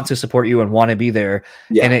that want to support you and want to be there.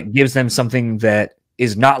 Yeah. And it gives them something that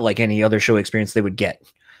is not like any other show experience they would get.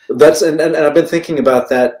 And I've been thinking about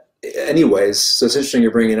that anyways. So it's interesting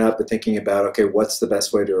you're bringing it up and thinking about, okay, what's the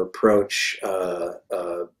best way to approach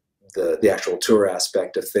the actual tour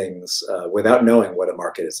aspect of things without knowing what a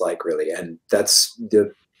market is like, really. And that's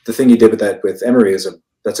the thing you did with Emery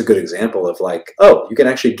that's a good example of like, oh, you can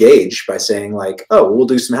actually gauge by saying like, oh, we'll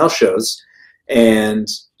do some house shows, and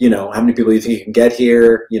you know, how many people you think you can get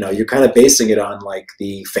here. You know, you're kind of basing it on like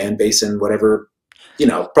the fan base in whatever, you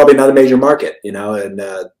know, probably not a major market, you know, and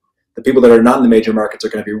the people that are not in the major markets are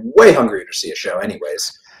going to be way hungrier to see a show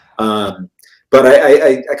anyways. But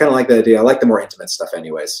I kind of like that idea. I like the more intimate stuff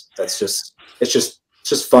anyways. It's just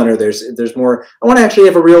funner. There's more. I want to actually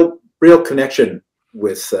have a real connection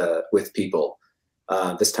with people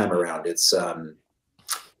this time around. It's I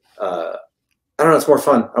don't know. It's more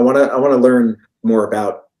fun. I want to learn more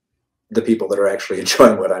about the people that are actually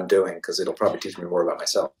enjoying what I'm doing, because it'll probably teach me more about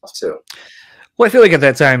myself too. Well, I feel like at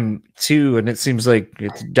that time too, and it seems like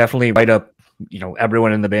it's definitely right up, you know,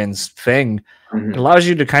 everyone in the band's thing. It allows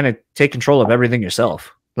you to kind of take control of everything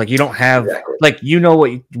yourself. Like you don't have, like, you know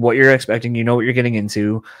what you're expecting, you know what you're getting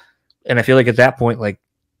into, and I feel like at that point, like,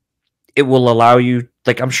 it will allow you,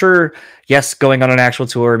 like, I'm sure, yes, going on an actual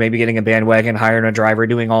tour, maybe getting a bandwagon, hiring a driver,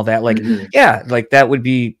 doing all that, like, yeah, like that would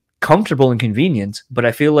be comfortable and convenient. But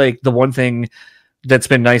I feel like the one thing that's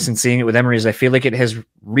been nice in seeing it with Emery is I feel like it has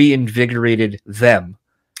reinvigorated them.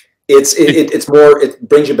 It's more, it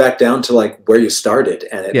brings you back down to like where you started,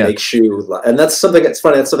 and it makes you, and that's something that's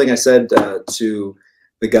funny. That's something I said to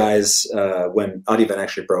the guys when Audiovent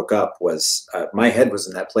actually broke up, was my head was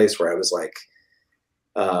in that place where I was like,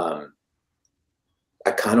 I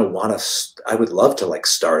kind of I would love to like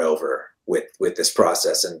start over with this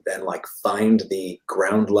process and like find the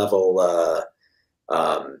ground level,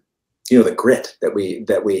 you know, the grit that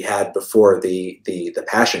we had before, the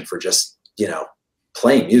passion for just, you know,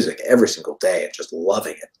 playing music every single day and just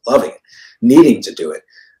loving it, needing to do it.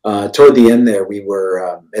 Toward the end there, we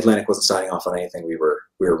were, Atlantic wasn't signing off on anything we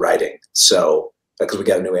were writing. So, because we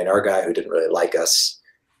got a new A&R guy who didn't really like us.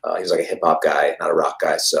 He was like a hip hop guy, not a rock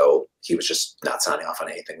guy. So he was just not signing off on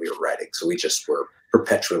anything we were writing. So we just were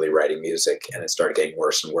perpetually writing music, and it started getting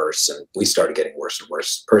worse and worse. And we started getting worse and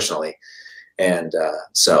worse personally. And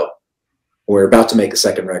so we were about to make a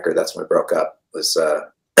second record. That's when we broke up. It's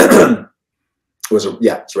around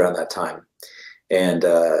that time. And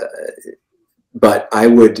but I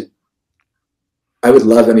would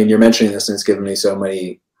love. I mean, you're mentioning this, and it's given me so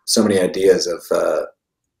many ideas of.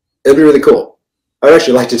 It'd be really cool. I'd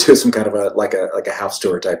actually like to do some kind of a house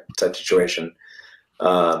tour type situation.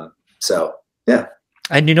 So yeah.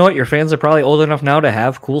 And you know what? Your fans are probably old enough now to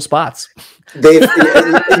have cool spots. You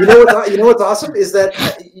know what's awesome is that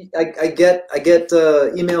I get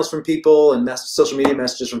emails from people and social media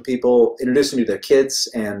messages from people introducing me to their kids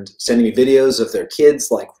and sending me videos of their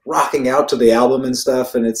kids like rocking out to the album and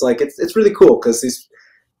stuff. And it's like it's really cool because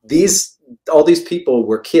all these people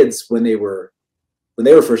were kids when they were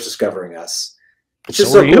first discovering us. It's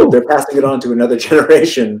just so cool. They're passing it on to another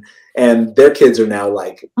generation, and their kids are now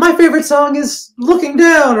like, my favorite song is Looking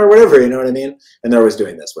Down or whatever, you know what I mean? And they're always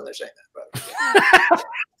doing this when they're saying that.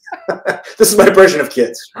 But this is my impression of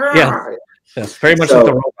kids. Yeah. Yes, very much like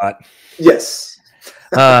the robot. Yes.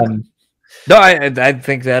 No, I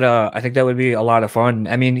think that would be a lot of fun.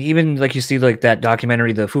 I mean, even like you see like that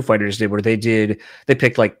documentary the Foo Fighters did where they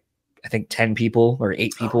picked like I think 10 people or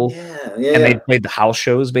 8 people. And they played the house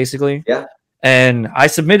shows basically. Yeah. And I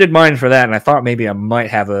submitted mine for that, and I thought maybe I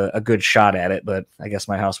might have a good shot at it, but I guess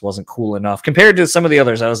my house wasn't cool enough. Compared to some of the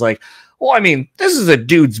others, I was like, well, I mean, this is a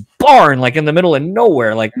dude's barn, like in the middle of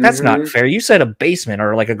nowhere. Like, that's not fair. You said a basement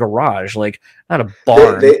or like a garage, like not a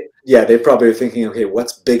barn. They probably are thinking, okay,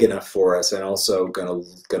 what's big enough for us and also gonna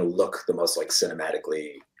look the most like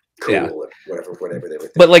cinematically cool or whatever they were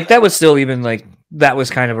thinking. But like that was still even like, that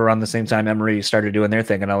was kind of around the same time Emery started doing their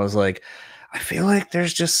thing, and I was like, I feel like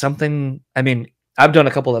there's just something. I mean, I've done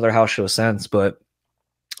a couple other house shows since, but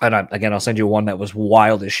again, I'll send you one that was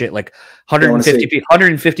wild as shit. Like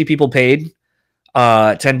 150 people paid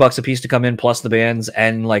 $10 a piece to come in, plus the bands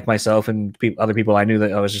and like myself and other people I knew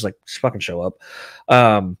that I was just like, just fucking show up.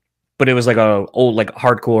 But it was like a old like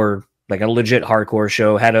hardcore, like a legit hardcore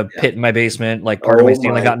show. Had a pit in my basement. Like part of my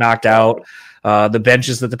ceiling got knocked out. The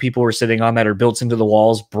benches that the people were sitting on that are built into the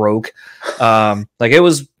walls broke. Like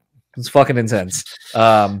it's fucking intense.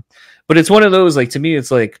 But it's one of those, like, to me, it's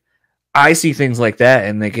like, I see things like that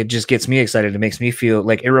and like, it just gets me excited. It makes me feel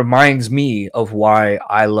like, it reminds me of why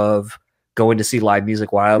I love going to see live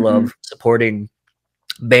music, why I love supporting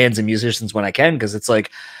bands and musicians when I can. Cause it's like,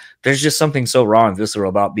 there's just something so raw and visceral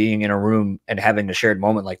about being in a room and having a shared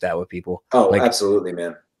moment like that with people. Oh, like, absolutely,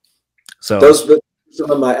 man. So some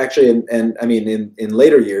of my, actually, and I mean, in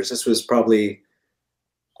later years, this was probably,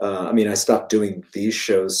 I mean, I stopped doing these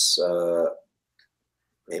shows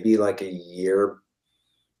maybe like a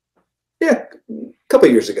couple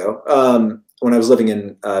of years ago. When I was living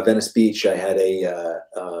in Venice Beach, I had a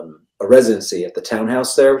residency at the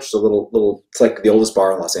Townhouse there, which is a little. It's like the oldest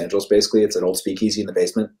bar in Los Angeles. Basically, it's an old speakeasy in the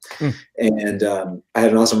basement. And I had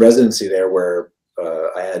an awesome residency there where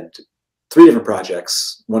I had 3 different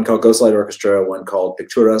projects: one called Ghostlight Orchestra, one called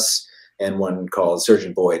Picturas, and one called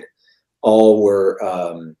Surgeon Boyd. All were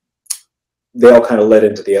they all kind of led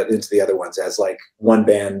into the other ones as like one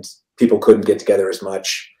band. People couldn't get together as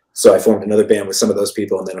much, so I formed another band with some of those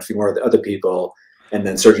people, and then a few more of the other people. And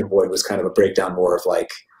then Surgeon Boyd was kind of a breakdown more of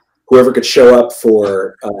like whoever could show up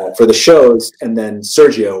for the shows, and then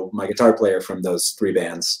Sergio, my guitar player from those 3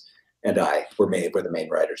 bands, and I were the main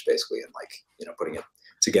writers basically, and like, you know, putting it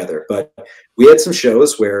together. But we had some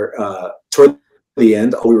shows where toward the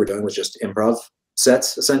end, all we were doing was just improv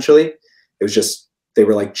sets. Essentially, it was just, they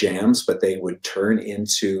were like jams, but they would turn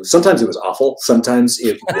into, sometimes it was awful, sometimes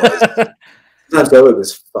it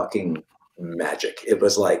was fucking magic. It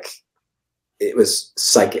was like, it was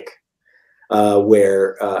psychic.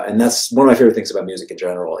 And that's one of my favorite things about music in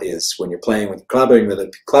general, is when you're collaborating with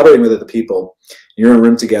other people, you're in a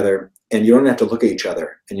room together and you don't have to look at each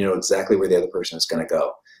other and you know exactly where the other person is going to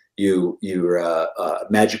go. You're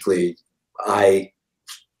magically, I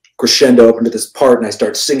crescendo up into this part and I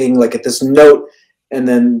start singing like at this note, and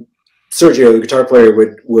then Sergio, the guitar player,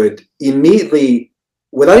 would immediately,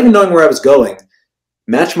 without even knowing where I was going,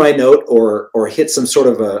 match my note or hit some sort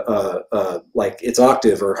of a like its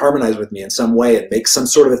octave or harmonize with me in some way and make some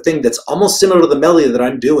sort of a thing that's almost similar to the melody that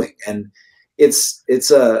I'm doing. And it's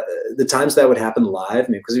the times that would happen live, I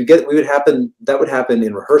mean, because that would happen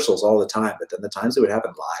in rehearsals all the time, but then the times it would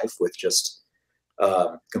happen live with just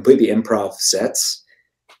completely improv sets,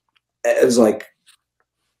 it was like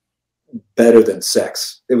better than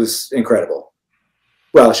sex. It was incredible.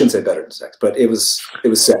 Well, I shouldn't say better than sex, but it was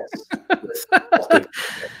sex. It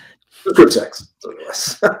was group sex.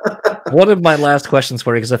 One of my last questions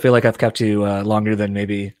for you, because I feel like I've kept you longer than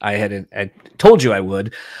maybe I told you I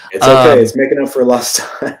would. It's okay. It's making up for lost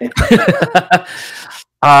time.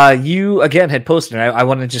 You again had posted, and I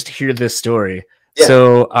want to just hear this story. Yeah.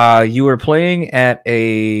 So you were playing at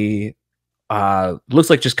a looks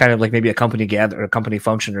like just kind of like maybe a company gather, a company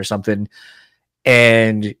function or something,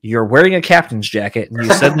 and you're wearing a captain's jacket, and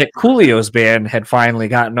you said that Coolio's band had finally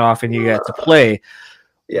gotten off, and you got to play.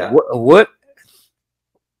 Yeah. What?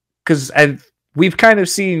 Because we've kind of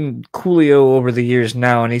seen Coolio over the years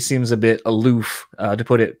now, and he seems a bit aloof, to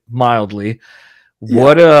put it mildly.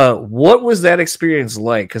 Yeah. What was that experience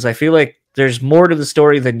like? Because I feel like there's more to the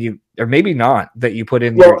story than you, or maybe not, that you put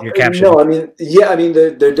in your caption. No, I mean, yeah, I mean,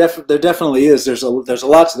 there definitely is. There's a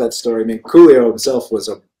lot to that story. I mean, Coolio himself was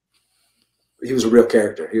a real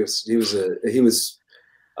character. He was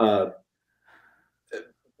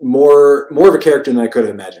more of a character than I could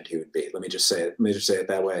have imagined he would be. Let me just say it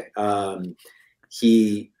that way.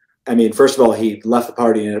 I mean, first of all, he left the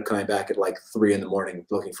party and ended up coming back at like 3 a.m.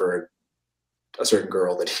 looking for a certain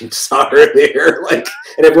girl that he saw earlier. Like,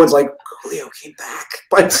 and everyone's like, Coolio came back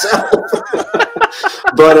by himself.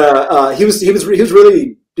 But he was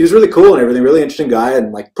really cool and everything. Really interesting guy,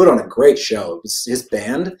 and like put on a great show. His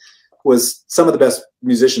band was some of the best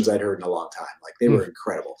musicians I'd heard in a long time. Like, they were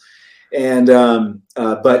incredible. And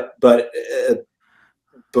but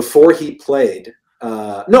before he played,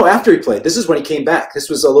 no, after he played, this is when he came back. This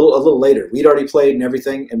was a little later. We'd already played and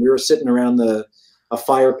everything, and we were sitting around a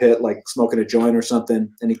fire pit, like smoking a joint or something.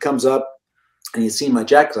 And he comes up, and he'd seen my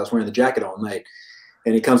jacket, because I was wearing the jacket all night.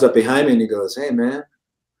 And he comes up behind me and he goes, "Hey man,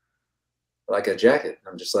 I like a jacket."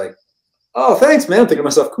 I'm just like, "Oh, thanks, man." I'm thinking to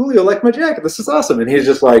myself, Coolio liked my jacket. This is awesome. And he's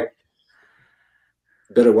just like,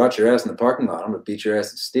 "Better watch your ass in the parking lot. I'm gonna beat your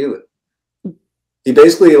ass and steal it." He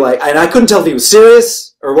basically, like, and I couldn't tell if he was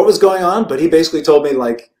serious or what was going on, but he basically told me,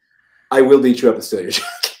 like, "I will beat you up and steal your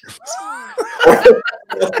jacket."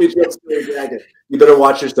 You better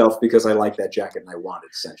watch yourself, because I like that jacket and I want it,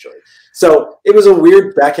 essentially. So it was a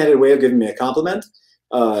weird backhanded way of giving me a compliment.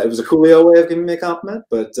 It was a Coolio way of giving me a compliment,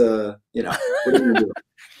 but you know, what are you gonna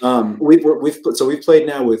do? We've played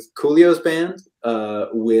now with Coolio's band,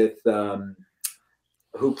 with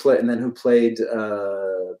who played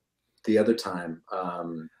the other time,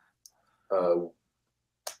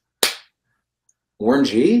 Warren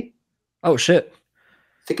G. Oh shit!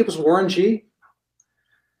 I think it was Warren G.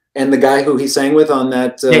 And the guy who he sang with on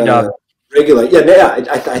that regular,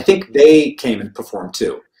 I think they came and performed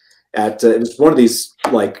too. At it was one of these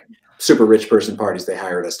like super rich person parties. They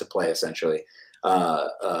hired us to play, essentially.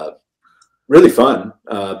 Really fun.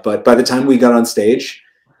 But by the time we got on stage,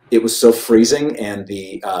 it was so freezing, and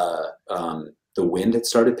the wind had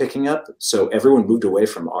started picking up, so everyone moved away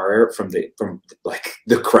from like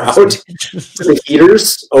the crowd to the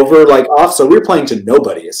heaters over, like, off. So we were playing to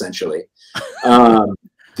nobody, essentially.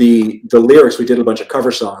 The lyrics, we did a bunch of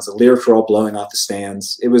cover songs. The lyrics were all blowing off the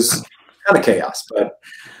stands. It was kind of chaos, but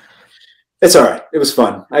it's all right. It was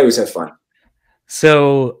fun. I always have fun.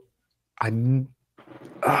 So I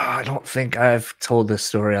don't think I've told this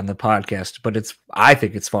story on the podcast, but I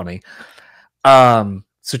think it's funny.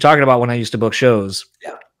 So talking about when I used to book shows,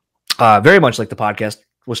 very much like the podcast,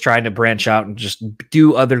 was trying to branch out and just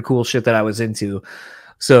do other cool shit that I was into.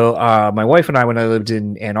 So my wife and I, when I lived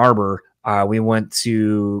in Ann Arbor, we went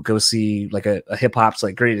to go see like a hip hop's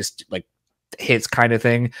like greatest like hits kind of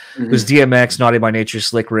thing. Mm-hmm. It was DMX, Naughty by Nature,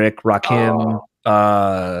 Slick Rick, Rakim,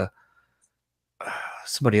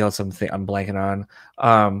 somebody else I'm blanking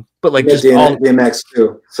on. But like just DMX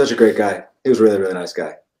too. Such a great guy. He was a really, really nice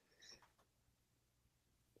guy.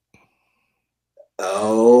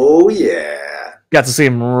 Oh yeah. Got to see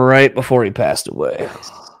him right before he passed away.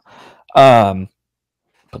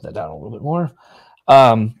 Put that down a little bit more.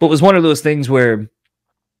 But it was one of those things where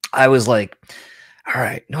I was like, all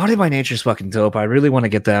right, Naughty by Nature's fucking dope. I really want to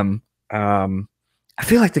get them. I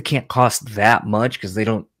feel like they can't cost that much, because they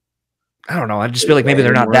don't, I don't know. I just feel like maybe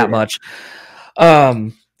they're not that much.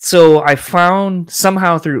 So I found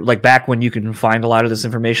somehow through, like, back when you can find a lot of this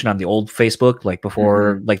information on the old Facebook, like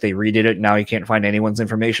before, like they redid it. Now you can't find anyone's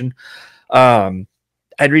information. I'd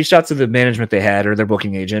reached out to the management they had, or their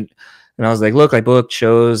booking agent. And I was like, look, I booked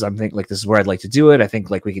shows. I'm thinking like, this is where I'd like to do it. I think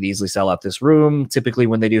like we could easily sell out this room. Typically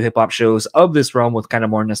when they do hip hop shows of this realm with kind of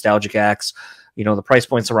more nostalgic acts, you know, the price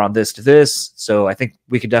points around this to this. So I think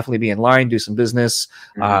we could definitely be in line, do some business,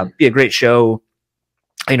 be a great show.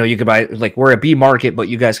 You know, you could buy, like, we're a B market, but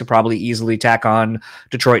you guys could probably easily tack on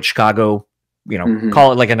Detroit, Chicago, you know,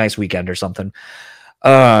 call it like a nice weekend or something.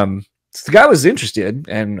 So the guy was interested,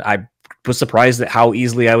 and I was surprised at how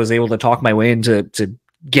easily I was able to talk my way into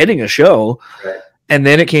getting a show. Right. And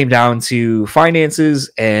then it came down to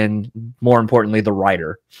finances and, more importantly, the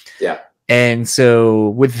writer. Yeah. And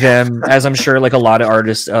so with them, as I'm sure like a lot of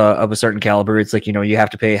artists of a certain caliber, it's like, you have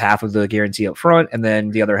to pay half of the guarantee up front and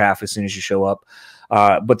then the other half as soon as you show up.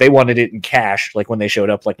 But they wanted it in cash, like when they showed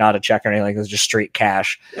up, like not a check or anything, like it was just straight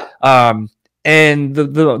cash. And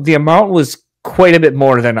the amount was quite a bit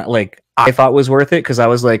more than like I thought was worth it, because I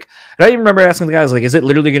was like, and I even remember asking the guy, I was like, is it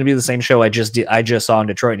literally going to be the same show I just saw in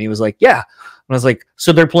Detroit? And he was like, yeah. And I was like,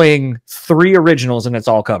 so they're playing 3 originals and it's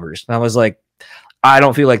all covers. And I was like, I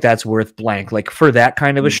don't feel like that's worth blank. Like for that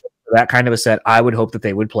kind of a show, that kind of a set, I would hope that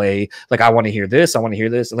they would play, like, I want to hear this, I want to hear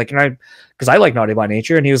this. Like, because I like Naughty by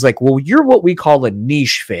Nature. And he was like, well, you're what we call a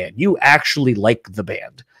niche fan. You actually like the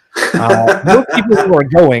band. Most people who are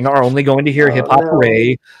going are only going to hear Hip Hop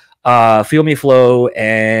Hooray, Feel Me Flow,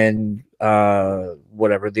 and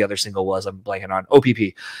whatever the other single was, I'm blanking on,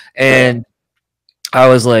 OPP. And I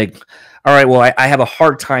was like, all right, well, I have a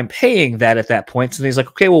hard time paying that at that point. So he's like,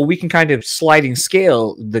 okay, well, we can kind of sliding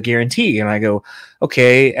scale the guarantee. And I go,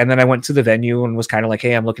 okay. And then I went to the venue and was kind of like,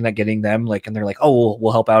 hey, I'm looking at getting them. Like, and they're like, oh,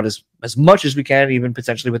 we'll help out as much as we can, even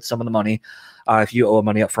potentially with some of the money, if you owe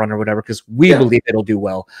money up front or whatever, because we believe it'll do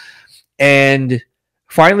well. And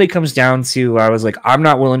finally comes down to, I was like, I'm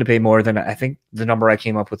not willing to pay more than, I think the number I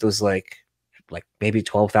came up with was like maybe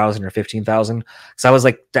 12,000 or 15,000. So I was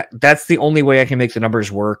like, that's the only way I can make the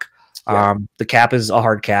numbers work. The cap is a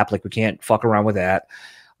hard cap. Like, we can't fuck around with that.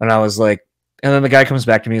 And I was like, and then the guy comes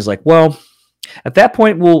back to me. He's like, well, at that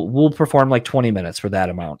point, we'll perform like 20 minutes for that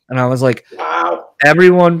amount. And I was like, wow,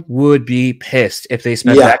 everyone would be pissed if they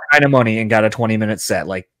spent that kind of money and got a 20-minute set.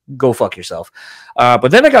 Like, go fuck yourself. But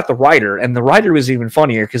then I got the rider, and the rider was even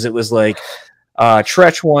funnier because it was like,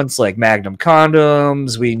 Tretch wants like Magnum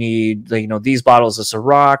condoms. We need, these bottles of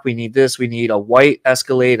Ciroc. We need this. We need a white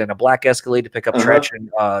Escalade and a black Escalade to pick up Tretch and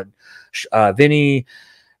Vinny.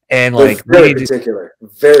 And like, very particular.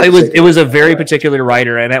 It was a very particular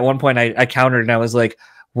rider. And at one point I countered and I was like,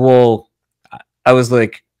 well,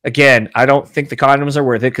 again, I don't think the condoms are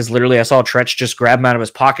worth it, because literally I saw Tretch just grab them out of his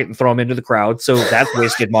pocket and throw them into the crowd. So that's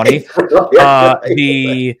wasted money.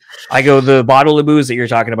 I go, the bottle of booze that you're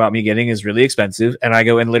talking about me getting is really expensive. And I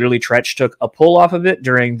go, and literally Tretch took a pull off of it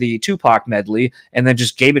during the Tupac medley and then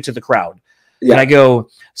just gave it to the crowd. Yeah. And I go,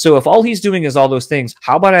 so if all he's doing is all those things,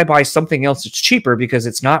 how about I buy something else that's cheaper, because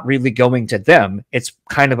it's not really going to them. It's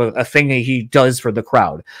kind of a thing that he does for the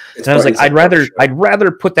crowd. And I was like, I'd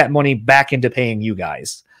rather put that money back into paying you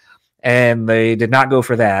guys. And they did not go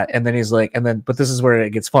for that. And then he's like, but this is where it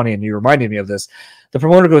gets funny, and you reminded me of this. The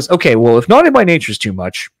promoter goes, okay, well, if Naughty by Nature is too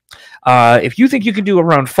much, if you think you can do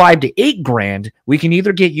around $5,000 to $8,000, we can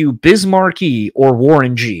either get you Biz Markie or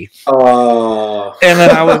Warren G. And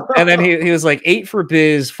then he was like, 8 for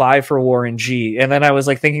Biz, 5 for Warren G. And then I was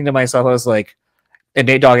like thinking to myself, I was like, and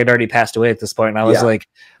Nate Dogg had already passed away at this point, and I was like,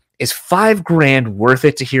 is $5,000 worth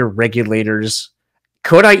it to hear Regulators?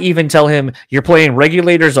 Could I even tell him, you're playing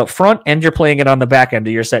Regulators up front and you're playing it on the back end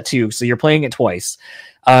of your set too, so you're playing it twice?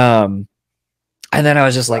 And then I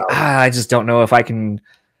was just like, I just don't know if I can.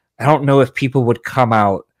 I don't know if people would come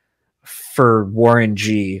out for Warren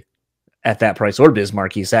G at that price, or Biz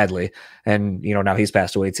Markie, sadly. And now he's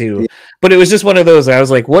passed away too. But it was just one of those. I was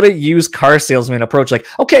like, what a used car salesman approach. Like,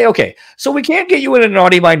 okay, so we can't get you in a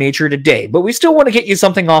Naughty by Nature today, but we still want to get you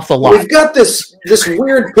something off the lot. We've got this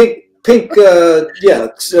weird pink like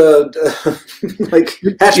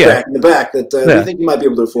hatchback in the back that we think you might be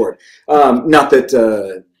able to afford. Not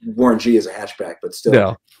that Warren G is a hatchback, but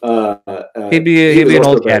still, he'd be an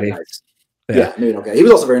old caddy. Nice. Maybe okay. He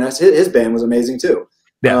was also very nice. His band was amazing too.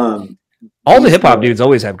 All the hip hop dudes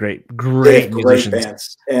always have great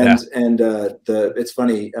musicians. Bands. And it's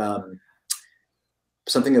funny.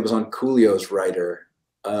 Something that was on Coolio's rider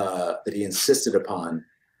that he insisted upon.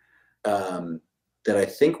 That I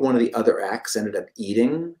think one of the other acts ended up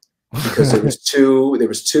eating, because there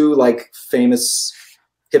was two like famous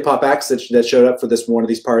hip hop acts that showed up for one of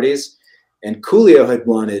these parties, and Coolio had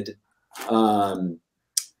wanted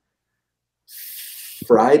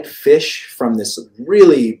fried fish from this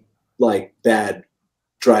really like bad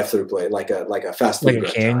drive-through place, like a fast food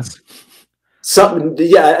restaurant. Something,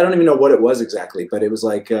 I don't even know what it was exactly, but it was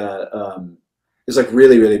like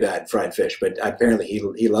really, really bad fried fish, but apparently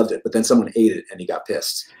he loved it. But then someone ate it and he got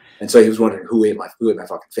pissed, and so he was wondering who ate my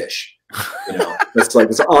fucking fish. It's like,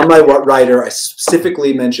 it's on my rider. I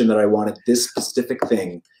specifically mentioned that I wanted this specific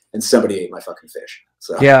thing, and somebody ate my fucking fish.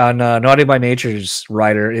 So on Naughty by Nature's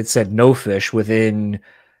rider, it said no fish within.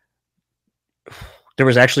 There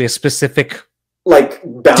was actually a specific like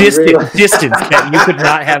distance that you could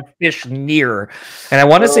not have fish near, and I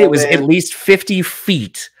want to say it was at least 50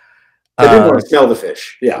 feet. They didn't want to smell the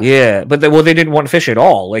fish. Yeah. Yeah, but they didn't want fish at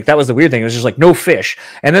all. Like, that was the weird thing. It was just like, no fish.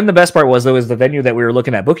 And then the best part was, though, is the venue that we were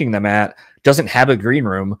looking at booking them at doesn't have a green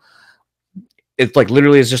room. It's like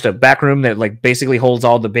literally is just a back room that like basically holds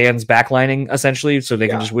all the band's backlining essentially, so they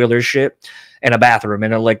can just wheel their shit, and a bathroom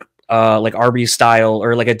and a like Arby's style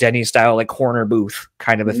or like a Denny's style like corner booth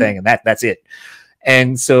kind of a thing, and that's it.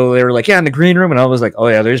 And so they were like, yeah, in the green room, and I was like, oh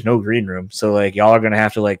yeah, there's no green room, so like y'all are gonna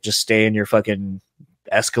have to like just stay in your fucking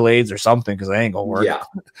Escalades or something because they ain't gonna work. Yeah,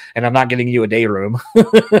 and I'm not getting you a day room.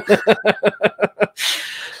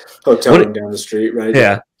 Hotel room down the street, right?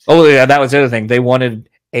 Yeah. Oh yeah, that was the other thing. They wanted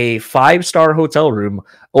a 5-star hotel room,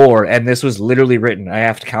 and this was literally written, I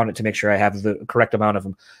have to count it to make sure I have the correct amount of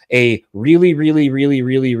them, a really, really, really,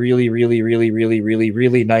 really, really, really, really, really, really,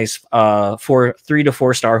 really nice 3 to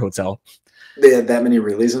 4 star hotel. They had that many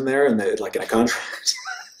reallys in there, and they like in a contract.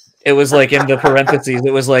 It was like in the parentheses,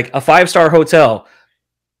 it was like a 5-star hotel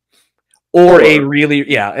or a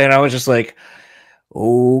really, and I was just like,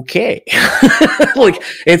 okay. Like,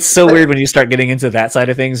 it's so weird when you start getting into that side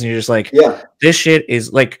of things and you're just like, yeah, this shit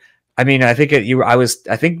is like, I mean, I think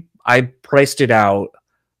I think I priced it out.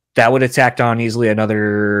 That would have tacked on easily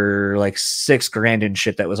another like $6,000 in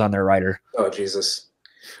shit that was on their rider. Oh Jesus.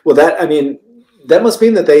 Well, that must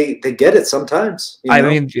mean that they get it sometimes. You know? I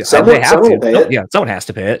mean, someone will pay it. Yeah, someone has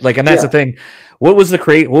to pay it. Like, and that's the thing. What was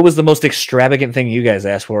the most extravagant thing you guys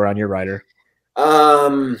asked for on your rider?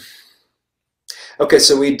 Okay,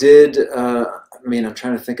 so we did. I'm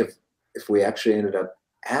trying to think of if we actually ended up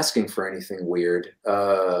asking for anything weird.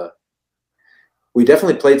 We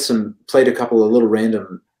definitely played a couple of little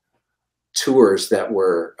random tours that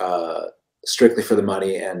were strictly for the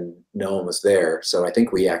money, and no one was there. So I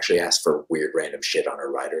think we actually asked for weird random shit on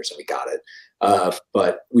our riders, and we got it.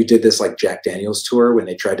 But we did this like Jack Daniel's tour when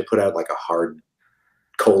they tried to put out like a hard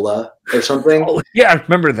cola or something. Oh yeah, I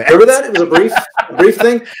remember that. Remember that? It was a brief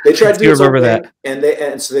thing. They tried to do that,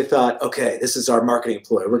 and so they thought, okay, this is our marketing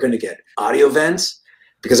ploy. We're going to get Audiovent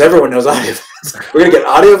because everyone knows Audiovent. We're going to get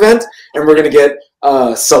Audiovent, and we're going to get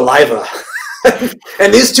Saliva.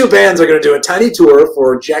 And these two bands are going to do a tiny tour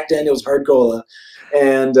for Jack Daniel's Hard Cola,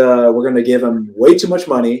 and we're going to give them way too much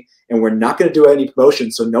money, and we're not going to do any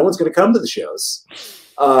promotion, so no one's going to come to the shows.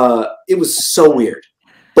 It was so weird.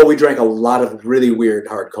 But we drank a lot of really weird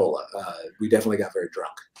hard cola. We definitely got very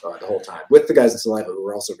drunk the whole time with the guys in Saliva, who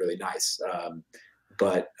were also really nice.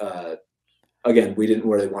 But again, we didn't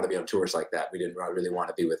really want to be on tours like that. We didn't really want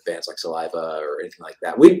to be with bands like Saliva or anything like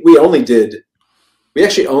that. We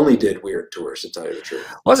actually only did weird tours, to tell you the truth.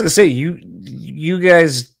 Well, I was going to say, you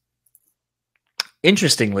guys,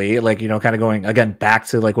 interestingly, like, you know, kind of going again back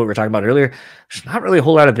to like what we were talking about earlier, there's not really a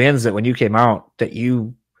whole lot of bands that when you came out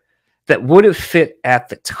that would have fit at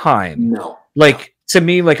the time. No. Like, to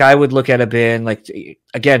me, like, I would look at a band, like,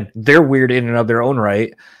 again, they're weird in and of their own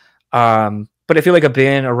right. But I feel like a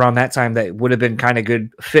band around that time that would have been kind of good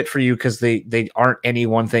fit for you because they aren't any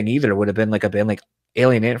one thing either would have been like a band like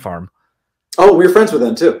Alien Ant Farm. Oh, we were friends with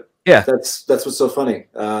them too. Yeah. That's what's so funny.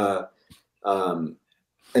 And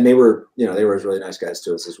they were really nice guys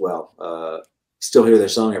to us as well. Still hear their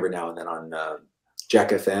song every now and then on Jack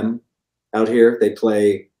FM out here. They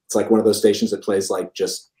play. It's like one of those stations that plays like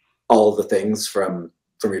just all the things from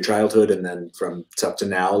your childhood and then from up to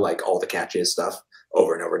now, like all the catchiest stuff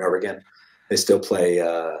over and over and over again. They still play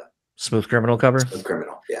Smooth Criminal cover. Smooth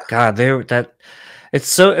Criminal, yeah. God, it's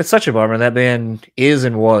such a bummer. That band is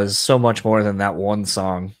and was so much more than that one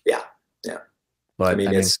song. Yeah, yeah. But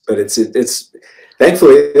it's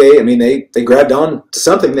thankfully they grabbed on to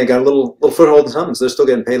something. They got a little foothold in something, so they're still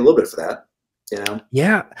getting paid a little bit for that. You know.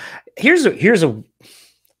 Yeah. Here's a.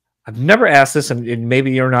 I've never asked this, and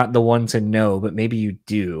maybe you're not the one to know, but maybe you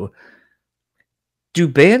do. Do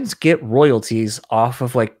bands get royalties off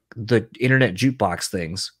of like the internet jukebox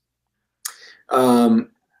things?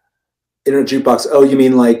 Internet jukebox. Oh, you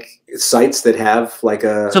mean like sites that have like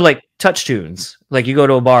a... So like Touch Tunes. Like you go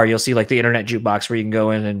to a bar, you'll see like the internet jukebox where you can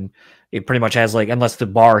go in and it pretty much has like, unless the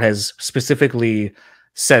bar has specifically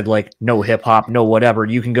said like no hip hop, no whatever,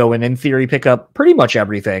 you can go in theory pick up pretty much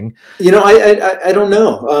everything. You know, I don't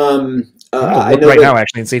know. I know right now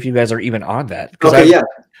actually and see if you guys are even on that. Okay, yeah.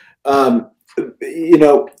 You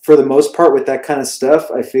know, for the most part with that kind of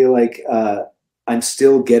stuff, I feel like I'm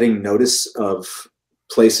still getting notice of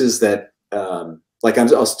places that like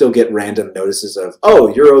I'll still get random notices of,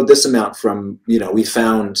 oh, you're owed this amount from, you know, we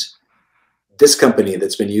found this company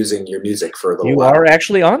that's been using your music for a little while. You are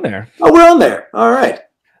actually on there. Oh, we're on there. All right.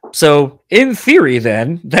 So in theory,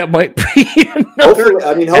 then that might be another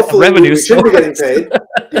hopefully revenue we should be source. getting paid.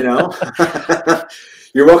 You know,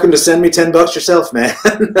 you're welcome to send me $10 yourself, man.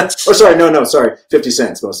 Or sorry, 50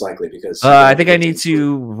 cents most likely because I think I need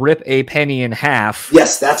to rip a penny in half.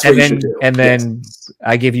 Yes, that's what you should do. And then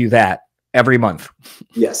I give you that every month.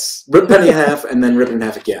 Yes, rip penny in half and then rip it in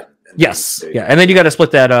half again. Yes, yeah, and then you got to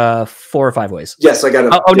split that 4 or 5 ways. Yes, I got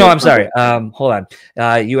to. Oh no, I'm sorry. Hold on.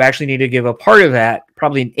 You actually need to give a part of that,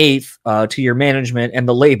 probably an eighth, to your management and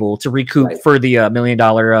the label to recoup for the $1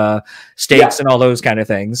 million stakes and all those kind of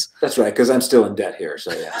things. That's right, because I'm still in debt here.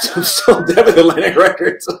 So yeah, I'm still in debt with Atlantic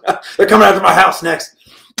Records. They're coming after my house next.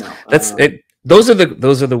 No, that's it. Those are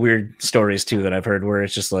the weird stories too that I've heard where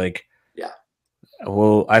it's just like,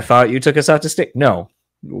 well, I thought you took us out to steak. No,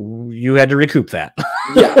 you had to recoup that.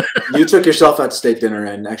 Yeah, you took yourself out to steak dinner,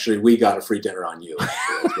 and actually, we got a free dinner on you.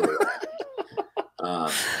 That's really what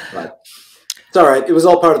happened. But it's all right. It was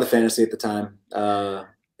all part of the fantasy at the time,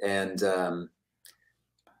 and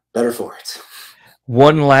better for it.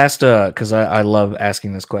 One last, because I love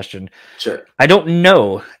asking this question. Sure. I don't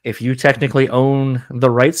know if you technically own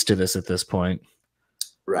the rights to this at this point.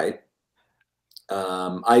 Right.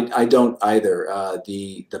 I don't either.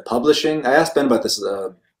 The publishing. I asked Ben about this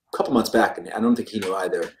a couple months back, and I don't think he knew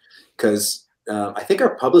either, because I think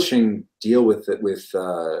our publishing deal with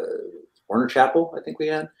Warner Chappell, I think we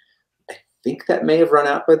had. I think that may have run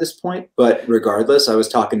out by this point, but regardless, I was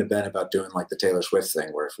talking to Ben about doing like the Taylor Swift thing,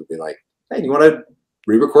 where if we'd be like, "Hey, you want to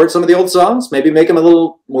re-record some of the old songs? Maybe make them a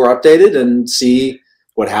little more updated and see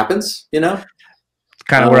what happens." You know.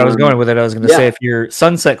 Kind of where I was going with it. I was going to say, if your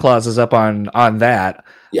sunset clause is up on that,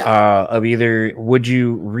 of either would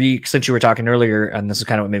you since you were talking earlier, and this is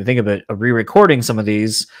kind of what made me think of it, of re-recording some of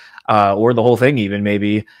these, or the whole thing even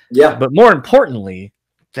maybe. Yeah. But more importantly,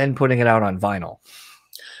 then putting it out on vinyl.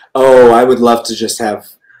 Oh, I would love to just have.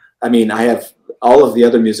 I mean, I have all of the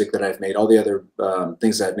other music that I've made, all the other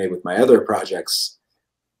things that I've made with my other projects,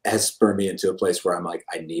 has spurred me into a place where I'm like,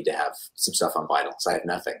 I need to have some stuff on vinyl. So I have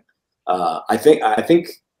nothing. I think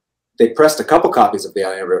they pressed a couple copies of the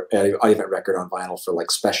Audiovent record on vinyl for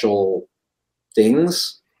like special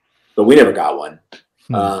things, but we never got one.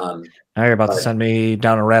 Now you're about to send me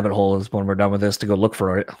down a rabbit hole when we're done with this to go look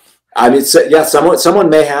for it. I mean, someone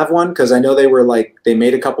may have one, because I know they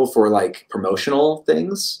made a couple for like promotional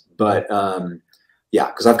things, but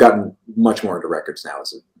because I've gotten much more into records now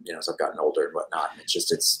as I've gotten older and whatnot. It's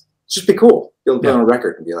just be cool. You'll be on a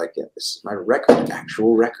record and be like, yeah, this is my record,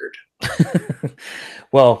 actual record.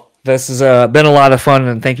 Well, this has been a lot of fun,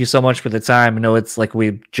 and thank you so much for the time. I know it's like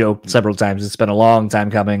we've joked several times. It's been a long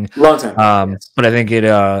time coming. Yes. But I think it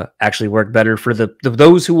actually worked better for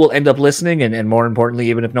those who will end up listening, and more importantly,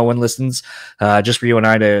 even if no one listens, just for you and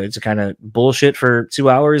I to kind of bullshit for 2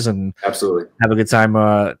 hours and absolutely have a good time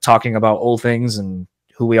talking about old things and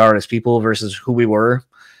who we are as people versus who we were,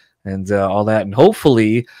 and all that. And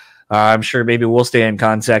hopefully, I'm sure maybe we'll stay in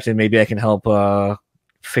contact, and maybe I can help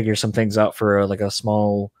figure some things out for like a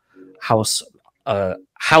small house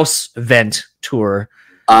vent tour.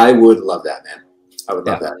 I would love that, man. I would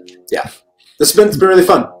love that. Yeah, this has been really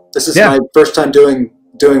fun. This is my first time doing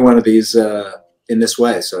one of these in this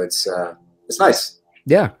way, so it's nice.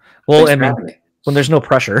 Yeah. Well, I mean, when there's no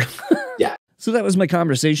pressure. Yeah. So that was my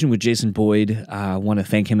conversation with Jason Boyd. I want to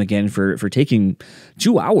thank him again for taking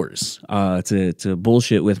 2 hours to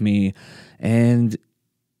bullshit with me, and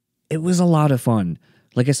it was a lot of fun.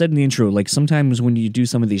 Like I said in the intro, like sometimes when you do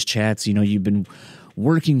some of these chats, you've been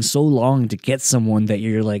working so long to get someone that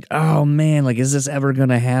you're like, oh man, like, is this ever going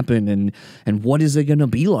to happen? And what is it going to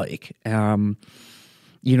be like?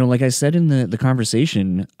 Like I said in the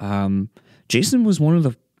conversation, Jason was one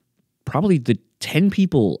of probably the 10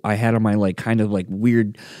 people I had on my like kind of like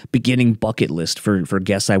weird beginning bucket list for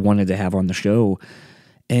guests I wanted to have on the show.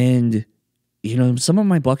 And, some of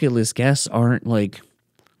my bucket list guests aren't like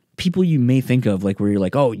people you may think of, like where you're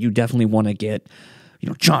like, oh, you definitely want to get,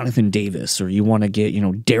 Jonathan Davis, or you want to get,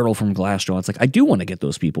 Daryl from Glassjaw. It's like, I do want to get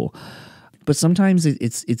those people. But sometimes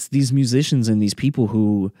it's these musicians and these people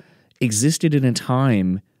who existed in a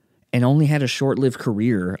time and only had a short-lived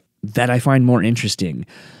career that I find more interesting.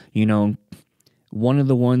 One of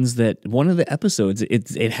the episodes,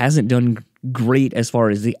 it hasn't done great as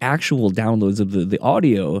far as the actual downloads of the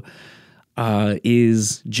audio,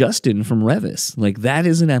 is Justin from Revis. Like, that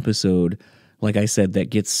is an episode, like I said, that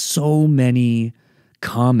gets so many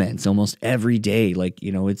comments almost every day. Like,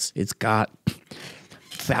 it's got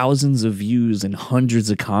thousands of views and hundreds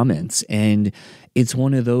of comments, and it's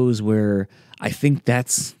one of those where I think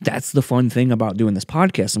that's the fun thing about doing this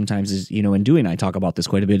podcast sometimes is, and Dewey and I talk about this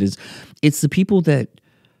quite a bit, is it's the people that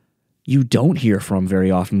you don't hear from very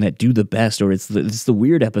often that do the best, or it's the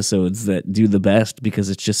weird episodes that do the best because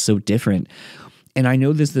it's just so different. And I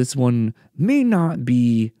know this one may not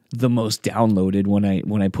be the most downloaded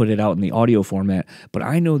when I put it out in the audio format, but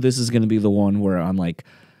I know this is going to be the one where I'm like,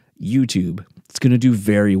 YouTube, it's going to do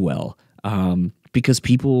very well, because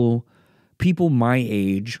people my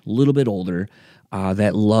age, a little bit older,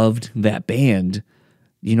 that loved that band,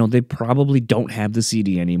 they probably don't have the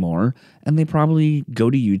CD anymore, and they probably go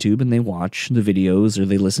to YouTube and they watch the videos, or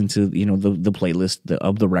they listen to the playlist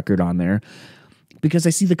of the record on there. Because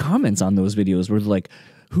I see the comments on those videos where they're like,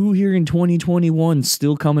 who here in 2021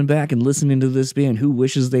 still coming back and listening to this band? Who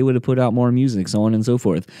wishes they would have put out more music, so on and so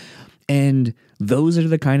forth. And those are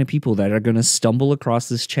the kind of people that are going to stumble across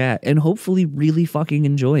this chat and hopefully really fucking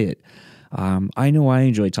enjoy it. I know I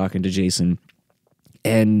enjoy talking to Jason.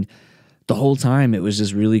 And the whole time it was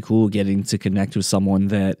just really cool getting to connect with someone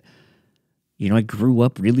that, I grew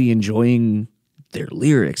up really enjoying their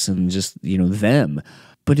lyrics and just, them.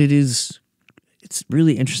 But it's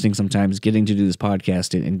really interesting sometimes getting to do this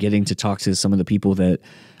podcast and getting to talk to some of the people that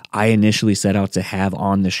I initially set out to have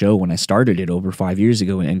on the show when I started it over 5 years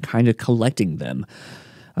ago, and kind of collecting them.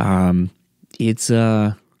 It's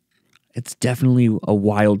definitely a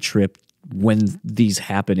wild trip when these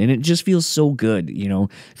happen, and it just feels so good.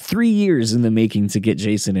 3 years in the making to get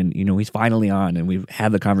Jason, and he's finally on, and we've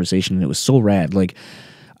had the conversation, and it was so rad. Like,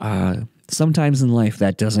 sometimes in life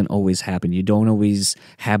that doesn't always happen. You don't always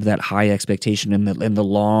have that high expectation and the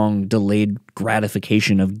long delayed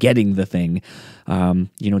gratification of getting the thing.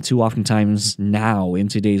 Too oftentimes now in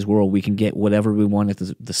today's world, we can get whatever we want at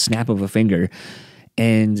the snap of a finger.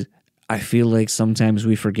 And I feel like sometimes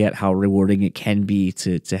we forget how rewarding it can be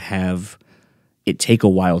to have it take a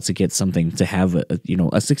while to get something, to have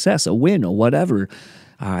a success, a win, or whatever.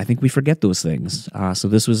 I think we forget those things. So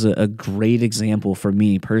this was a great example for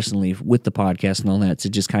me personally with the podcast and all that,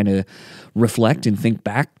 to just kind of reflect and think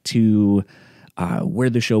back to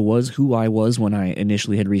where the show was, who I was when I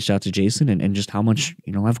initially had reached out to Jason, and just how much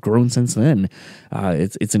I've grown since then.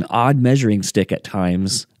 It's an odd measuring stick at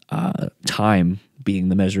times, time being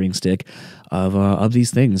the measuring stick of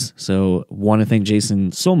these things. So want to thank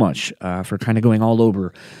Jason so much for kind of going all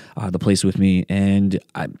over the place with me. And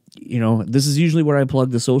this is usually where I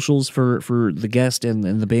plug the socials for the guest and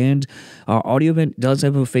the band. Audiovent does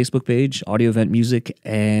have a Facebook page, Audiovent Music,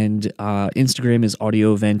 and Instagram is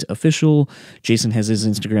Audiovent Official. Jason has his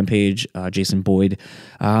Instagram page, Jason Boyd,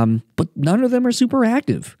 but none of them are super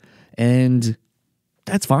active, and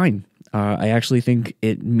that's fine. I actually think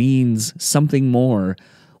it means something more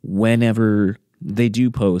whenever they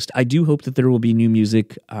do post. I do hope that there will be new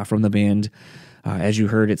music from the band. As you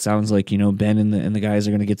heard, it sounds like Ben and the guys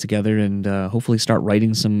are going to get together and hopefully start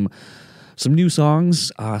writing some new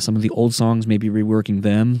songs. Some of the old songs, maybe reworking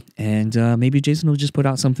them, and maybe Jason will just put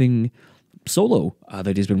out something solo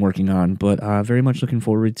that he's been working on. But very much looking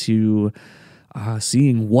forward to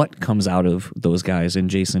seeing what comes out of those guys and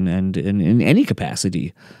Jason, and in any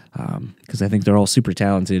capacity, because I think they're all super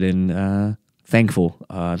talented, and thankful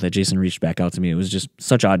that Jason reached back out to me. It was just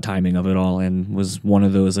such odd timing of it all, and was one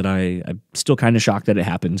of those that I'm still kind of shocked that it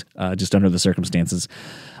happened, just under the circumstances.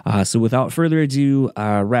 So without further ado,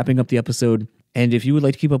 wrapping up the episode. And if you would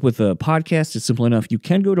like to keep up with the podcast, it's simple enough. You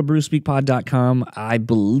can go to brewspeakpod.com. I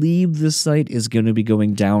believe this site is going to be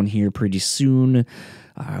going down here pretty soon.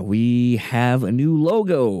 We have a new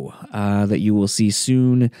logo that you will see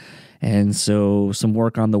soon, and so some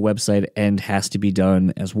work on the website end has to be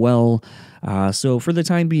done as well. So for the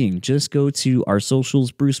time being, just go to our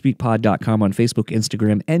socials, brewspeakpod.com on Facebook,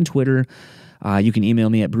 Instagram, and Twitter. You can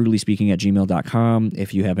email me at brewtallyspeaking@gmail.com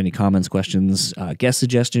if you have any comments, questions, guest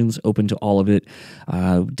suggestions, open to all of it.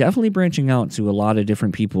 Definitely branching out to a lot of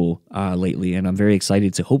different people lately, and I'm very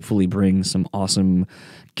excited to hopefully bring some awesome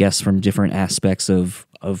guests from different aspects of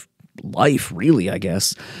life, really, I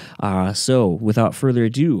guess. So without further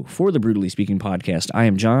ado, for the Brewtally Speaking Podcast, I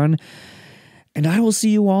am John, and I will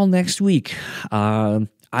see you all next week.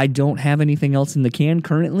 I don't have anything else in the can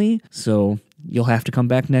currently, so you'll have to come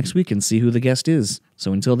back next week and see who the guest is.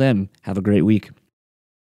 So until then, have a great week.